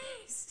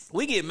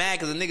 We get mad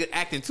because a nigga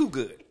acting too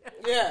good.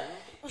 Yeah.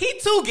 He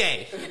too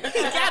gay.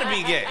 He gotta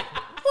be gay.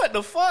 What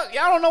the fuck?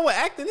 Y'all don't know what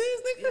acting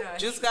is, nigga?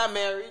 Just got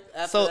married.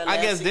 After So that I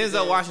last guess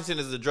season. Denzel Washington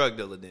is a drug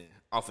dealer then,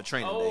 off of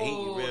Training Day. He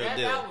Oh, real that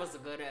deal. was a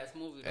good ass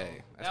movie. Though.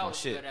 Hey, that's that my was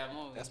shit. A good ass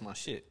movie. That's my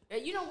shit.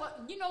 Hey, you know what?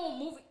 You know what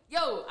movie?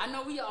 Yo, I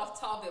know we off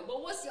topic,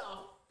 but what's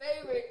y'all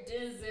favorite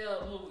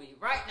Denzel movie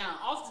right now,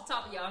 off the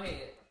top of y'all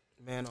head?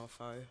 Man on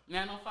Fire.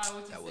 Man on Fire.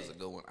 What you That was a say?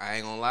 good one. I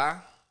ain't gonna lie.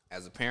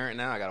 As a parent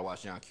now, I gotta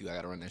watch John Q. I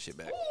gotta run that shit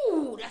back.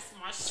 Ooh, that's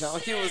my shit. John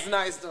Q was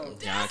nice though.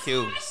 John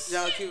Q.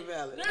 John Q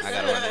valid. Listen, I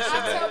gotta run that shit I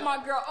back. tell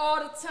my girl all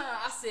the time.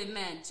 I said,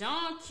 man,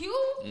 John Q,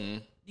 Mm-hmm.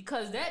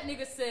 because that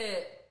nigga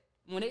said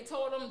when they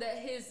told him that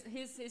his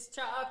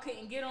child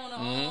couldn't get on the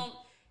Mm-hmm.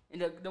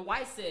 and the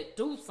wife said,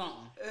 do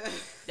something.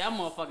 That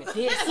motherfucker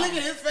did something. Look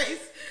at his face.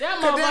 That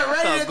Cause they're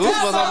motherfucker ready to Goose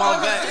do was on my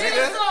something. back, did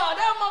nigga. something.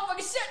 That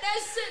motherfucker shut that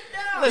shit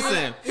down.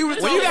 Listen, He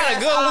was when you got a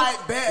told good that,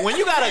 woman, I bet. when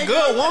you got a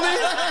good woman,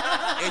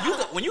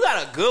 and when you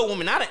got a good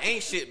woman, not an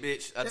ain't shit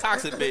bitch, a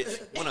toxic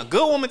bitch. When a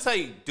good woman tell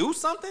you do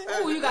something,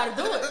 Ooh, you gotta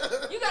do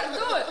it. You gotta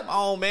do it.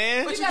 oh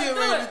man, You gotta getting do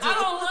ready it. to do? I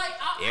don't like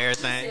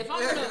Everything. Listen, if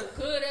I'm in a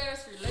good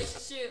ass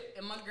relationship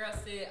and my girl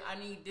said I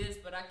need this,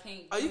 but I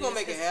can't. Oh, you gonna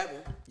make it happen?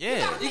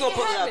 yeah. You gonna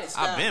pull it out the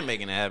sky? I've been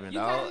making it happen, You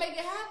gotta dog. make it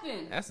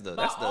happen. That's the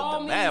By all the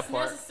means bad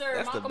part. necessary.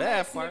 That's the Malcolm bad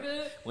X, part.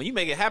 nigga. When you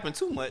make it happen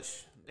too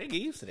much, they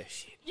get used to that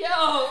shit.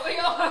 Yo.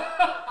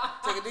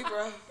 Take a deep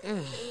breath.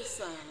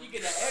 You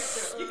get that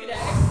extra. You get that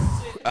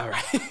extra shit. All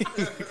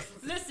right.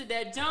 Listen,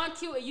 that John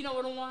Q. You know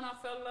what the one I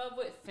fell in love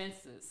with?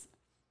 Fences.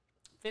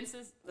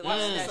 Fences. That's Watch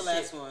the that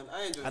last shit. one.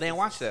 I enjoyed. I didn't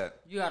watch that.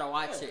 You gotta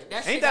watch it.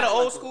 That shit Ain't that an got-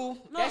 old school?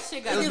 That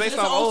shit got. It was based It's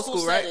off an old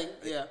school, right? setting.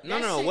 Yeah. No,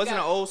 That no, it shit wasn't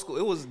got- an old school.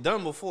 It was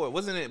done before.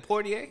 Wasn't it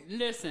Portier?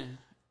 Listen,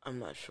 I'm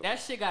not sure. that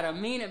shit got a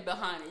meaning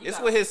behind it. You It's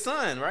gotta- with his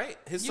son, right?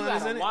 His You son is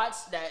gotta in it. watch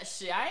that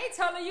shit. I ain't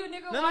telling you,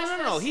 nigga. No, watch no, no,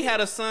 that no. He shit. had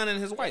a son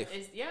and his wife.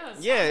 It's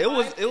Yeah, it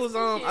was. wife, It was. it's two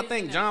I kids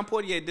think in John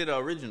Portier did the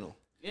original. it.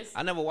 It's-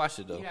 I never watched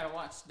it though. You gotta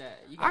watch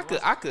that. You I gotta could-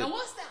 watch I could- And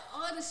what's that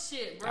other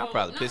shit, bro? Y'all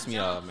probably Not piss me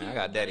John off, man. I Q,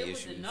 got but daddy it was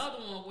issues. Another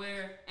one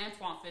where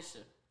Antoine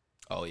Fisher.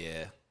 Oh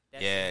yeah.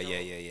 That Yeah, shit yeah,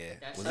 dope. yeah, yeah.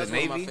 That's- Was That's it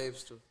one of my Navy?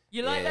 faves too.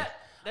 You like Yeah. that?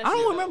 I That shit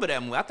don't dope. remember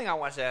that movie. I think I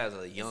watched that as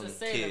a young It's a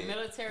sailor, kid.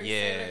 military Yeah.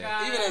 sailor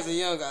guy. Even as a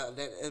young guy,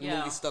 that Yeah.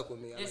 movie stuck with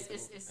me. I It's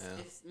like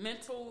it's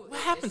mental. What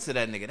happened to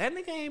that nigga? That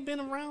nigga ain't been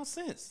around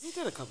since. He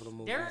did a couple of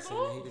movies. Derek and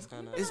Lou? he just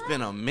kind of. It's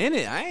been a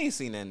minute. I ain't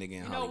seen that nigga in You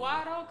know Hollywood.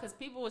 why though? Because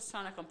people was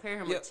trying to compare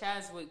him Yeah. with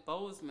Chadwick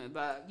Boseman,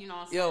 but you know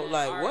what I'm Yo, saying?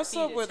 like, what's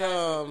RIP up to with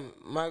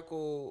Chadwick.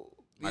 Michael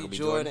Michael B.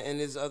 Jordan Jordan? and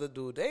this other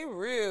dude? They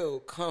real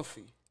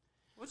comfy.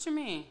 What you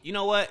mean? You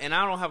know what? And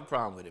I don't have a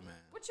problem with it, man.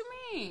 What you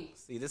mean?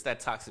 See, this that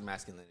toxic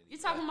masculinity. You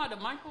talking about the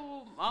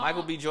Michael?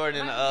 Michael B.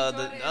 Jordan and Michael B.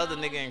 the Jordan, other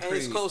nigga in And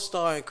his Creed.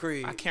 co-star in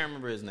Creed. I can't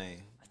remember his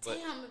name. But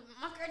Damn,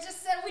 my girl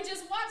just said we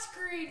just watched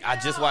Creed. I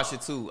just now. watched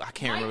it too. I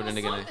can't remember the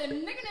nigga name.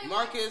 something. Nigga named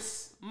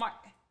Marcus. Mark.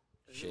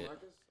 Shit.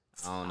 Marcus?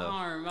 I don't I know.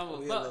 don't remember.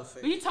 We a little But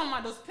fake. when you talking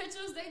about those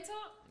pictures they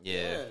took,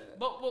 Yeah.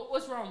 but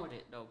what's wrong with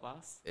it though,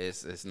 boss?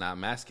 It's not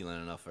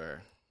masculine enough for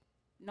her.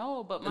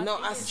 No, but my No,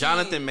 thing I is- see.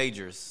 Jonathan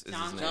Majors is his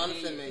Jonathan. name.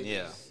 Jonathan Majors.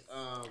 Yeah.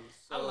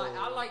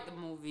 I like the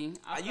movie.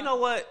 You know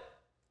what?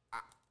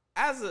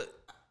 As a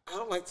I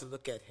don't like to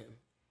look at him.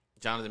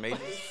 Jonathan Majors.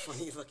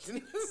 Funny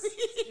looking.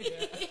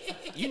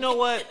 You know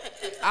what?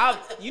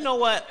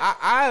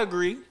 I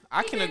agree.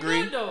 I can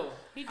agree.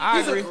 I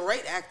He's agree. a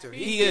great actor.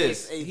 He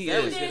is. a He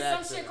very is. He good did some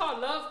actor. shit called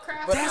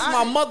Lovecraft. But That's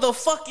I- my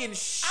motherfucking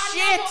shit.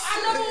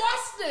 I never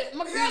watched it.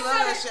 My He girl love said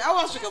that it. shit. I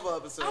watched a couple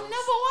episodes. I never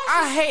watched it.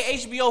 I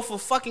hate HBO for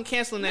fucking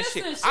canceling that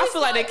Listen, shit. she's I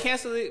feel like they like-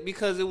 canceled it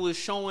because it was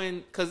showing,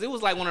 because it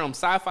was like one of them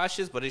sci-fi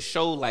shits, but it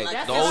showed like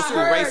That's the what old I school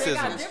heard. They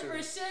got racism.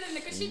 different shit in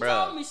it. Cause she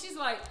Bruh. told me, she's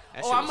like,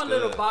 That "Oh, shit I'm was a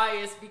little good.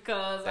 biased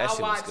because That I shit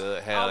was watched,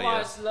 good. Hell I yeah.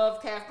 watched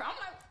Lovecraft." I'm like,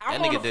 I'm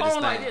That on nigga the did his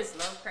phone like thing. this.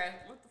 Lovecraft.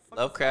 What the fuck?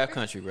 Lovecraft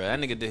Country, bro. That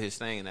nigga did his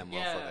thing in that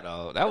motherfucker,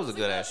 dog. That was a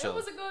good ass show. It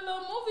was a good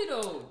little movie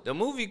though. The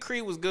movie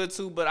Creed was good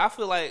too, but I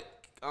feel like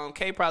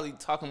K probably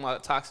talking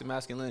about toxic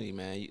masculinity,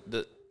 man.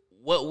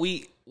 What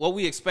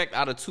we expect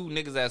out of two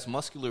niggas that's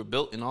muscular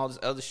built and all this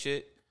other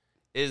shit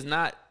is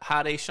not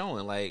how they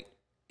showing. Like,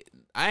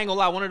 I ain't gonna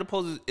lie, one of the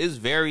poses is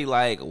very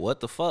like, what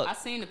the fuck? I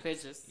seen the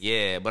pictures.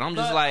 Yeah, but I'm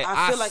just But like,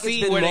 I feel I like see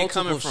it's been where they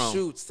multiple coming from.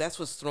 shoots. That's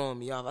what's throwing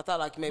me off. I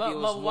thought like maybe it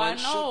was But why one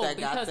shoot no? that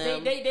got Because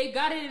them. they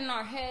got it in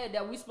our head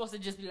that we supposed to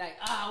just be like,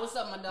 what's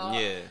up, my dog?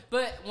 Yeah.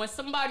 But when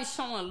somebody's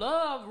showing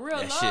love, real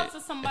That love shit,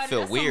 to somebody, it feel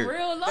that's weird. some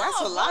real love.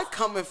 That's a lot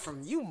coming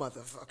from you,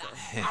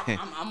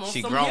 motherfucker. I'm on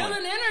She some growing.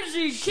 healing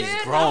energy, kid.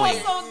 growing.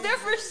 I'm on some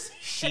different shit.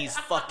 She's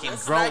fucking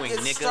Let's growing, not get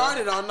nigga.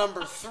 started on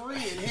number 3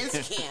 in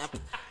his camp.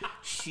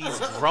 She's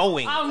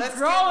growing. I'm Let's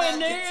growing,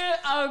 get nigga.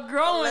 I'm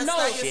growing. Let's No,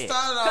 not get shit.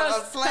 started on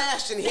Cause-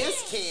 Flash in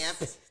his camp.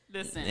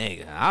 listen.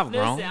 Nigga, I've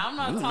grown. Listen, I'm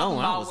not You know talking I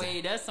about was-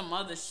 Wade. That's some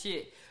other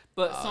shit.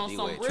 But some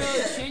D-Wade real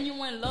tripping.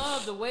 genuine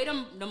love. The way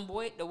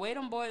the way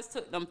them boys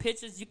took them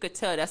pictures, you could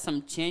tell that's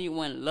some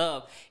genuine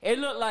love. It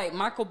looked like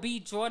Michael B.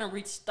 Jordan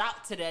reached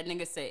out to that nigga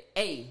and said,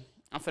 "Hey,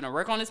 I'm finna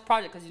work on this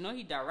project," because you know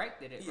he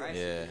directed it, right?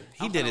 Yeah,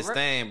 he I'm did finna his work-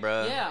 thing,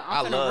 bro. Yeah, I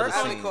I'm finna love work the I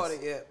on haven't scenes. caught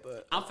it yet,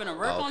 but I'm finna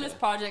work on Okay. this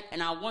project,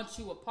 and I want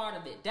you a part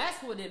of it.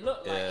 That's what it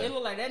looked like. Yeah. It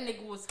looked like that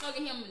nigga was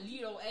hugging him and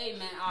hey,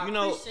 man, I You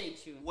know,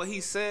 appreciate you. what he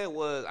said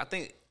was, I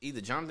think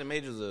either Jonathan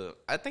Majors or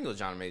I think it was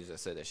Jonathan Majors that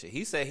said that shit.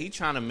 He said he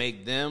trying to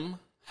make them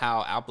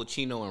how Al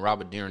Pacino and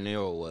Robert De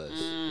Niro was,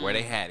 where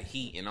they had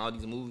Heat and all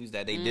these movies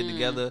that they did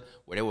together,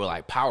 where they were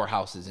like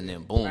powerhouses, and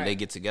then boom, Right. they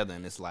get together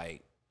and it's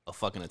like a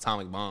fucking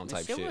atomic bomb The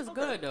type shit shit. was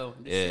good, though.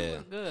 The Yeah, shit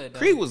was good, though.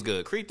 Creed was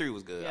good. Creed 3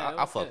 was good. Yeah, it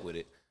I was fuck good. with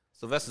it.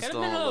 Sylvester Could've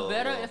Stallone been a little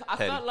better if I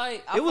petty. felt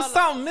like it was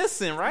something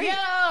missing, right? Yeah,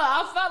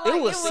 I felt like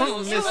It was something it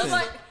was missing.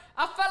 like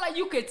I felt like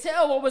you could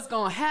tell what was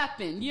gonna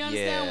happen. You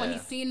understand when Yeah.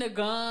 he seen the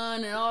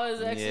gun and all this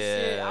extra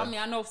shit. Yeah. I mean,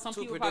 I know some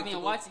Too people probably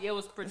didn't predictable. watch it. It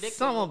was predictable.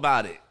 Something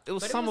about it. It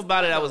was But it something was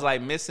about it good, that was though.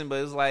 like missing, but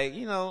it was like,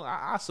 you know,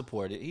 I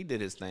support it. He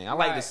did his thing. I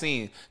like the Right.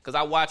 scene because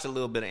I watch a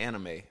little bit of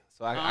anime,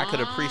 so I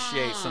could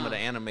appreciate some of the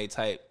anime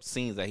type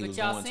scenes that he But was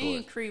y'all going seen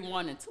towards. Creed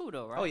 1 and 2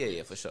 though, right? Oh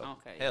yeah, for sure.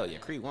 Okay, Hell yeah. yeah,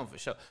 Creed 1 for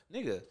sure.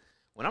 Nigga,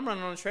 when I'm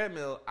running on the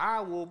treadmill, I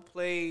will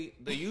play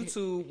the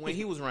YouTube when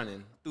he was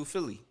running through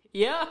Philly.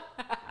 Yeah.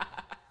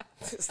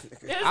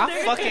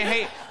 I fucking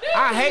hate.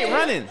 I hate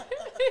running.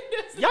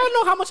 Y'all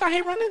know how much I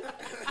hate running?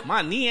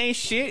 My knee ain't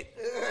shit.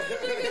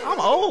 I'm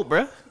old,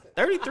 bruh.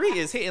 33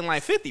 is hitting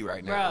like 50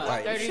 right now. Bro,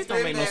 Like, 30 shit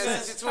don't make no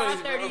sense. Try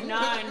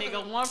 39,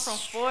 nigga. 1 from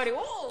 40.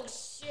 Oh,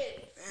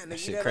 shit. Man,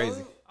 Shit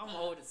crazy. I'm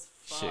old as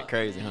fuck. Shit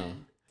crazy, huh?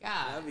 God.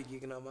 I be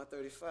geeking on my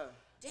 35.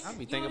 I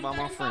be You thinking only about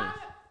my 35? friend.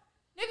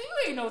 Nigga,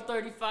 you ain't no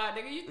 35,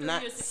 nigga. You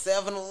Not 30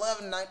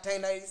 7/11,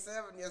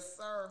 1987. Yes,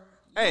 sir.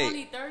 Hey,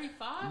 only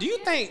 35? do you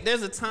think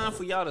there's a time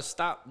for y'all to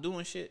stop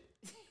doing shit?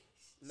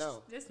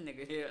 No, This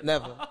nigga here.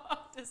 never.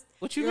 This,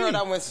 What You you heard mean?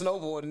 I went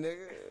snowboarding,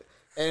 nigga.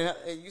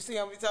 And you see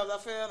how many times I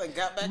fell and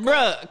got back up?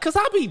 Bruh, cause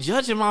I be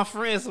judging my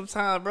friends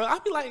sometimes, bro. I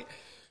be like,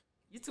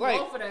 you too Like-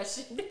 old for that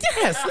shit.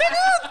 yes,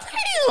 nigga,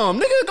 damn,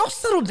 nigga, go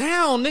settle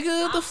down,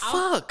 nigga. The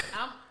fuck?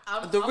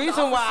 The I'm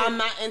reason why opposite I'm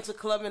not into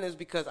clubbing is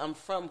because I'm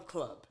from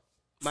Club,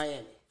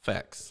 Miami.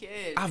 Facts.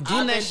 kid. I've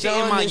done that been shit in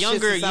doing my this shit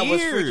younger since I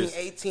was years. freaking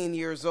 18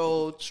 years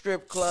old,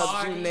 strip clubs, you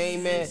Parties name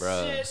and it.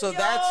 Bruh. So shit,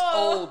 that's yo.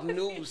 old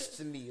news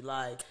to me.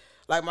 Like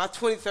my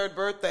 23rd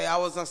birthday, I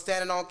was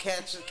standing on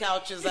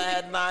couches. I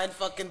had 9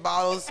 fucking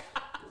bottles.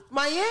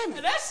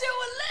 Miami. That shit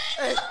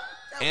was lit.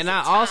 That And was I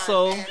a time,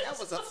 also- man. That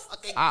was a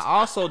fucking I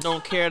also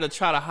don't care to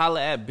try to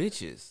holler at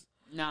bitches.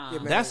 Nah. Yeah,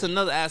 man. That's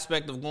another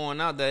aspect of going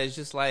out that is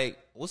just like,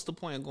 what's the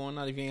point of going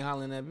out if you ain't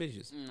hollering at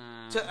bitches?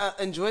 to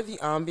enjoy the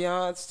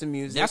ambiance, the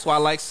music. That's why I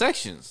like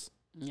sections.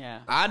 Yeah.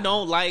 I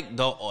don't like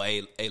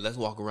hey, let's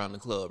walk around the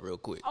club real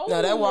quick. Oh,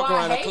 No, that walk I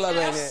around the hate club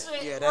that ain't it.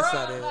 shit, Yeah, that's bruh.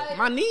 not it. Like,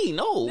 My knee,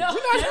 no. no,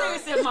 that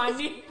nigga said my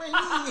knee.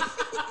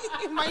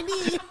 My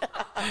knee.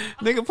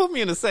 Nigga, put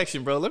me in the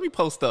section, bro. Let me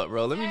post up,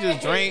 bro. Let me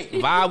just drink,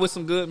 vibe with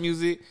some good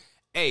music.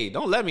 Hey,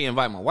 don't let me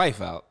invite my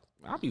wife out.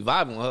 I'll be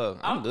vibing with her.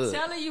 I'm good.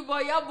 Telling you, boy,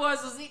 y'all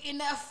boys was eating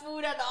that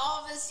food at the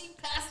office. She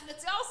passing it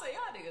to y'all. Say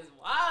y'all niggas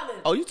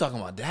wildin'. Oh, you talking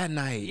about that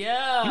night?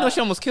 Yeah. You know she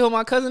almost killed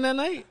my cousin that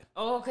night?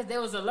 Oh, because they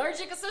was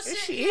allergic or some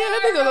shit? Yeah,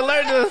 that nigga was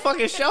allergic to the fucking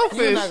You're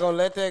shellfish. not gonna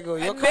let that go.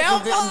 Your Now-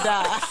 cousin didn't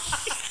die.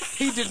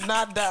 He did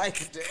not die.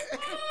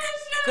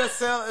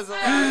 Cassell is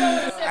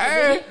alive.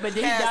 But then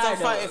he Cass, I'm died,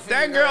 fighting though. for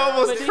That you, girl girl.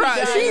 almost But then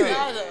cried. he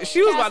died,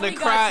 She was Cass, about we to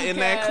got cry you, in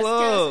that Cass.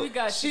 club. Cass, we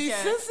got you, She's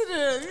Cass.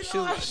 sensitive. You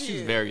know how she She's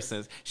is. very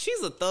sensitive.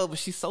 She's a thug, but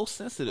she's so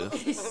sensitive.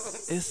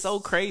 It's so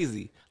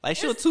crazy. Like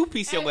she'll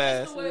two-piece your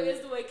ass.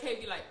 It's the way Kay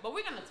be like, but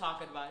we're gonna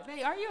talk about it.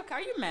 Hey, are you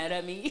mad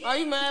at me? Are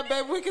you mad,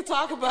 babe? We can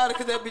talk about it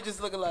because that bitch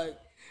is looking like.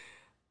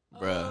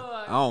 Bruh,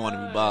 Oh, I don't want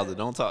to be bothered.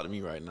 Don't talk to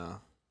me right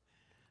now.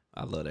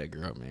 I love that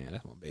girl, man.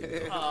 That's my baby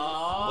girl.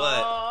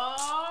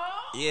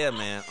 Oh. Yeah,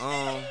 man.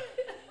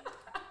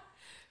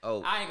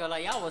 Oh, I ain't gonna lie,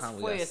 y'all was Time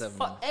we free got as 7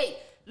 fuck. minutes. Hey,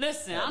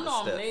 listen, Had I to know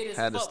I'm step- late as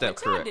had to fuck, step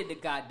but y'all correct. did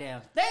the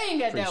goddamn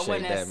thing at that Appreciate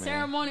wedding, that that, man.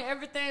 ceremony,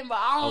 everything. But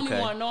I don't Okay. even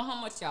want to know how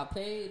much y'all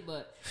paid.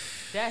 But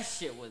that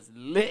shit was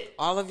lit,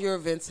 All of your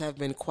events have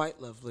been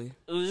quite lovely.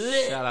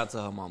 lit, shout out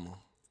to her mama.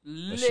 For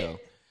lit. sure.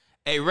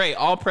 Hey, Ray,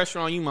 all pressure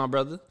on you, my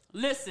brother.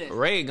 Listen,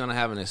 Ray gonna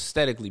have an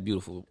aesthetically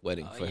beautiful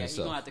wedding for yeah, you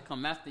himself. gonna have to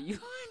come after you.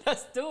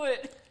 Let's do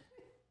it.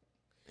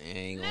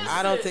 Ain't gonna,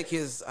 I don't think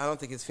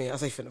his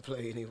fiance finna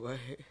play anyway.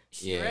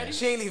 yeah. ready?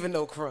 She ain't leaving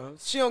no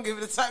crumbs. She don't give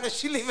it the time that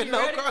she leaving no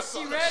Ready? crumbs.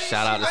 She ready?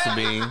 Shout out to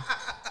Sabine.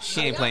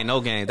 She ain't playing no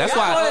games. That's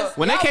Y'all why boys-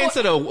 when they y'all came boys-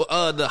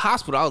 to the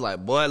hospital, I was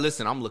like, boy,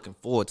 listen, I'm looking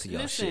forward to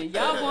y'all Listen, shit.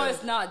 y'all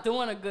boys not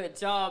doing a good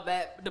job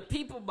at the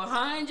people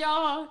behind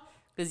y'all.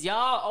 Cause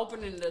y'all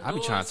opening the doors. I be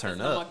trying to turn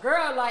 'cause up. My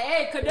girl like,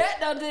 hey, Cadet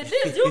done did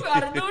this. You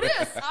gotta do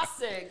this. I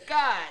said,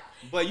 God.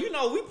 But you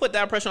know, we put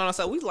that pressure on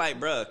ourselves. We like,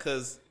 bruh,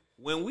 because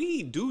when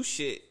we do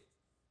shit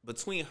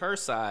between her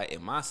side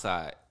and my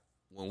side,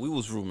 when we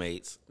was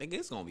roommates, nigga,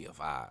 it's gonna be a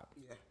vibe.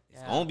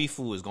 It's gonna be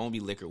food. It's gonna be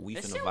liquor. We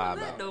That finna shit vibe was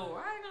lit out. though.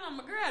 I ain't gonna,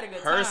 my girl had a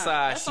good Her time.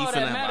 side, That's she all finna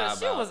that matters. vibe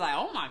She out. was like,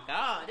 oh my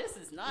God, this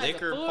is nice.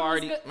 Liquor The food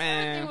party, was good.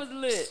 man. Everything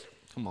was lit.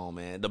 Come on,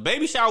 man. The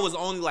baby shower was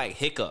only like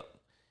hiccup,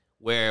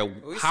 where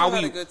We how still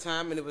had we a good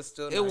time and it was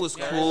still. it nice. was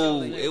Very cool.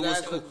 lovely. You It was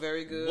guys cool. looked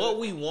very good. What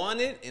we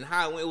wanted and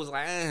how it went, it was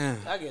like,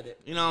 I get it.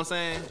 you know what I'm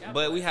saying?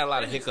 But we had a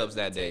lot of hiccups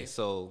that day,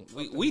 so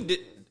we did.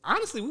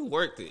 Honestly, we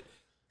worked it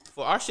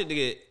for our shit to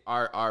get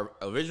our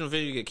original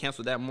video to get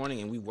canceled that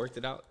morning, and we worked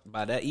it out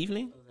by that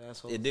evening.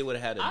 assholes. It did what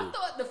it had to I do.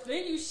 thought the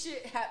venue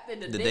shit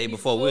happened The day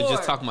before, we were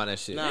just talking about that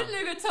shit, Nah. This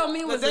nigga told me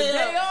it was The the day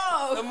day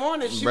of. The off.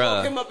 morning she Bruh.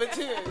 woke him up in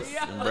tears.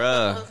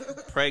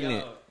 bruh.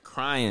 Pregnant,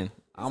 crying.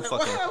 I'm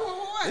fucking.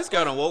 What? This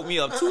girl done woke me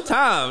up 2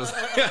 times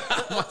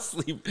out my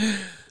sleep.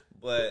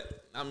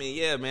 But I mean,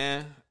 yeah,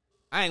 man.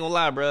 I ain't gonna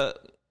lie, bruh.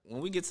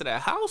 When we get to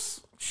that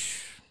house,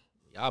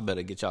 y'all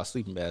better get y'all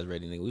sleeping bags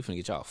ready, nigga. We finna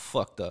get y'all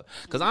fucked up.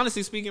 Cause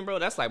honestly speaking, bro,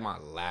 that's like my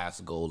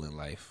last goal in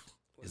life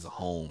is a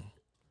home.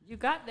 You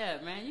got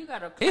that, man. You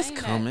gotta claim It's that.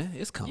 coming.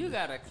 It's coming. You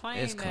gotta claim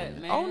It's that,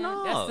 coming. man. Oh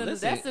no,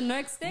 that's the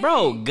next thing,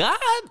 bro. God,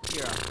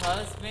 You're a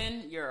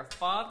husband. You're a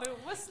father.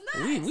 What's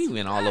next? we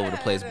went all over the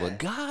place, Yeah. but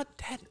God,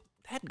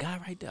 that guy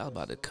right there, I was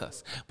about to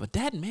cuss, but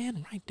that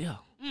man right there,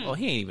 oh,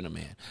 he ain't even a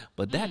man,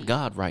 but that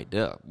God right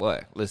there,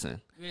 boy,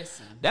 listen,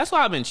 Listen. that's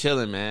why I've been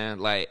chilling, man.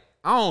 Like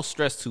I don't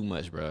stress too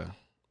much, bro.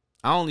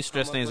 I only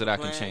stress up things with that a I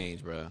can plan.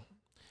 change, bro.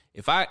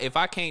 If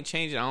I can't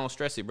change it, I don't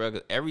stress it, bro.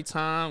 Cause every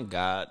time,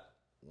 God,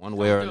 one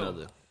way or through.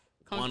 another,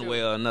 Come one through.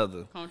 way or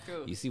another. Come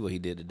through. You see what he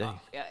did today?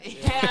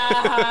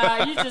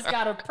 Yeah, you just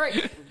gotta pray.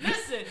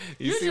 Listen,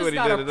 you see just what he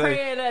gotta did today?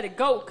 pray and let it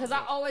go. Cause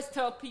I always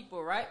tell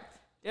people, right?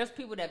 There's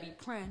people that be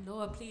praying,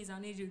 Lord, please, I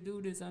need you to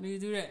do this, I need you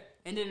to do that.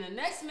 And then the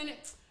next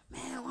minute,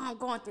 man, what I'm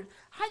going through.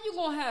 How you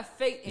gonna have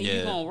faith and you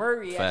Yeah, gonna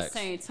worry at facts. the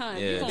same time?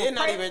 Yeah. You gonna They're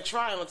not pray- even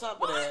trying on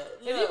top of that.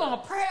 If you gonna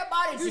pray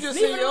about it, You just just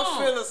leave see it your alone.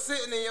 feelings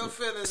sitting in your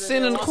feelings.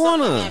 Sitting in the and then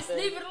once something corner. happens-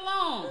 Leave it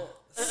alone.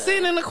 Sitting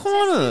in the Leave it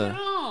corner.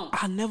 alone.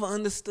 I never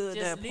understood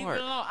Just that leave part.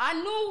 it alone. I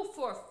knew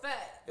for a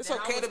fact. It's that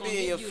I okay was to gonna be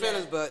in your give you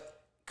feelings, that. but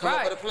come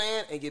Right. up with a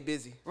plan and get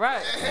busy.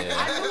 Right.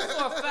 I knew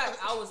for a fact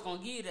I was gonna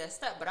give you that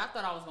step, but I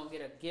thought I was gonna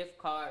get a gift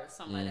card or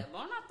something like that. But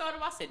when I thought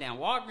about it, I said, damn,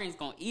 Walgreens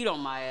gonna eat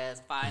on my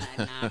ass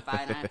 $5.99,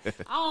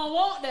 $5.99. I don't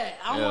want that.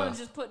 I Yeah. want to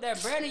just put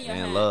that bread in your Man,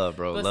 hand. love,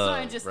 bro, But love,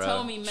 something just bro.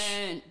 told me,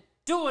 man,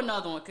 do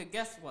another one. Cause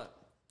guess what?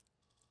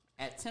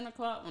 At 10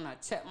 o'clock when I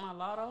checked my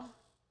lotto,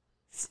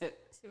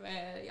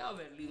 man, y'all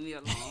better leave me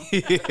alone.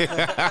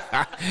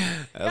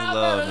 That's Y'all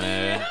love, better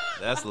man. leave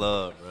That's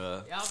love,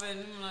 bro. Y'all been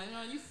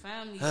like, you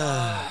family,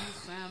 dog. You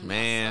family.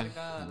 Man, I swear to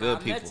God. good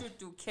I met people. you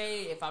through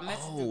K. If I met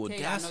you Oh, through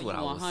K, that's I know what you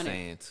I was 100.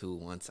 saying too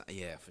one time.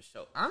 Yeah, for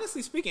sure.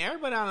 Honestly speaking,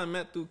 everybody I done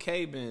met through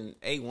K been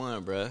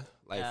A1, bruh.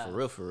 Like, Yeah. for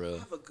real, for real. I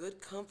have a good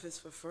compass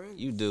for friends.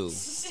 You do.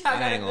 I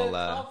got I a ain't gonna good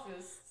lie.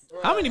 compass.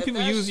 How many If people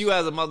that's- use you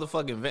as a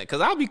motherfucking vent? Because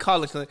I'll be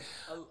calling Clint.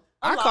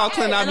 I call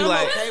Clint, I'll and be I'm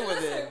like, okay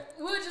with Listen, it.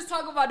 we were just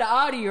talking about the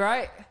Audi,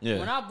 right? Yeah.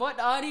 When I bought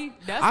the Audi,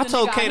 that's I the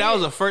told nigga Kay I that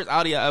was hit. the first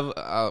Audi I ever,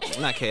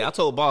 not Kay, I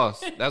told Boss,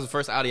 that was the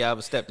first Audi I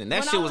ever stepped in. That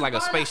When shit I was like a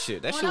buying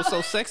spaceship. That when shit was I-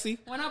 so sexy.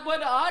 When I bought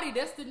the Audi,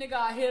 that's the nigga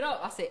I hit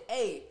up. I said,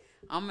 hey,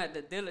 I'm at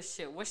the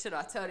dealership. What should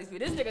I tell these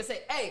people? This nigga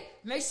said, hey,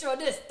 make sure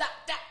this.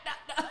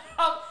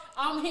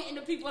 I'm hitting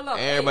the people up.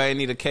 Everybody hey,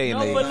 need a K in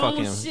no their balloon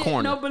fucking shit,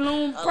 corner. no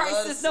balloon I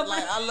prices. No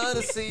love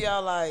to see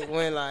y'all like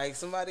when like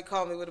somebody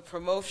call me with a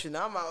promotion.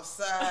 I'm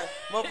outside,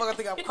 motherfucker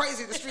think I'm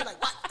crazy in the street. Like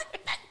what?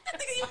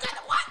 Nigga, you got the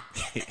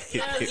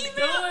what? Just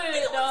do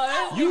it,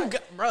 dog. You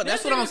got, bro,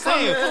 that's This what I'm nigga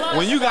coming saying. clutch,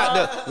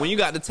 When you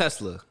got the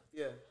Tesla,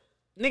 Yeah.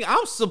 nigga,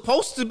 I'm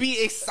supposed to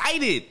be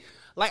excited.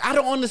 Like, I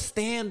don't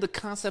understand the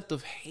concept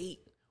of hate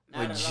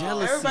or Not at all.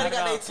 jealousy. Everybody Not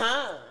got at their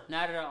time.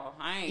 Not at all.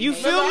 I ain't. You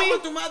hate- feel Remember, me? I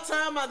went through my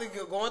time. I was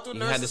going through You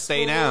nursing had to stay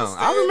school, down. staying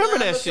I remember down,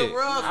 that looking shit.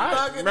 rough,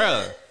 thugging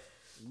Bruh. it.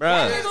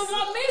 Bruh. Nigga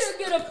want me to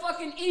get a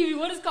fucking EV.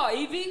 What is it called?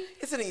 EV?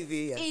 It's an EV.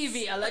 Yeah.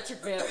 EV,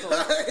 electric vehicle.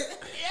 That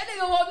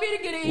nigga want me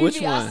to get an EV. Which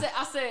one?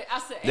 I said,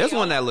 hey, There's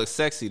one that looks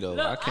sexy, though.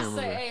 look, I can't said,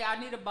 remember. hey, I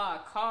need to buy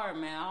a car,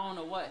 man. I don't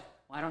know what.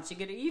 Why don't you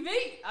get an EV?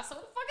 I said,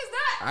 what the fuck is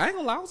that? I ain't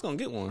gonna lie, I was gonna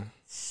get one.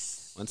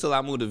 Until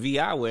I moved to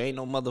VI where ain't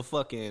no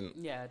motherfucking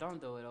Yeah, don't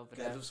do it over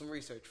there. Gotta do some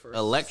research first.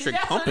 electric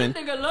That's what pumping.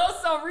 this nigga loves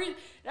so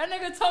that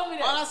nigga told me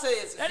that. All I say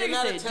is, That if you're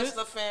nigga not a said, do-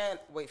 Tesla fan,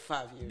 wait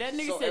 5 years. That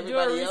nigga so said, do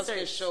everybody a else can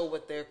research. show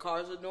what their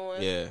cars are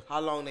doing, Yeah.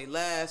 how long they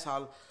last,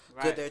 how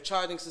Right. good their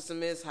charging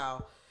system is,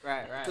 how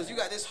Right. because you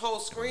got this whole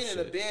screen in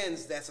the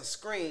Benz that's a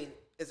screen.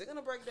 Is it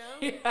gonna break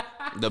down?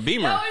 The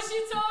Beamer. That's what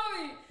she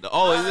told me.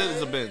 Oh, it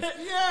is a Benz. Yeah,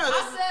 I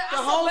the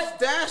said, whole but-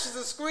 dash is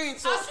a screen,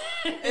 so I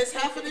said- it's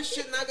half of this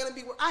shit not gonna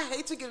be. I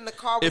hate to get in the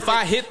car. With If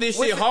I hit this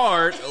with shit the-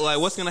 hard, like,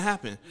 what's gonna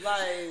happen?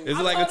 like, Is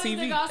it like a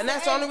TV? and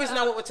that's the only reason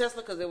I went with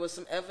Tesla because there was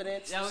some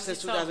evidence That was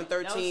since she told me.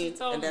 That was she 2013,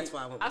 told and me. that's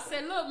why I went. I With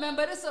said, look, man,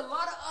 but it's a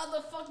lot of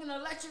other fucking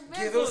electric Give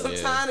him vehicles. some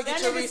Yeah. time to That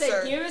get your nigga said,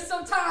 research. give it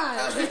some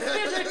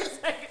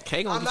time. K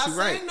I'm gonna not get you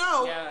right. saying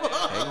no. Yeah, K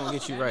gonna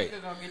get you That right.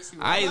 nigga gonna get you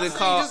I right. either saying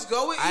call, just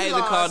go with I either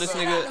Elon, call this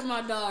son. Shout out to nigga.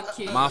 my dog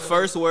kid. My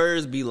first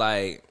words be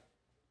like,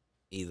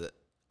 either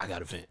I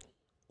got a vent,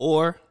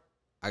 or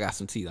I got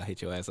some teeth. I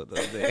hit your ass up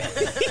the other day.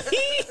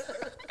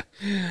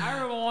 I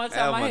remember one That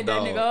time I my hit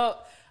dog. that nigga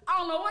up. I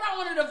don't know what I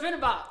wanted to vent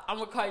about. I'm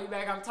gonna call you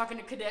back. I'm talking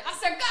to Cadet. I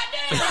said, God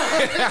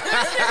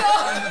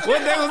damn. What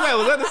day was that?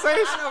 Was that the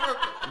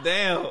same?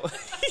 Damn.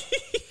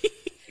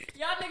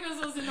 Y'all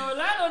niggas was in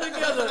Orlando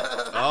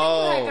together.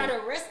 Oh. I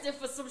got arrested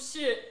for some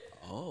shit.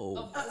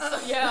 Oh.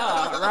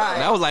 Yeah, right.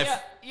 That was like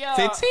Yeah.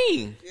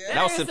 15.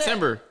 That was nigga said,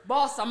 September.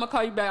 Boss, I'm gonna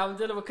call you back. I'm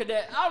dealing with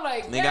Cadet. I'm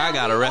like, Nigga, damn, I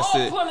got we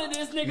arrested. all pulling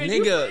this nigga.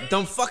 Nigga,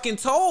 them fucking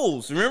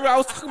tolls. Remember I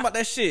was talking about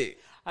that shit.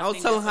 I was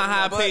think telling her that's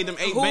how I But paid them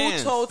 8 who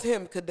bands. told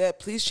him, Cadet,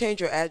 please change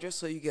your address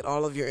so you get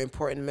all of your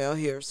important mail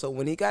here? So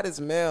when he got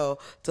his mail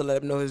to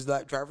let him know his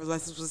driver's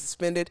license was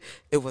suspended,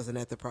 it wasn't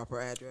at the proper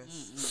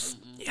address.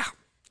 Yeah.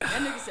 That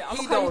nigga said, I'm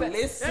He gonna call you don't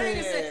back. listen. That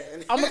nigga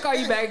said, I'm gonna call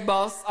you back,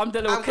 boss. I'm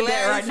dealing I'm with Cadet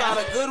glad right he now.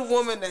 found a good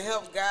woman to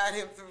help guide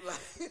him through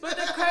life. But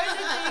the crazy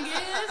thing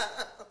is,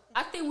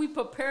 I think we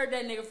prepared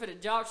that nigga for the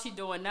job she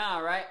doing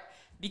now, right?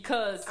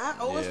 Because I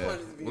always Yeah. wanted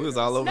to be. We was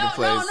all over no. the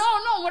place.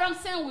 What I'm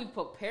saying, we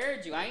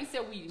prepared you. I ain't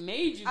said we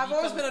made you. I've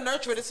always been a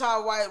nurturer. This is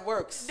why it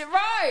works.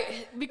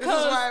 right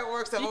because why it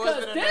works. I've always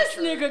because been a this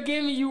nurturer. nigga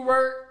giving you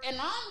work and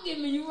I'm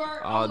giving you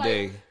work All I'm like,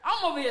 day.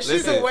 I'm over here She's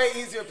Listen. shooting. a way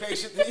easier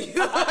patient than you.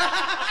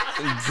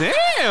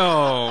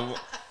 Damn.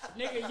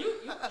 Nigga,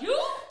 you.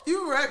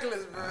 You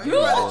reckless, bro. You You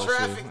got a bullshit.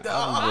 traffic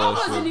dog. I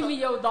Bullshit. wasn't even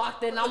your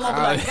doctor, and I'm over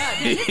like, God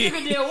damn, this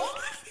nigga did what?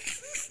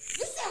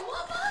 You said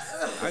what, boss?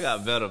 I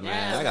got better,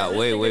 man. Damn, I got this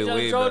way, nigga way, just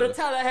way drove better. to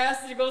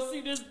Tallahassee to go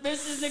see this bitch.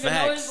 This nigga know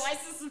Facts. his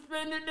license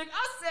suspended. Nigga,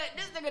 I said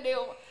this nigga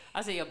deal.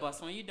 I said, yeah,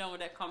 boss. When you done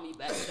with that, call me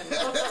back.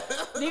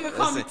 Nigga,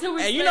 call me 2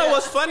 weeks. And you know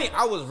what's funny?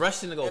 I was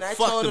rushing to go And I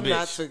fuck told the him bitch.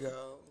 not to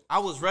go. I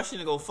was rushing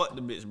to go fuck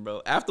the bitch,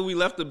 bro. After we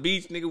left the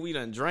beach, nigga, we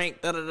done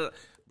drank. Bro,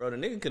 the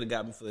nigga could have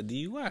got me for a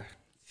DUI.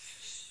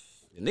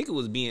 The nigga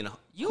was being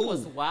You cool.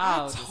 was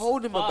wild. I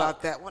told him as fuck.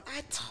 about that one.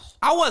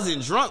 I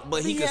wasn't drunk,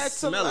 but he could had to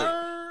smell it.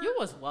 learn. You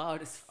was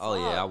wild as fuck. Oh,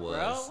 yeah, I Bro.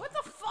 was. What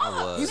the fuck? I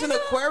was. He's an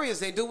Aquarius.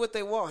 They do what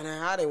they want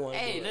and how they want to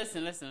Hey, do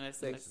it.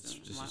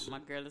 listen. My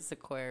girl is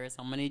Aquarius.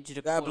 I'm gonna need you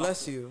to. God cool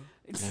bless off. you.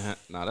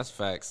 Nah, that's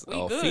facts. We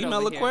Oh, good female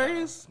over here,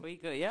 Aquarius? though. We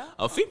good, yeah.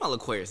 A female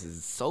Aquarius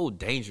is so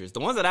dangerous. The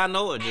ones that I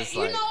know are just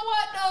You like know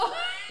what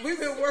though? We've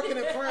been working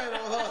and praying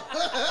on her.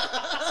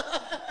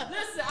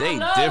 Listen, they I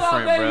love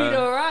different, my baby bro.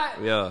 though, right?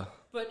 Yeah.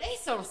 But they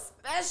some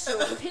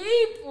special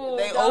people.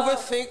 They dog.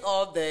 overthink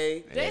all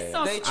day. They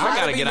some. They I try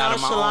gotta to be get out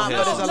of my own nonchalant, head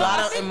but there's a sometimes. lot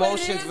I of think what it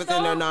emotions is,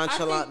 within their though,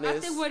 nonchalantness. I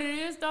think what it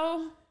is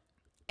though,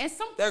 and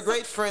some They're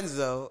great friends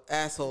though,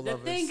 asshole The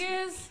lovers. thing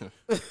is,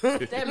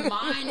 their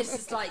mind is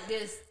just like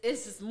this.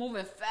 It's just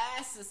moving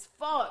fast as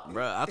fuck.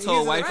 Bro, I He's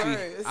told an wifey.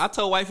 Aquarius. I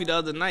told wifey the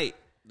other night,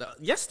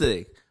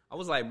 yesterday. I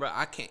was like, bro,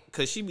 I can't,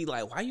 cause she be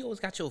like, why you always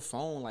got your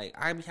phone? Like,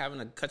 I be having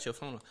to cut your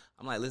phone off.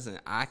 I'm like, listen,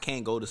 I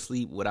can't go to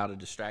sleep without a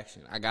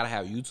distraction. I gotta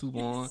have YouTube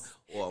on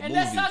or a And movie.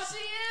 that's how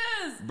she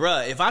is.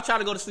 Bruh, if I try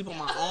to go to sleep on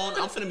my own,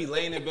 I'm finna be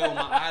laying in bed with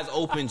my eyes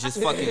open,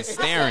 just fucking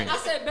staring. I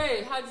said,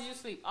 babe, how did you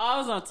sleep? Oh, I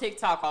was on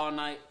TikTok all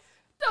night.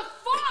 The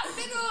fuck,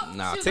 nigga?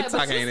 Nah, She was TikTok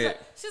but she ain't said-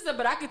 it. She said,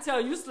 but I could tell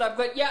you slept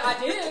good. Yeah, I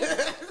did.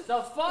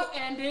 The fuck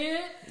and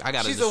did. I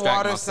gotta She's a distract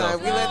water myself. sign.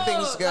 We let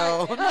things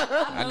go.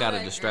 I gotta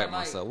distract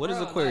myself. What is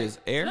Aquarius?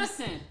 Air?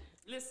 Listen.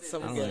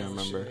 Some I don't Yeah, even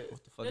remember. shit.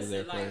 What the fuck is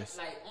Listen, Aquarius?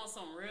 like on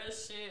some real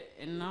shit,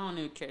 and I don't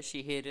even care if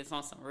she hit this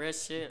on some real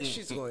shit.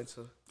 She's going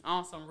to.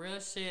 On some real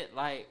shit,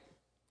 like,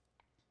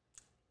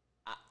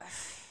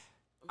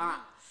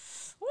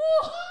 woo.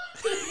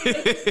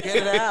 Get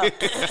it out.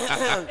 Take a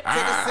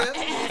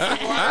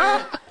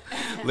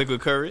sip.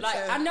 Liquid courage?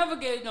 Like, I never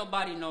gave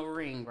nobody no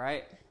ring,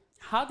 right?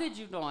 How did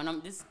you know?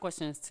 And this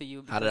question is to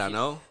you. How did I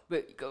know?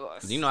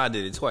 Because You know I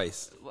did it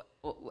twice.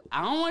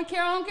 I don't want to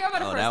care. I don't care about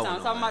the Oh, first that time. one.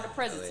 I'm talking about the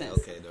present tense.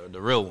 Okay,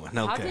 the real one.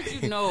 How Okay.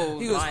 did you know?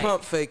 He was like,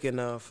 pump faking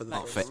for the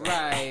fake.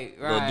 Right,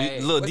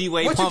 right. Little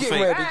D-Wade what you pump getting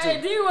fake. ready?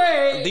 Hey,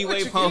 D-Wade.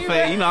 D-Wade pump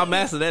fake. You know I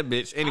mastered that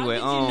bitch. Anyway,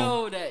 How did you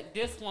know that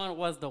this one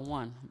was the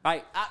one?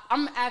 Like,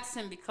 I'm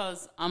asking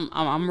because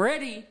I'm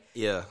ready.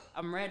 Yeah.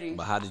 I'm ready.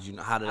 But how did you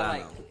know? How did I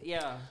know?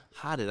 Yeah.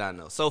 How did I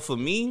know? So for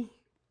me,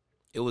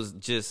 it was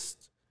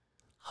just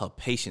her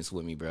patience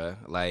with me, bruh.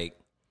 Like,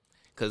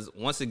 cause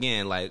once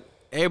again, like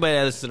everybody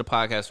that listens to the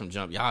podcast from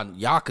Jump,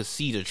 y'all could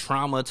see the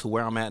trauma to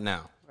where I'm at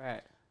now.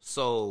 Right.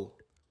 So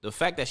the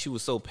fact that she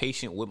was so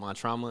patient with my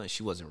trauma, and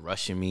she wasn't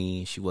rushing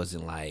me, she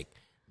wasn't like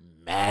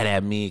mad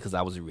at me because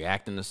I was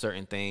reacting to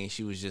certain things.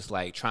 She was just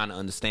like trying to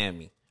understand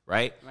me,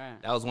 right?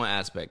 Right. That was one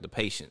aspect, the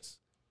patience,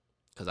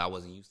 because I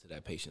wasn't used to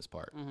that patience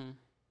part.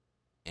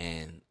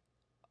 And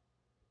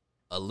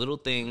a little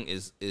thing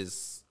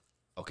is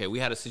okay. We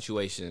had a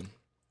situation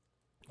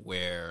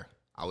where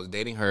I was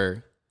dating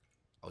her,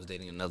 I was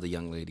dating another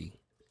young lady.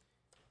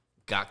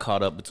 Got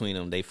caught up between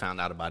them. They found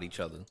out about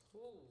each other.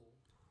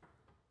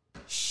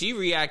 She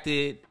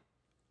reacted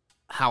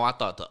how I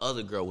thought the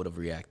other girl would have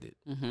reacted.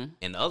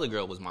 And the other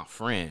girl was my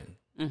friend.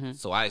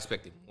 So I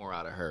expected more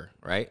out of her,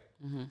 right?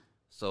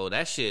 So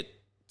that shit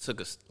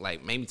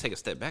made me take a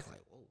step back,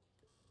 like, whoa.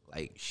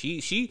 Like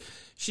she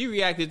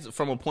reacted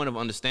from a point of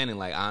understanding,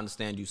 like, I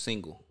understand you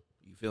single.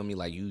 You feel me?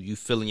 Like you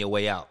feeling your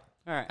way out.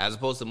 Right. As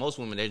opposed to most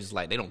women, they're just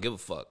like, they don't give a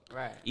fuck.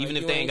 Right. Even Like,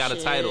 if you they ain't ain't got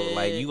a title, shit.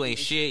 like, you ain't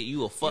shit,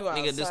 you a fuck You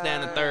nigga, this, that,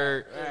 and the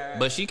third. outside.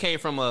 But she came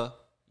from a,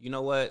 you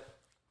know what?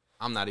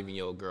 I'm not even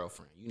your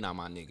girlfriend. You not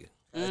my nigga.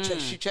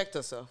 She checked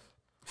herself.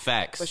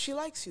 Facts. But she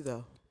likes you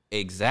though.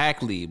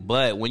 Exactly.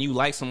 But when you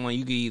like someone,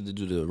 you can either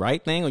do the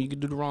right thing or you can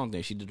do the wrong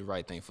thing. She did the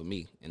right thing for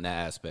me in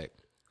that aspect.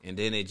 And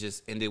then it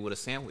just ended with a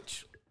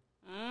sandwich.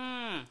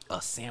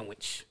 A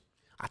sandwich.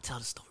 I tell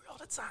the story all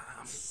the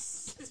time.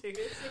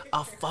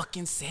 A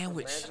fucking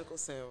sandwich. Magical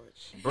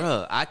sandwich.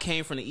 Bruh, I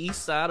came from the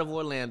east side of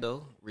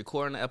Orlando,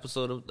 recording an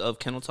episode of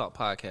Kennel Talk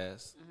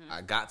Podcast.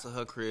 I got to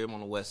her crib on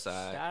the west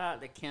side. Shout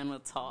out to Kendall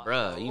Talk.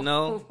 Bruh, you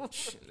know,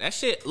 that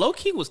shit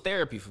low-key was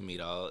therapy for me,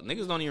 dog.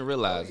 Niggas don't even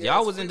realize. Yes,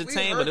 Y'all was we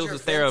entertained, heard but it your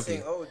was a therapy.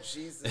 fencing. Oh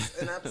Jesus!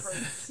 And I pray. God's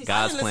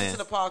I didn't plan. listen to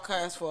the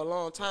podcast for a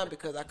long time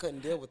because I couldn't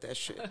deal with that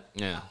shit.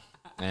 Yeah.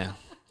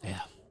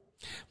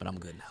 But I'm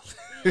good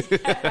now.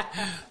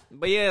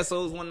 But yeah,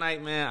 so it was one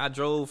night, man. I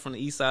drove from the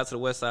east side to the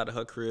west side of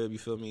her crib, you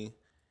feel me?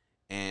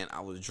 And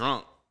I was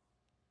drunk.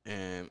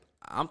 And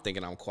I'm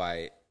thinking I'm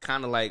quiet.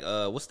 Kind of like,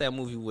 what's that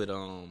movie with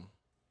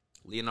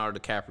Leonardo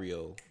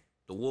DiCaprio?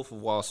 The Wolf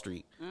of Wall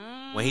Street.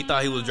 When he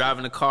thought he was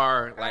driving the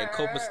car, like,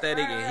 copacetic,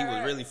 and he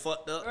was really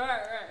fucked up. Right.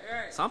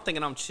 So I'm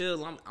thinking I'm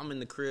chill. I'm in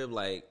the crib,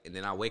 like, and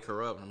then I wake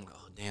her up, and I'm like,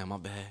 oh, damn, my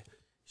bad.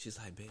 She's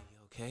like, baby, you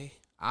okay?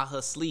 I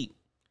her sleep.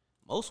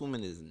 Most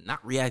women is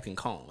not reacting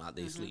calm out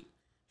they sleep.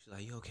 She's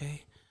like, you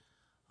okay?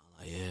 I'm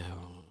like, yeah.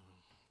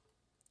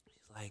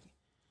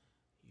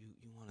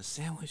 a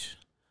sandwich?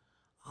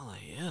 I'm like,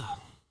 yeah.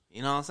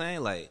 You know what I'm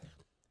saying? Like,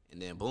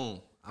 and then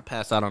boom, I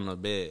pass out on the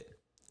bed.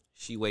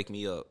 She wake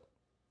me up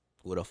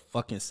with a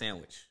fucking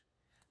sandwich.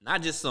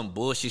 Not just some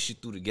bullshit she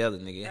threw together,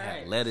 nigga. It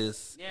had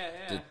lettuce,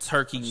 the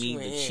turkey meat,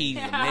 the cheese,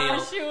 the mayo.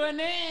 She went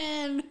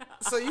in.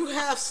 So you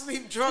half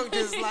sleep drunk,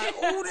 just like,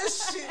 oh,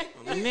 this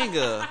shit.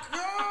 Nigga.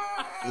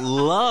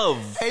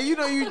 Love. Hey, you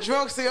know you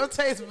drunk, so your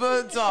taste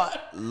buds are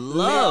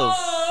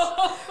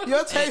Love.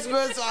 Your taste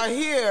buds are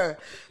here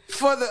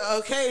for the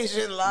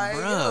occasion, like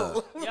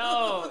Bruh.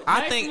 Yo, I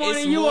next think morning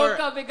it's you more- woke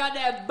up and got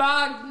that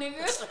bog,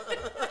 nigga.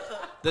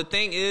 The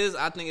thing is,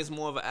 I think it's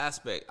more of an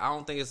aspect. I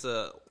don't think it's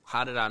a,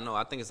 how did I know?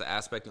 I think it's an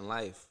aspect in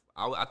life.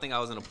 I think I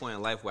was in a point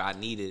in life where I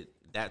needed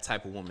that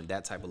type of woman,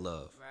 that type of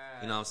love.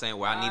 Right. You know what I'm saying?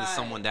 Where I needed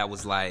someone that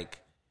was like,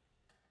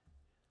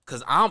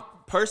 because I'm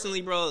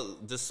personally, bro,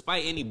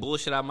 despite any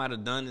bullshit I might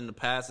have done in the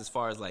past as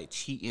far as like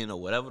cheating or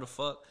whatever the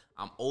fuck,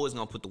 I'm always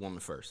going to put the woman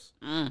first.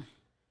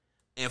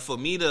 And for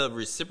me to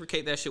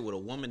reciprocate that shit with a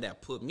woman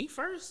that put me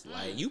first,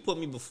 like you put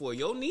me before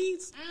your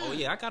needs, oh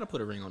yeah, I got to put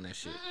a ring on that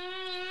shit.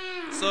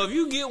 So if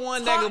you get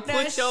one that can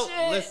put your,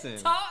 listen,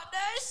 Talk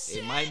that shit.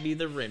 it might be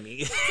the Remy.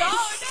 Talk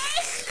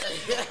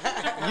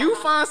that shit. You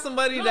find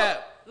somebody like,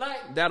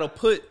 that'll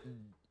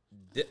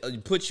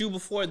put you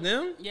before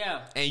them,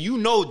 yeah. and you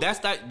know that's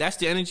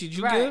the energy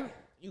you Right. give.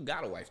 You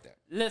gotta wife that.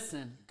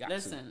 Listen, Got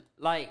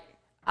like,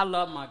 I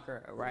love my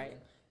girl, right?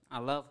 I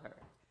love her.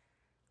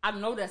 I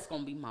know that's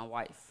gonna be my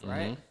wife,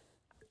 right?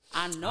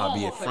 I know I'll I'm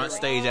be gonna at put front a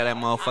stage ring. of that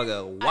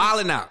motherfucker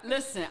wilding out.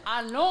 Listen,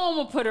 I know I'm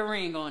gonna put a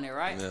ring on it,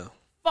 right? Yeah.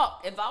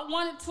 Fuck, if I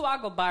wanted to,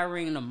 I go buy a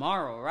ring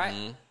tomorrow,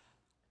 right?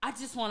 I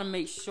just want to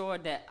make sure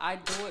that I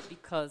do it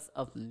because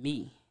of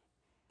me.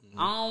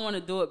 I don't want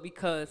to do it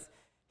because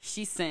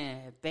she's saying,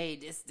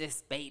 babe,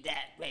 this, babe,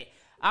 that, babe.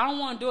 I don't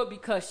want to do it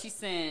because she's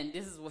saying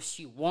this is what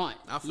she wants.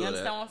 I feel you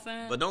understand that. what I'm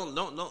saying? But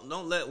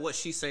don't let what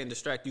she's saying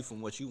distract you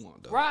from what you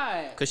want, though.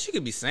 Right. Because she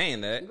could be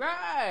saying that,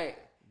 Right.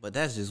 but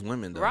that's just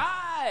women, though.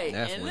 Right.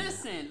 That's and women.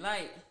 listen,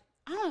 like,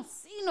 I don't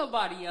see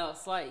nobody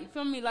else. Like, you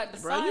feel me? Like,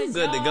 besides Bro, you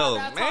good to y'all go.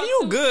 that I Man, talk you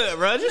to, good,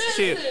 bro. Just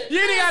chill. Listen, You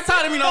ain't got to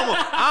talk to me no more.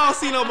 I don't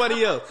see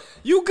nobody else.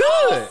 You I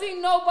good. don't see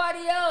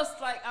nobody else.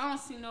 Like, I don't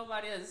see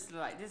nobody else. It's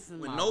like, this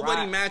is When my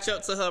nobody ride. match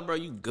up to her, bro,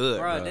 you good,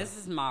 Bro, bro. this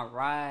is my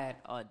ride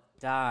or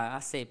die. I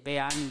say, babe,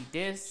 I need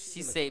this.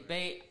 She say,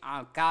 babe,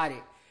 I got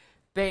it.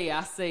 Babe,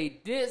 I say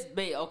this.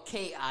 Babe,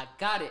 okay, I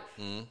got it.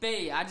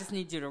 Babe, I just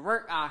need you to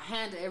work. I'll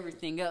handle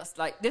everything else.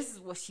 Like, this is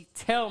what she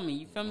tell me.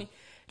 You feel me?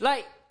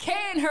 Like, Kay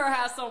and her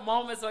have some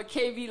moments where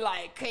Kay be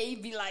like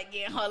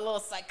getting her little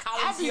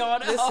psychology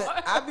on her. Listen,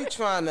 I be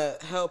trying to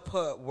help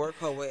her work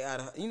her way out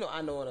of her. You know,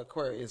 I know an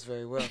Aquarius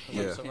very well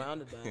because I'm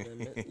surrounded by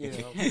them. You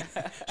know,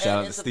 Shout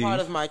out to it's a Steve. part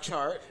of my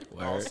chart.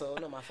 Word. Also,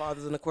 no, my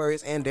father's an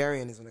Aquarius and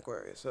Darian is an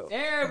Aquarius. So,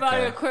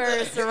 Everybody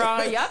Aquarius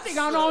around you. I think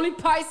I'm the only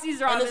Pisces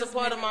around and it's this a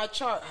part nigga. of my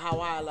chart how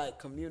I like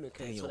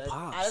communicate. Dang, So your that,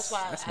 pops. that's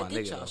why That's I my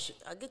get nigga, y'all.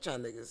 though. I get y'all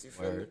niggas. You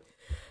feel me? Word.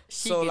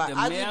 She So get like the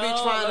I just be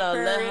male trying to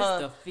let Aquarius, her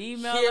the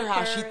female hear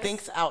how she Aquarius.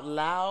 thinks out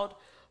loud,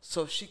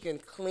 so she can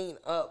clean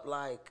up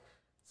like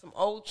some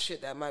old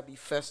shit that might be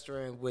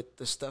festering with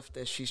the stuff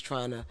that she's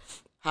trying to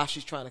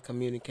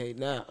communicate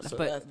now. So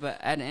But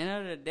at the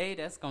end of the day,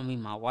 that's gonna be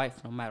my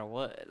wife, no matter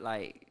what.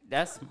 Like,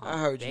 that's my I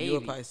heard baby. you.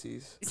 You're a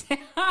Pisces.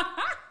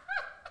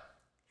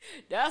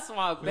 That's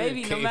my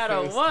baby, no K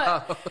matter face.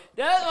 what.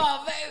 That's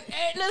my baby.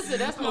 Hey, listen,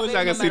 that's my I wish baby.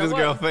 I could no see matter this what.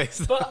 girl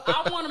face. But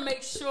I want to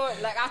make sure.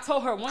 Like I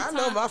told her one I time.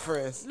 know my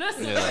friends.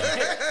 Listen,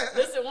 Yeah.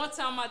 listen. One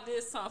time I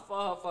did something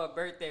for her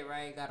birthday.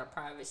 Right, got a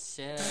private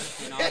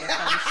chef and all that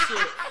kind of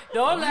shit.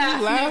 Don't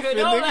laugh, laughing, nigga.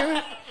 Don't nigga?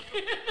 laugh.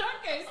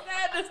 I can't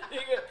stand this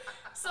nigga.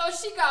 So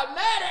she got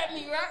mad at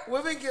me, right?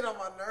 Women get on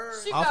my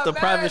nerves. She Off got the mad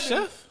private at me.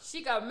 chef?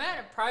 She got mad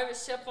at private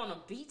chef on the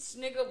beach,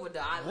 nigga, with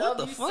the I love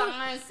the you fuck?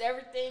 signs,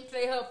 everything.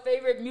 Play her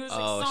favorite music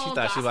Oh, song. she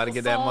thought she about to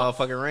get that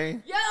gospel song. motherfucking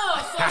ring? Yeah,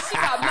 so she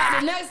got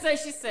mad. The next day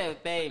she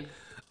said, babe,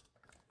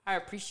 I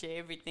appreciate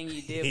everything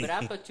you did, but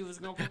I thought you was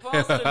going to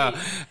propose to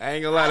me. I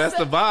ain't gonna lie, that's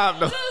the vibe,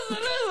 though. Listen.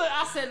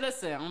 I said,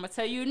 listen, I'm going to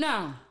tell you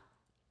now.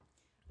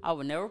 I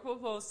would never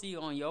propose to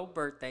you on your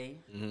birthday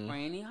or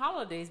any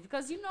holidays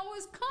because you know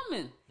it's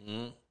coming.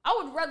 I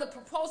would rather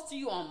propose to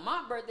you on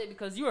my birthday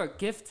because you're a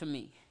gift to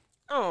me.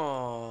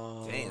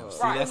 Oh, Damn, see,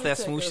 Right. that's that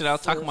smooth shit I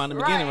was talking about in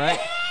the beginning, right?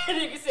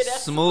 Nigga said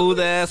that's Smooth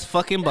ass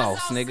fucking That's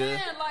boss, what I'm nigga. saying.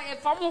 Like,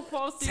 if I'm gonna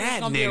propose to you, it's That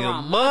gonna be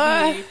around nigga,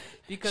 my boy. day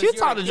because She'll you're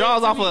talk a the gift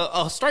jaws to off me.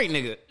 a straight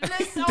nigga.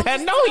 Listen, I'm That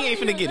just know he telling ain't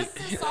finna you, get it.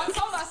 listen, so I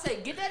told her, I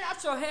said, get that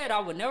out your head. I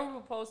would never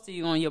propose to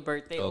you on your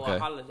birthday or Okay. a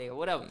holiday or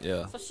whatever.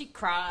 Yeah. So she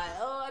cried.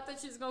 Oh, I thought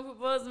she was gonna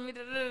propose to me.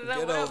 get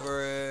whatever.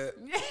 over it.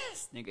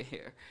 Yes, nigga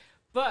here.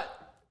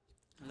 But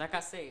like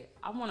I said,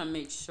 I want to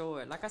make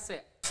sure. Like I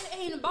said, it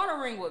ain't about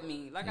a ring with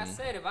me. Like I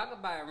said, if I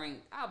could buy a ring,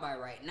 I'll buy it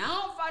right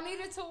now if I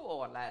needed to,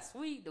 or last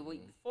week, the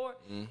week before.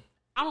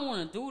 I don't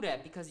want to do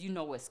that because you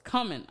know it's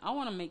coming. I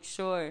want to make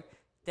sure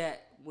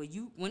that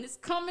when it's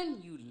coming,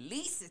 you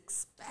least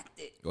expect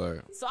it.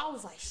 Word. So I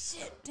was like,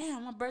 shit,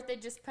 damn, my birthday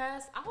just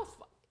passed.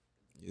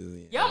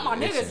 Y'all my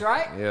niggas,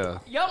 right? Yeah.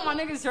 Y'all my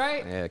niggas,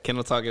 right? Yeah,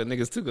 Kendall talk your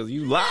niggas too, cause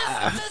you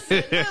live.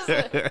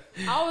 Listen.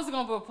 I was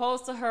gonna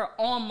propose to her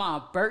on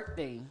my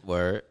birthday.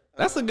 Word.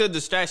 That's a good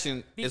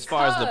distraction as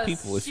far as the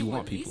people, if you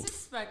want She people. would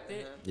least expect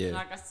it. Yeah.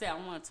 Like I said, I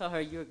want to tell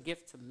her you're a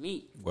gift to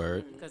me.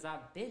 Word. Because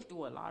I've been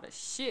through a lot of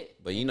shit.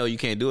 But you know you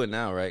can't do it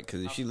now, right?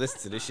 Because if she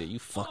listens to this shit, you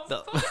fucked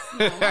up. My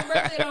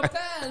birthday don't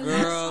pass.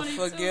 Girl, 22.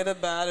 forget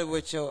about it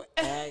with your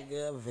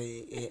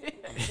aggravated.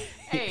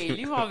 Hey,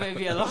 leave my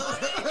baby alone.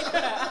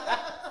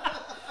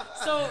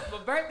 So, my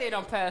birthday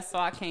don't pass, so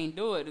I can't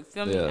do it. You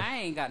feel me? Yeah. I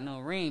ain't got no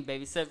ring,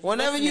 baby. So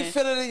Whenever you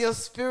feel it in your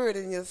spirit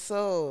and your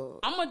soul.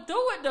 I'm going to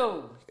do it,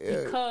 though.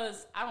 Yeah.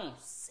 Because I don't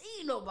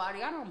see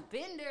nobody. I done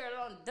been there,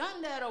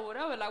 done that or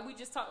whatever. Like, we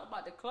just talked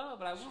about the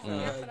club. Like, we don't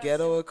care for that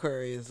Ghetto shit.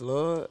 Aquarius,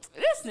 Lord.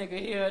 This nigga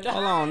here.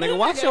 Hold on, nigga.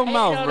 Watch your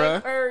mouth, bruh.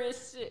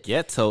 Aquarius shit.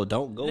 Ghetto,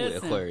 don't go with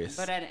Listen, Aquarius.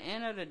 But at the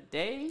end of the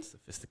day,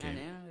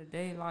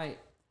 Sophisticated. like,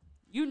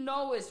 you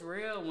know it's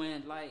real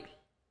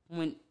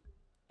when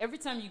every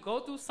time you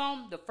go through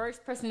something, the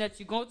first person that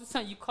you go through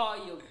something, you call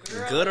your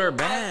girl. Good or wife,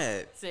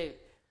 bad? Say,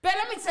 bet,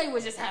 let me tell you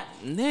what just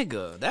happened.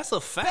 Nigga, that's a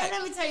Bet, fact.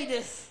 let me tell you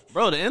this.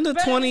 Bro, the end of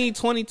Bet-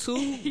 2022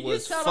 You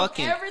was tell them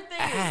fucking everything.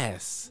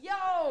 ass.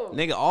 Yo.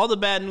 Nigga, all the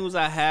bad news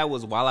I had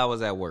was while I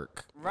was at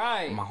work.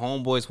 Right. My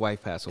homeboy's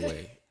wife passed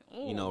away.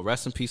 You know,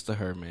 rest in peace to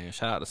her, man.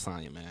 Shout out to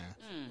Sonya, man.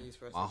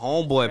 My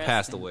homeboy Rest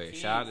passed in away. peace.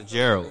 Shout out to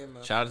Gerald.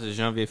 Shout out to the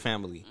Janvier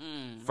family.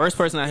 First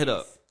person I hit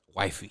up,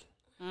 wifey.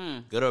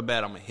 Good or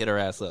bad, I'm gonna hit her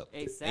ass up.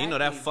 Exactly. And you know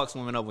that fucks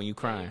women up when you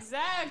crying.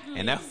 Exactly.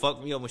 And that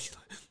fucked me up when she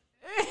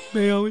like,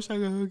 man, I wish I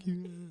could hug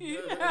you.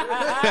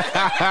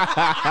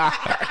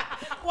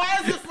 Why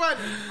is it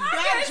funny?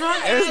 Y'all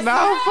drunk It's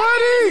not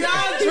funny.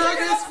 Y'all drunk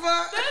as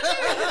fuck.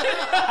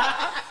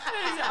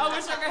 I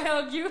wish I could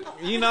hug you.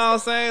 You know what I'm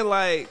saying?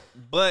 Like,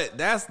 but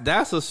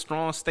that's a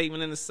strong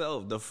statement in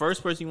itself. The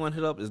first person you want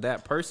to hit up is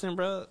that person,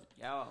 bro.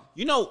 Yo.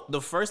 You know,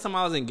 the first time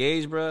I was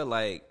engaged, bro,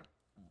 like,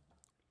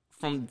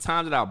 from the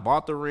time that I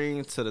bought the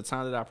ring to the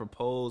time that I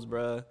proposed,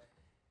 bro,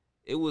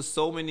 it was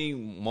so many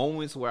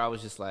moments where I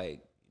was just like,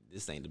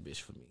 this ain't the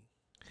bitch for me.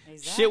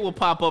 Exactly. Shit will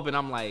pop up and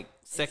I'm like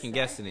second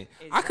guessing it.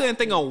 I couldn't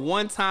think of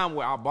one time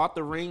where I bought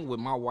the ring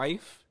with my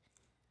wife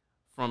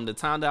from the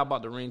time that I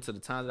bought the ring to the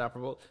time that I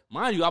proposed.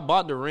 Mind you, I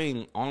bought the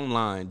ring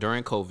online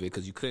during COVID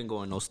because you couldn't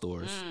go in no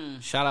stores.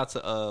 Shout out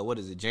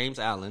to, James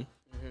Allen.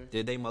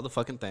 Did they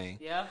motherfucking thing.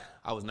 Yeah.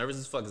 I was nervous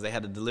as fuck because they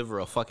had to deliver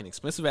a fucking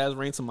expensive ass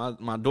ring to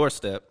my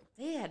doorstep.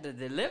 They had to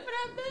deliver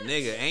that bitch?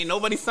 Nigga, ain't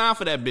nobody signed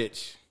for that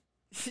bitch.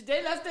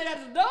 They left it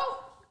at the door?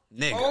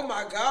 Nigga. Oh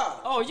my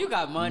God. Oh, you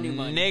got money.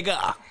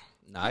 Nigga.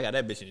 Nah, I got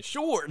that bitch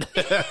insured.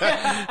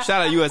 Shout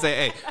out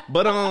USAA.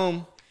 But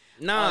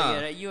nah. Oh, yeah,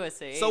 that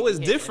USA. So it's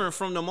different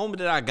from the moment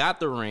that I got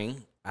the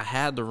ring. I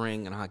had the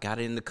ring and I got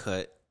it in the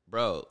cut.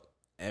 Bro,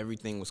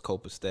 everything was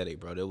copacetic,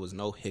 bro. There was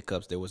no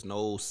hiccups. There was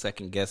no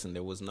second guessing.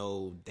 There was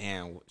no,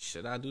 damn,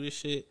 should I do this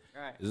shit?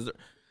 Right.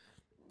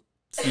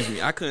 Excuse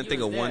me. I couldn't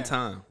think of there. one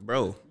time.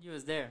 Bro, You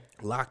was there.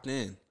 locked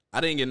in.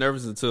 I didn't get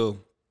nervous until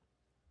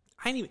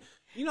I ain't even,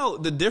 you know,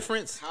 the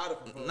difference,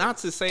 not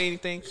to say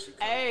anything.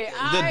 Hey, The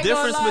I ain't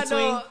difference gonna lie, between-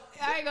 though.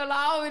 I ain't gonna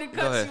lie, I already Go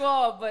cut ahead. you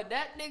off, but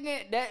that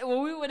nigga,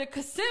 when we were to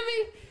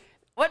Kissimmee,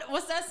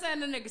 what's that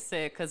saying the nigga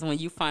said? Because when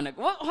you find a,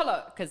 hold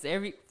up, because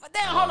hold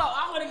on,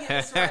 I want to get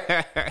this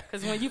right.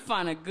 Because when you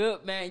find a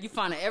good man, you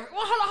find hold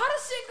on, how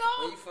does shit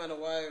go? When you find a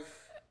wife.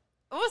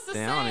 What's the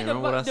Damn, I don't saying? even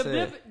remember what I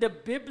said. The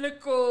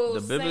biblical.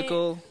 The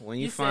biblical, saying, when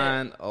you said,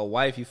 find a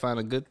wife, you find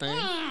a good thing.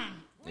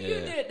 when you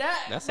did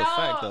that, That's a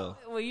fact, though.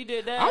 When you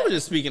did that, I was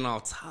just speaking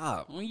off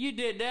top. when you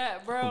did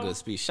that, bro. Good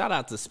speech. Shout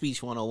out to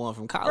Speech 101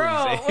 from college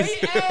Bro, days.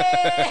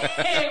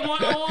 hey,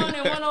 101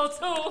 and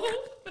 102.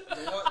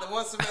 The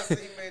one semester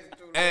he made it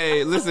through.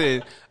 Hey,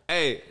 listen.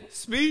 Hey,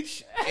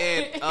 speech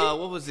and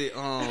what was it?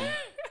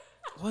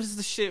 What is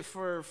the shit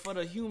for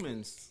the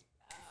humans?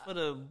 For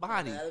the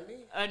body.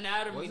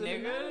 Anatomy, Was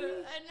it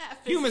nigga.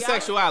 Human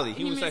sexuality.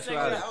 Human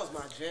sexuality. That was my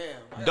jam.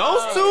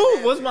 Those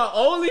two was my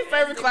only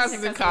favorite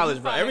classes in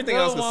college, bro. Everything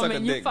else was suck a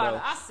dick, bro.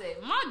 I said,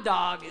 my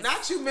dog is.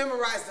 Not you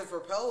memorized the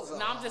proposal.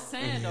 No, I'm just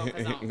saying, though,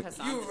 because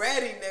I'm. You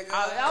ready, nigga.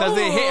 Because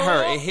it hit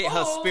her. It hit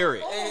her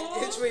spirit.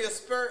 It hit you in your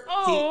spirit.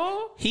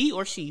 Oh. He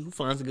or she who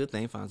finds a good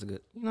thing finds a good.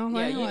 You know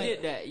what I'm Yeah, saying? you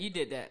did that. You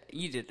did that.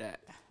 You did that.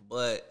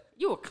 But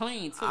You were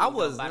clean, too. I though,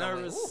 was by the way.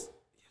 nervous. Ooh.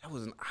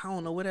 I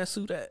don't know where that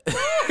suit at.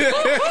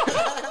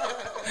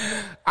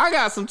 I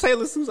got some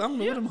Taylor suits. I don't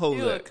know where them hoes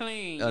You were at.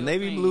 clean. A you were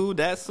navy clean. blue,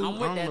 that suit. I'm I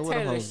with don't know that where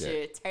them Taylor hoes at.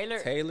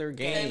 shit. Taylor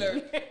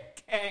gang.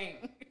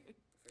 Gang.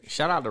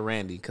 Shout out to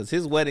Randy, because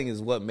his wedding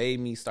is what made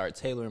me start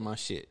tailoring my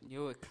shit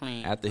You were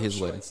clean. after his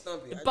wedding.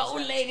 Stumpy.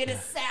 Bow-legged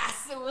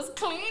assassin was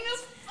clean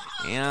as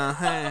fuck.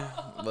 Yeah,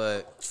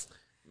 but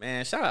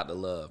man, shout out to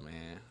Love,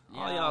 man.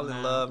 All Yeah, y'all in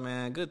man. love,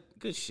 man.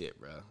 Good shit,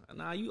 bro.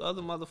 Nah, you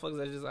other motherfuckers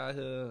that just out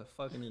here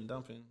fucking and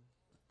dumping.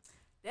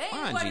 That ain't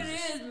Fine, what Jesus.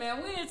 it is, man.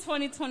 We in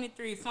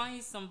 2023. Find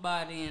you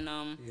somebody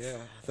and Yeah,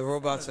 the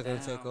robots are gonna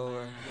take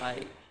over.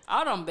 like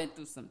I done been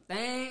through some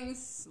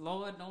things.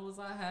 Lord knows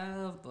I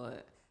have,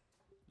 but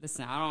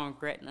listen, I don't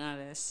regret none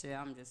of that shit.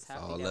 I'm just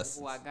all happy that's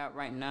who I lessons. got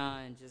right now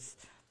and just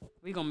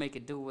We gonna make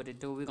it do what it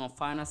do. We gonna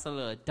find us a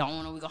little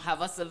donor. We gonna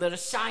have us a little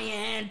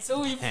Cheyenne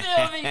too. You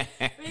feel me?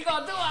 We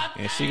gonna do our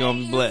thing. And she gonna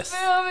be blessed. You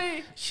feel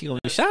me? She gonna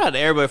be, shout out to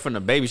everybody from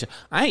the baby shower.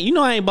 I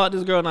ain't bought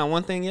this girl not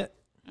one thing yet.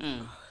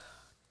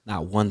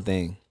 Not one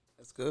thing.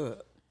 That's good.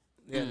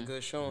 Yeah,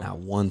 good showing. Not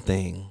one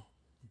thing.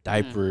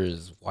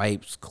 Diapers,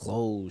 wipes,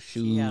 clothes,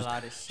 shoes. got a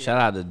lot of shit. Shout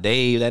out to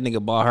Dave. That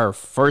nigga bought her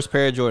first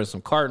pair of Jordans,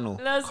 some Cardinal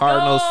Let's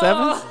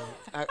 7s.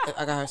 I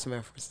got her some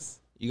Air Forces.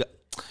 You got.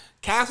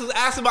 Cass was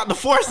asking about the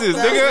forces,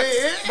 nigga.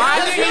 it. My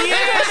nigga,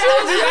 yeah. She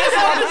was just asking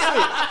about this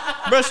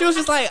shit. Bro, she was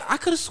just like, I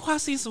could have swore I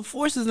seen some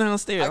forces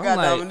downstairs. I got I'm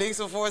like, Dominique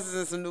some Forces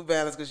and some New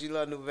Balance because she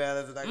love New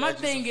Balance. And I My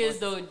got you thing some is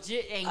Forces. though,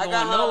 Jit ain't I going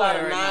got her a lot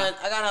nowhere of right now.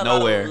 I got her a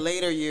Nowhere. lot of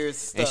later years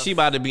stuff. and she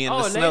about to be in Oh,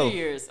 the later snow.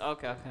 years.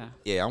 Okay.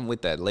 Yeah, I'm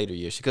with that later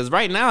years. Because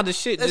right now, the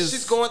shit That's just.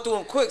 just going through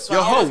them quick. So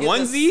Your I whole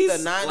always get onesies,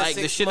 the 9 to like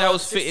the 6 shit that was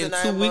months, 6 to fitting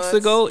 9 2 weeks months.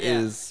 ago, Yeah.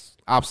 is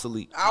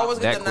obsolete. I always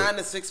That get the quick. 9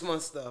 to 6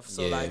 month stuff.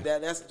 So Yeah. like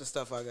that's the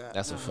stuff I got.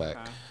 That's a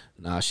fact.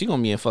 Nah, she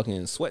gonna be in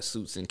fucking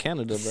sweatsuits in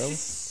Canada, bro.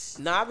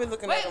 Nah, I've been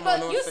looking Wait, at them on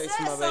but North you Face, said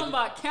my something baby.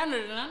 about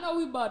Canada, and I know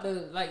we about to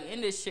like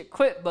end this shit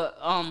quick, but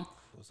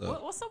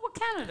what's up with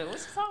Canada? What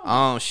you talking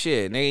about?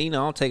 Shit, nigga, you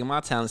know I'm taking my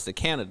talents to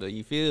Canada.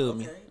 You feel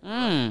me?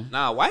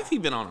 Nah, wifey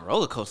been on a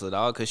roller coaster,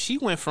 dog, because she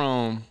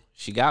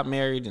got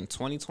married in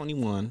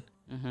 2021,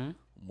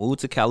 moved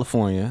to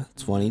California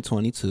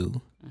 2022,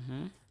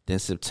 then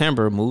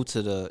September moved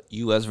to the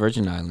U.S.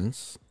 Virgin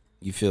Islands.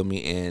 You feel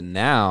me? And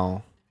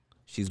now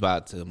she's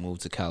about to move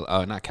to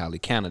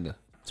Canada,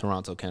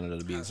 Toronto, Canada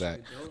to be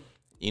exact.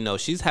 You know,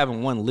 she's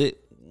having what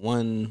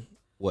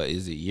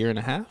is it, year and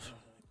a half?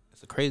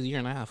 It's a crazy year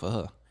and a half for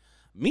her.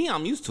 Me,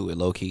 I'm used to it,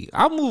 low key.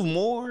 I move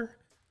more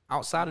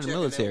outside of the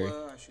military.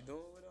 How she doing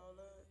with all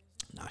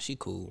that? Nah, she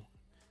cool.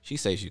 She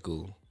say she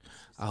cool.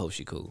 I hope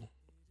she cool.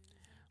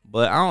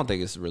 But I don't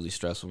think it's really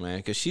stressful, man,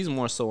 because she's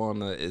more so on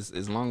the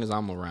as long as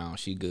I'm around,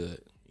 she good.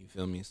 You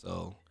feel me?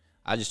 So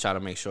I just try to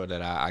make sure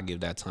that I give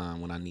that time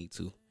when I need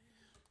to,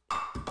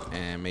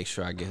 and make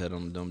sure I get her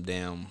them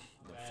damn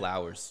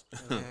flowers.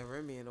 Man,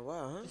 Remy in a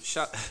while, huh?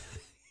 Shout.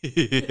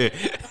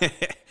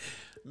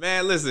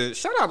 Man, listen,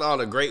 shout out to all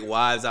the great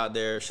wives out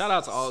there. Shout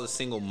out to all the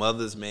single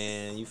mothers,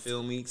 man. You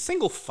feel me?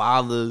 Single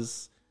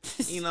fathers.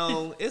 You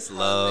know, it's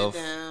love.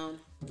 Down.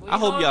 I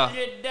hope y'all. Hold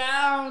it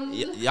down.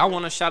 Y'all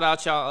want to shout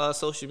out y'all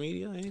social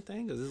media or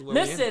anything? Cause this is where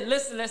we Listen,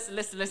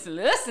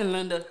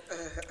 Linda.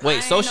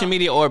 Wait, social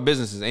media or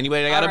businesses?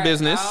 Anybody that got a Alright.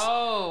 business?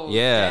 Oh,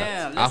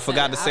 Yeah, damn. I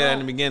forgot to say that in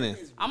the beginning.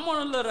 I'm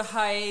on a little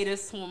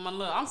hiatus with my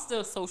little. I'm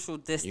still social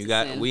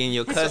distancing. We and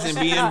your cousin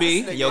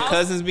B&B. Your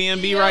cousin's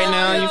B&B Yo, right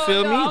now. yo, You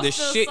feel yo, me? I'm The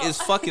still shit so-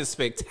 is fucking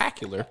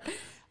spectacular.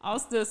 I'm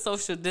still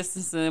social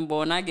distancing, but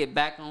when I get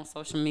back on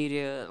social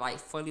media, like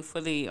fully,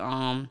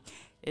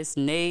 it's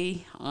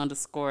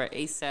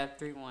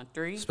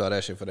Nay_ASAP313. Spell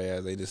that shit for their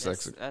ass. They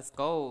dyslexic. Let's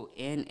go.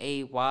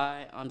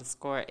 NAY_ASAP.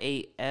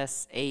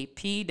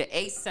 The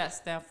ASAP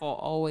stand for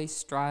always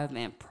strive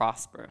and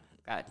prosper.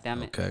 God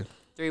damn it. Okay.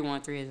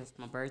 313 is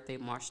my birthday,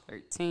 March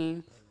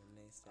 13th.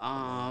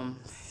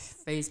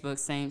 Facebook,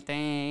 same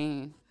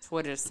thing.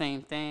 Twitter,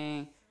 same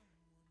thing.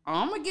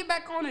 I'm gonna get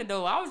back on it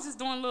though. I was just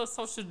doing a little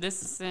social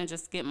distancing,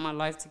 just getting my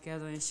life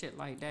together and shit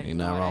like that. Ain't You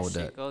know nothing how wrong with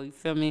shit that. Go, you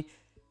feel me?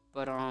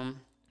 But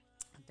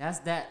that's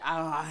that.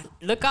 I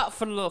look out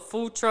for the little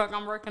food truck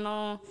I'm working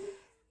on.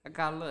 I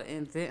got a little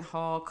event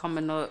hall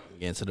coming up.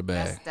 Get into the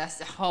bag. That's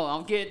the whole.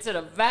 I'm getting to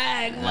the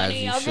bag, As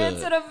money. you I'm getting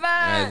should. to the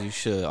bag. As you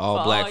should. All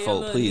For black your folk,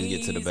 little please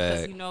get to the needs, 'cause,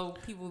 bag. you know,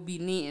 people be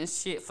needing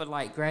shit for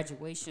like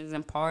graduations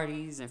and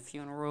parties and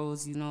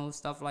funerals, you know,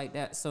 stuff like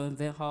that. So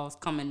event halls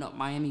coming up,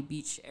 Miami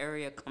Beach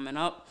area coming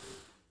up.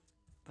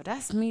 But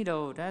that's me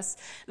though.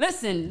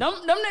 Listen, them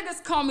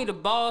niggas call me the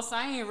boss.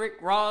 I ain't Rick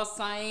Ross.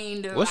 I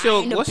ain't the. What's I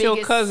ain't the your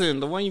biggest- cousin?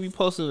 The one you be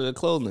posting the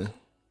clothing.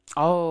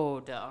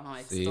 Oh, the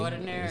See,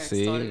 extraordinary. see,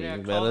 extraordinary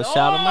you better clothes.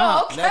 shout 'em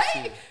out.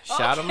 Okay.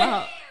 Shout them Okay.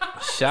 out.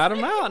 Shout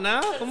them out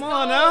now. Come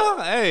on go.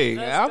 now. Hey,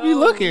 Let's I'll be go.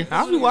 looking. We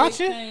I'll be doing a big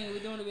watching. thing. We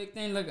doing a big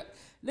thing. Look,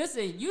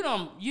 listen, you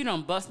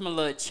don't bust my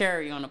little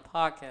cherry on the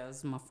podcast. This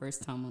is my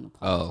first time on the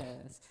Oh.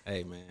 podcast.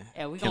 Hey man.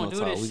 And we Kennel gonna do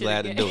Talk, this we shit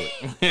glad again. to do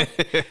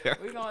it.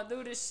 We're gonna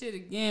do this shit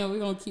again. We're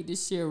gonna keep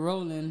this shit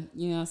rolling.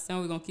 You know what I'm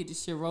saying? We're gonna keep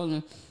this shit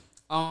rolling.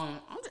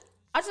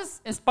 I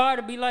just inspired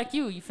to be like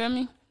you. You feel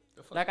me?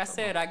 Like I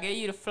said, I gave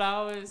you the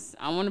flowers.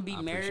 I want to be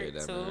married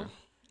that, too. man.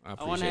 I I want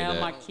to appreciate have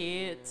that. my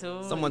kid too.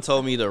 Someone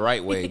told me the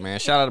right way, man.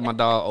 Shout out to my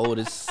dog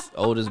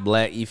Otis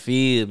Black. You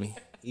feel me?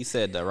 He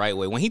said the right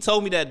way. When he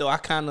told me that though, I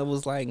kind of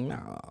was like, nah.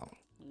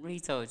 What he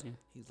told you?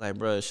 He's like,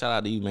 bro, shout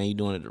out to you, man. You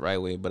doing it the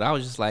right way. But I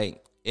was just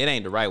like, it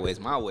ain't the right way. It's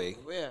my way.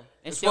 Yeah.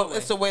 It's your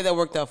It's the way that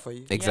worked out for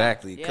you.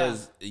 Exactly. Yeah.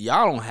 Because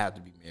y'all don't have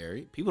to be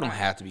married. People don't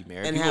have to be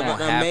married. And People have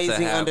don't an have to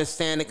amazing have-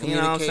 understanding, You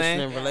know what I'm communication, saying?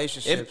 and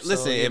relationship. If,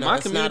 listen, if my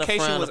it's not a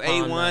communication was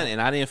frown upon A1 that.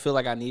 and I didn't feel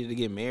like I needed to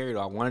get married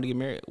or I wanted to get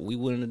married, we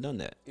wouldn't have done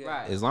that.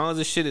 Right. As long as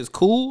this shit is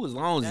cool, as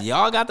long as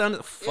y'all got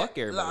the fuck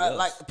everybody else.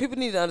 Like people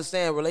need to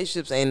understand,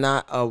 relationships ain't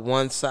not a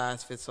one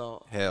size fits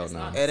all. Hell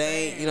no. It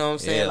ain't, you know what I'm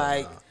saying? Hell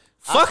Like, no.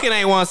 Fucking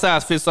ain't one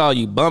size fits all,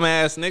 you bum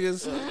ass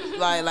niggas.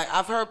 like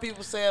I've heard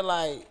people say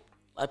like,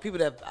 like people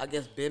that I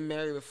guess been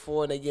married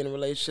before and they get in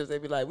relationships, they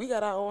be like, we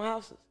got our own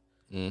houses.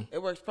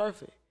 It works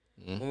perfect.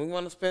 When we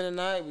want to spend the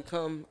night, we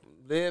come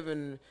live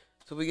and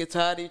till we get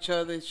tired of each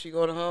other. She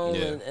go to home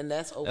and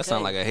that's okay. That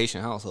sounds like a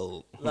Haitian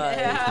household. Like,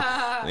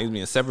 Niggas be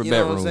in separate you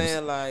know bedrooms. what I'm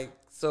saying? Like,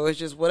 so it's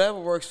just whatever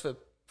works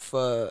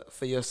for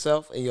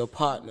yourself and your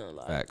partner.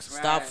 Like, Facts.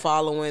 stop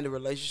following the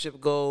relationship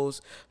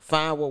goals.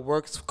 Find what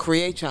works.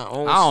 Create your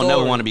own. I don't story.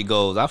 never want to be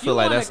goals. I feel You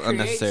like wanna that's create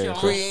unnecessary. your own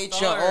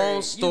Create your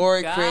own story.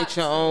 You got Create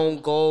your to. own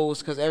goals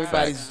because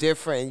everybody's Facts.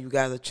 different and you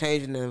guys are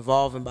changing and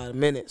evolving by the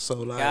minute. So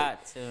like,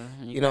 Got to.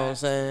 you know what I'm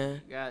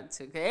saying? Got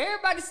to. 'Cause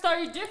everybody's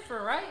story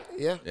different, right?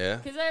 Yeah. Yeah.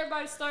 Because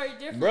everybody's story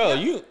different. Bro,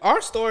 Yeah.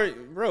 our story,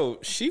 bro,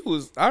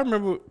 I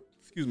remember,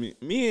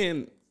 me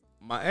and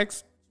my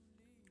ex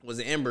was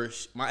an Ember.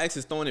 My ex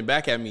is throwing it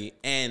back at me,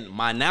 and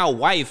my now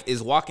wife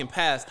is walking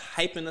past,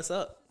 hyping us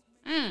up.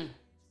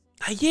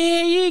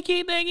 Yeah,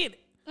 keep that, get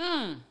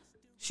it.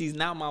 She's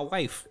now my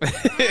wife.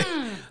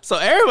 So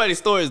everybody's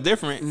story is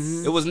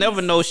different. It was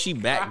never no she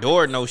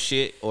backdoored no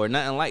shit or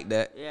nothing like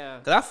that. Yeah.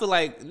 Cause I feel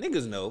like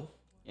niggas know.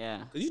 Yeah.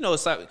 Cause you know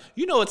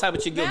what type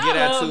of chick you'll Man, get I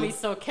at love too. me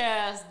so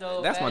Cass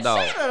though. That's man. my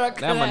dog. Shout out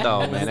to That's my Cass.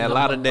 dog, man. That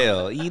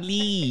Lauderdale.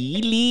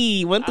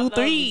 Ely. 1, 2, I love me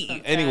 3.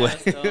 some Anyway.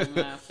 Cass, though,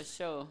 man, for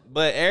sure.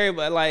 But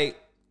everybody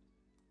like,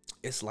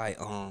 it's like,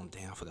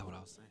 damn, I forgot what I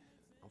was saying.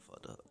 I'm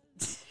fucked up.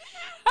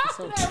 That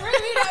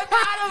really that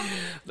got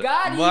him.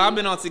 Got Well, I've him.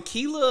 been on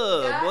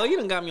tequila. Boy, you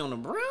done got me on the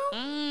brown.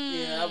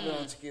 Yeah, I've been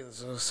on tequila,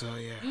 so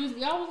yeah.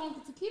 Y'all was on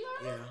the tequila?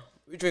 Yeah.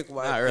 We drink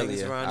white Not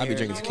things earlier. around I be here.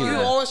 drinking You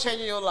tequila. always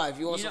changing your life.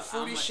 You want You know, some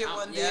fruity I'm- shit I'm-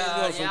 one day. yeah,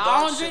 you want some yeah, dark I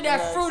don't shit drink the that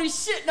next. fruity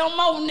shit no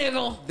more,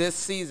 nigga. This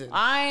season.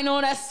 I ain't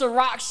on that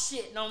Ciroc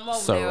shit no more,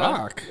 nigga.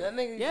 Ciroc. That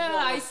nigga Yeah,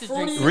 I used to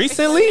drink fruity-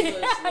 Recently?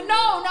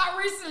 No, not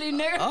recently,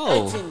 nigga.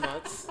 Oh. 18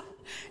 months.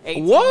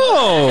 18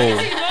 Whoa.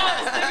 months,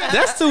 nigga.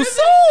 That's too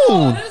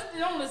Oh, soon.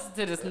 don't listen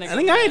to this nigga. I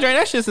think I ain't drank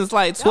that shit since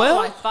like That was 12.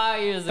 like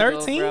 5 years ago,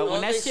 13? bro. One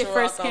When that thing shit Ciroc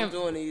first I'm came.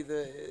 doing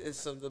either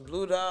it's the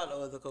Blue Dot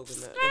or the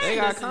coconut. They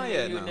got Listen to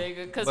cognac you, now.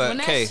 nigga. Because But, when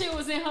that K, shit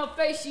was in her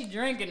face, she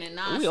drinking it.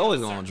 Now we she always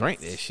on gonna certain- drink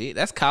that shit.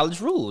 That's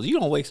college rules. You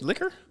don't waste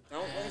liquor.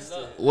 Don't waste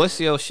it. What's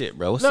your shit,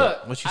 bro? What's Look,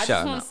 up? What you I just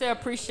shouting want to out? say I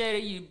appreciate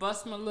it. You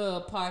bust my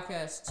little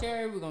podcast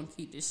cherry. We're going to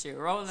keep this shit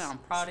rolling. I'm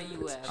proud of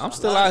you, ass. I'm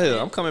still out here.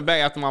 I'm coming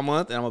back after my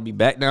month, and I'm gonna be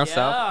back down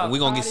south. And we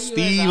gonna get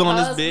Steve on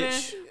this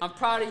bitch. I'm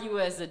proud of you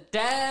as a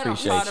dad.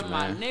 Appreciate I'm proud you, of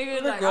my man.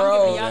 nigga. Like, girl,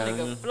 I'm giving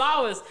y'all nigga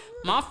flowers.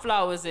 My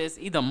flowers is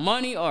either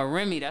money or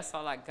Remy. That's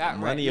all I got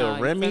Money right or now.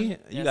 You Remy? feel me?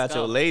 You Let's got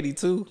your go. lady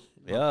too.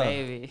 Yeah.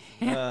 Baby.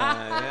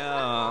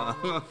 Yeah.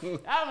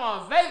 That's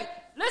my baby.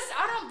 Listen,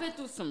 I done been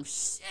through some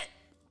shit.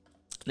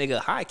 Nigga,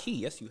 high key.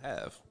 Yes, you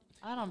have.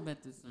 I done been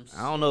through some shit.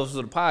 I don't know if it's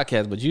for the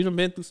podcast, but you done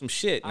been through some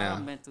shit I now.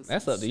 done been through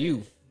That's some up to shit.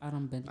 you. I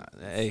done been through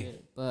some Hey.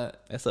 shit.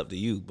 But That's up to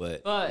you.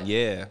 But yeah,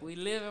 yeah. we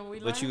live and we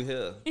learn. But you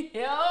here.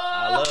 Yeah.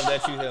 I love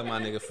that you here,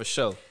 my nigga, for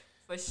sure.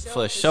 For sure.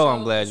 For sure,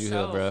 I'm glad for you here,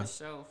 sure, bro. For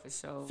sure. For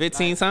sure.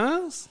 15 Like,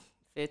 times?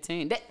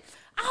 15.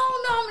 I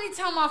don't know how many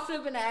times I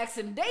flipped in the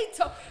accident.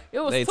 It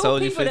was They two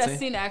told you people that 15?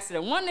 seen the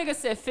accident. One nigga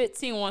said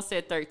 15, one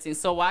said 13.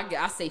 So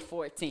I say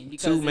 14.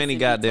 Because Too it's many in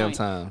goddamn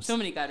between. times. Too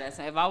many goddamn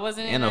times. If I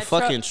wasn't in In a that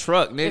fucking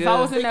truck, nigga. if I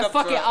was in that Pickup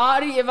fucking truck.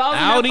 Audi, if I was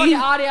in that Audi? fucking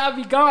Audi, I'd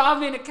be gone. I'd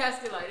be in the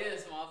casket like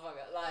this,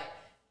 motherfucker. Like,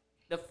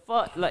 the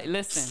fuck? Like,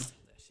 listen.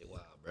 Shit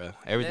wild, bro.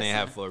 Everything Listen.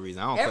 happened for a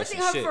reason. I don't Everything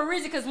question happened shit. for a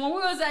reason. Because when we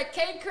was at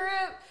K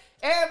crib,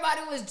 everybody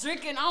was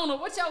drinking. I don't know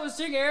what y'all was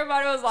drinking.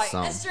 Everybody was like,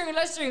 Something. let's drink,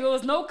 let's drink. It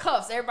was no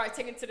cups. Everybody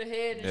taking it to the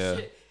head and Yeah.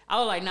 shit. I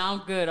was like, nah,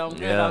 I'm good. I'm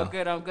good. Yeah. I'm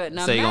good. I'm good.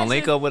 Now So you gonna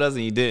link up with us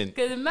and you didn't.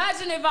 Because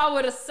imagine if I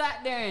would have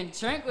sat there and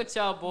drank with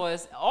y'all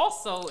boys.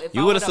 Also, if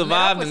You I would have would've met up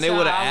survived with and they y'all,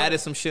 would have I would've- added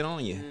some shit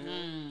on you.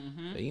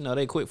 You know,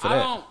 they quick for I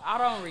that.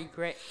 don't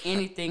regret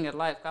anything in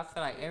life. I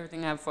feel like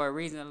everything happened for a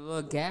reason. A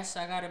little gash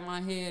I got in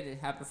my head, it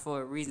happened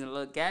for a reason. A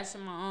little gash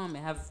in my arm, it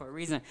happened for a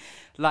reason.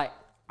 Like,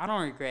 I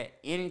don't regret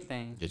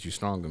anything. Get you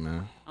stronger,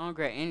 man. I don't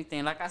regret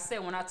anything. Like I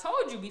said, when I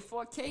told you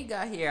before Kay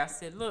got here, I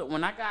said, look,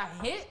 when I got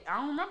hit, I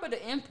don't remember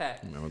the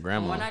impact. Remember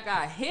grandma. And when I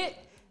got hit,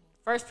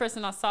 first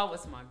person I saw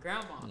was my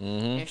grandma.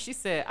 And she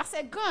said, I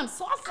said, Gun,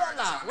 so I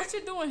fell out. What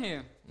you doing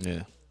here?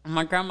 Yeah. And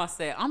my grandma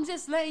said, I'm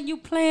just letting you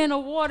play in the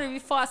water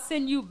before I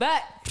send you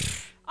back.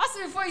 I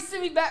said, before you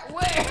send me back,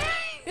 where?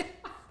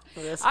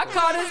 I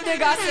called this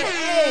nigga. I said,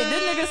 hey,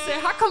 this nigga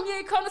said, how come you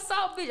ain't come to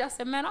South Beach? I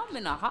said, man, I'm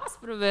in the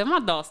hospital, man. My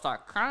dog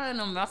started crying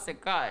on me. I said,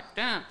 God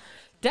damn.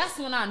 That's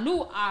when I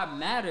knew I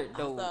mattered,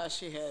 though. I thought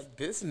she had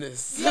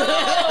business.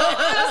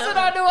 That's when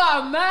I knew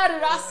I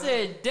mattered. I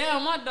said,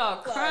 damn, my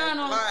dog crying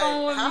on the like,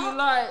 phone with how- me.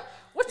 Like,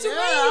 what you Yeah,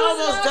 mean? I you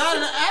almost was died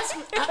in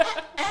the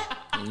accident.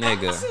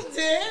 Nigga.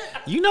 Did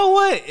You know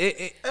what?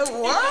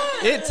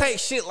 what? It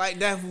takes shit like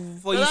that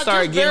before you But I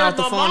start just getting off buried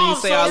the my phone and you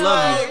mom, say so I it's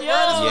love like, you. bro,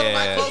 this was Yeah.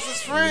 my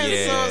closest friend,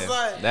 so it's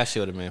like, That shit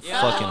would have been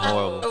fucking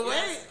horrible.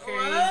 wait, Crazy,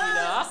 what?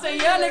 though. I said,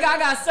 yeah, nigga, I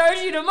got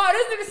surgery tomorrow.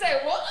 This nigga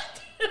said, what?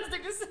 This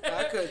nigga I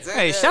said, couldn't take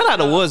Hey, that. shout out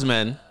to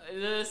Woodsman.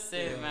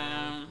 listen,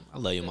 man. I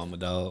love your mama,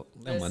 dog.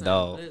 That's my Listen,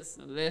 dog.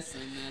 Listen,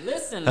 man.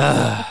 Listen.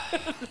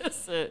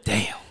 Listen.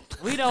 Damn.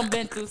 We done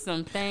been through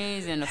some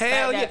things, and the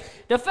Hell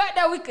fact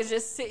that we could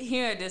just sit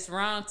here at this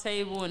round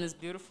table in this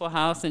beautiful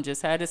house and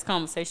just have this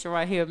conversation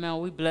right here, man,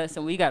 we blessed,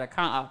 and we gotta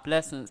count our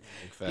blessings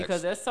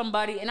because there's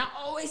somebody, and I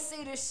always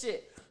say this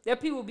shit. There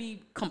people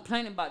be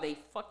complaining about they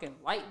fucking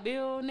light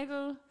bill,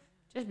 nigga.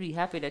 Just be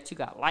happy that you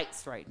got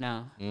lights right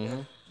now. Mm-hmm.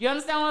 You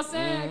understand what I'm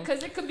saying?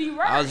 Because it could be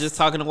worse. I was just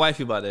talking to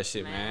wifey about that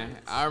shit, man.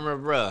 I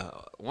remember,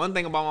 bro. One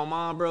thing about my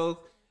mom, bro.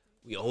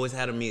 We always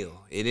had a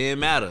meal. It didn't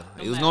matter.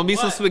 It was gonna be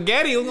some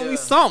spaghetti. It was gonna be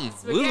something.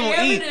 We was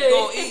gonna eat.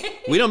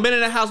 We done been in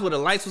the house where the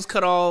lights was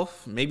cut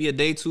off. Maybe a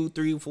day, 2,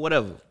 3, for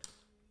whatever.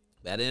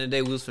 But at the end of the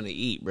day, we was finna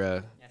eat,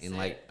 bro. And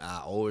like,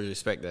 I always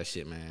respect that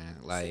shit, man.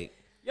 Like,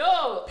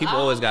 yo, people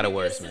always got it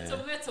worse, man.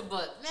 But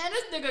man,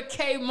 this nigga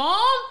K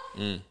Mom.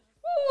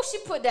 Ooh, she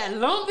put that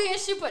lumber in,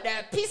 she put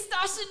that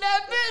pistache in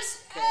that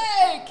bitch.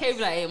 Hey, K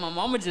be like, hey, my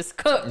mama just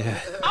cooked.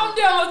 I'm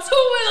down with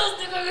 2 wheels,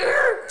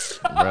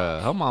 nigga.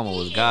 Bruh, her mama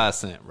was God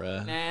sent,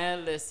 bruh.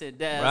 Man, listen,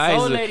 that I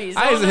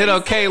used to hit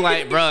on K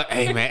like, bruh,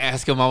 hey, man,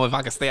 ask your mama if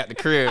I can stay at the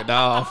crib,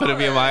 dog. I'm finna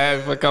be in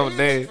Miami for a couple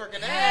days.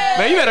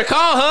 Man, you better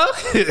call her.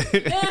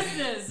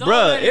 Listen,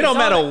 bruh, it don't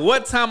matter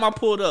what time I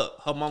pulled up,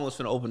 her mama was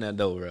finna open that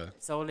door, bruh.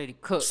 Soul Lady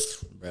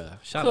cooked. Bruh,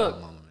 shout out to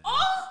mama, man.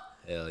 Oh,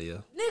 hell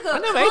yeah. Nigga, I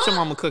never ate your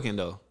mama cooking,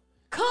 though.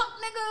 Cook,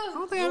 nigga. I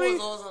don't think you was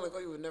always on the go.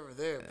 You were never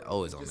there. Bro.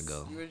 Always on the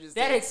go. You were just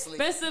that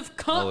expensive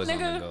cook, always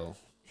nigga. on the go.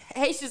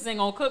 Haitians ain't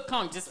gonna cook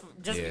conch just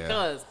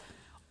because.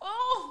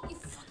 Oh, you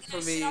fucking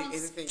for me,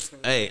 anything for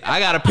me. Hey,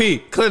 I gotta pee.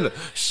 Clinton,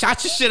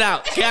 shot your shit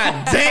out.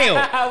 God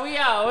damn. we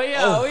out. All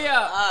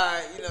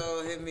right,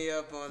 hit me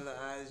up on the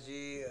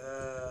IG,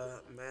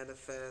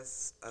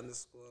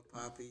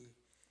 manifest_Poppy.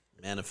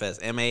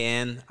 Manifest,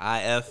 MANIFEST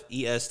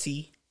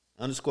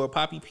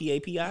 _Poppy,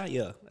 PAPI.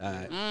 Yeah. All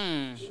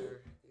right. Sure.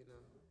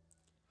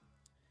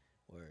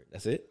 Word.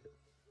 That's it?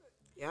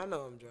 Yeah, I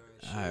know I'm dry.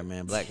 All right,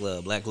 man. Black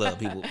love,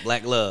 people.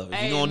 Black love. If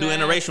Hey, you're gonna do man,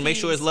 interracial, make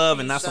sure it's love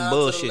and not some Shout out to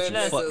the bullshit. You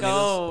ladies. fuck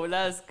niggas.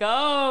 Let's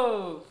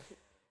go.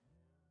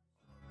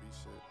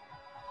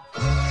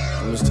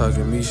 I'm just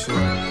talking me shit. You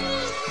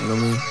know what I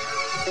mean?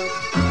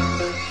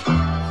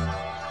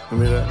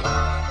 Remember that?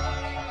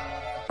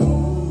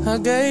 I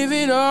gave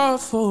it all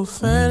for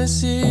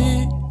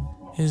fantasy.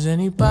 Is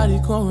anybody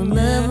gonna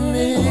remember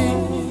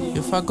me?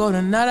 If I go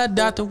tonight, I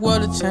doubt the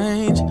world will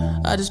change.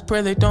 I just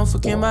pray they don't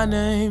forget my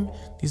name.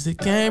 These the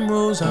game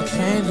rules, I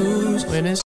can't lose when it's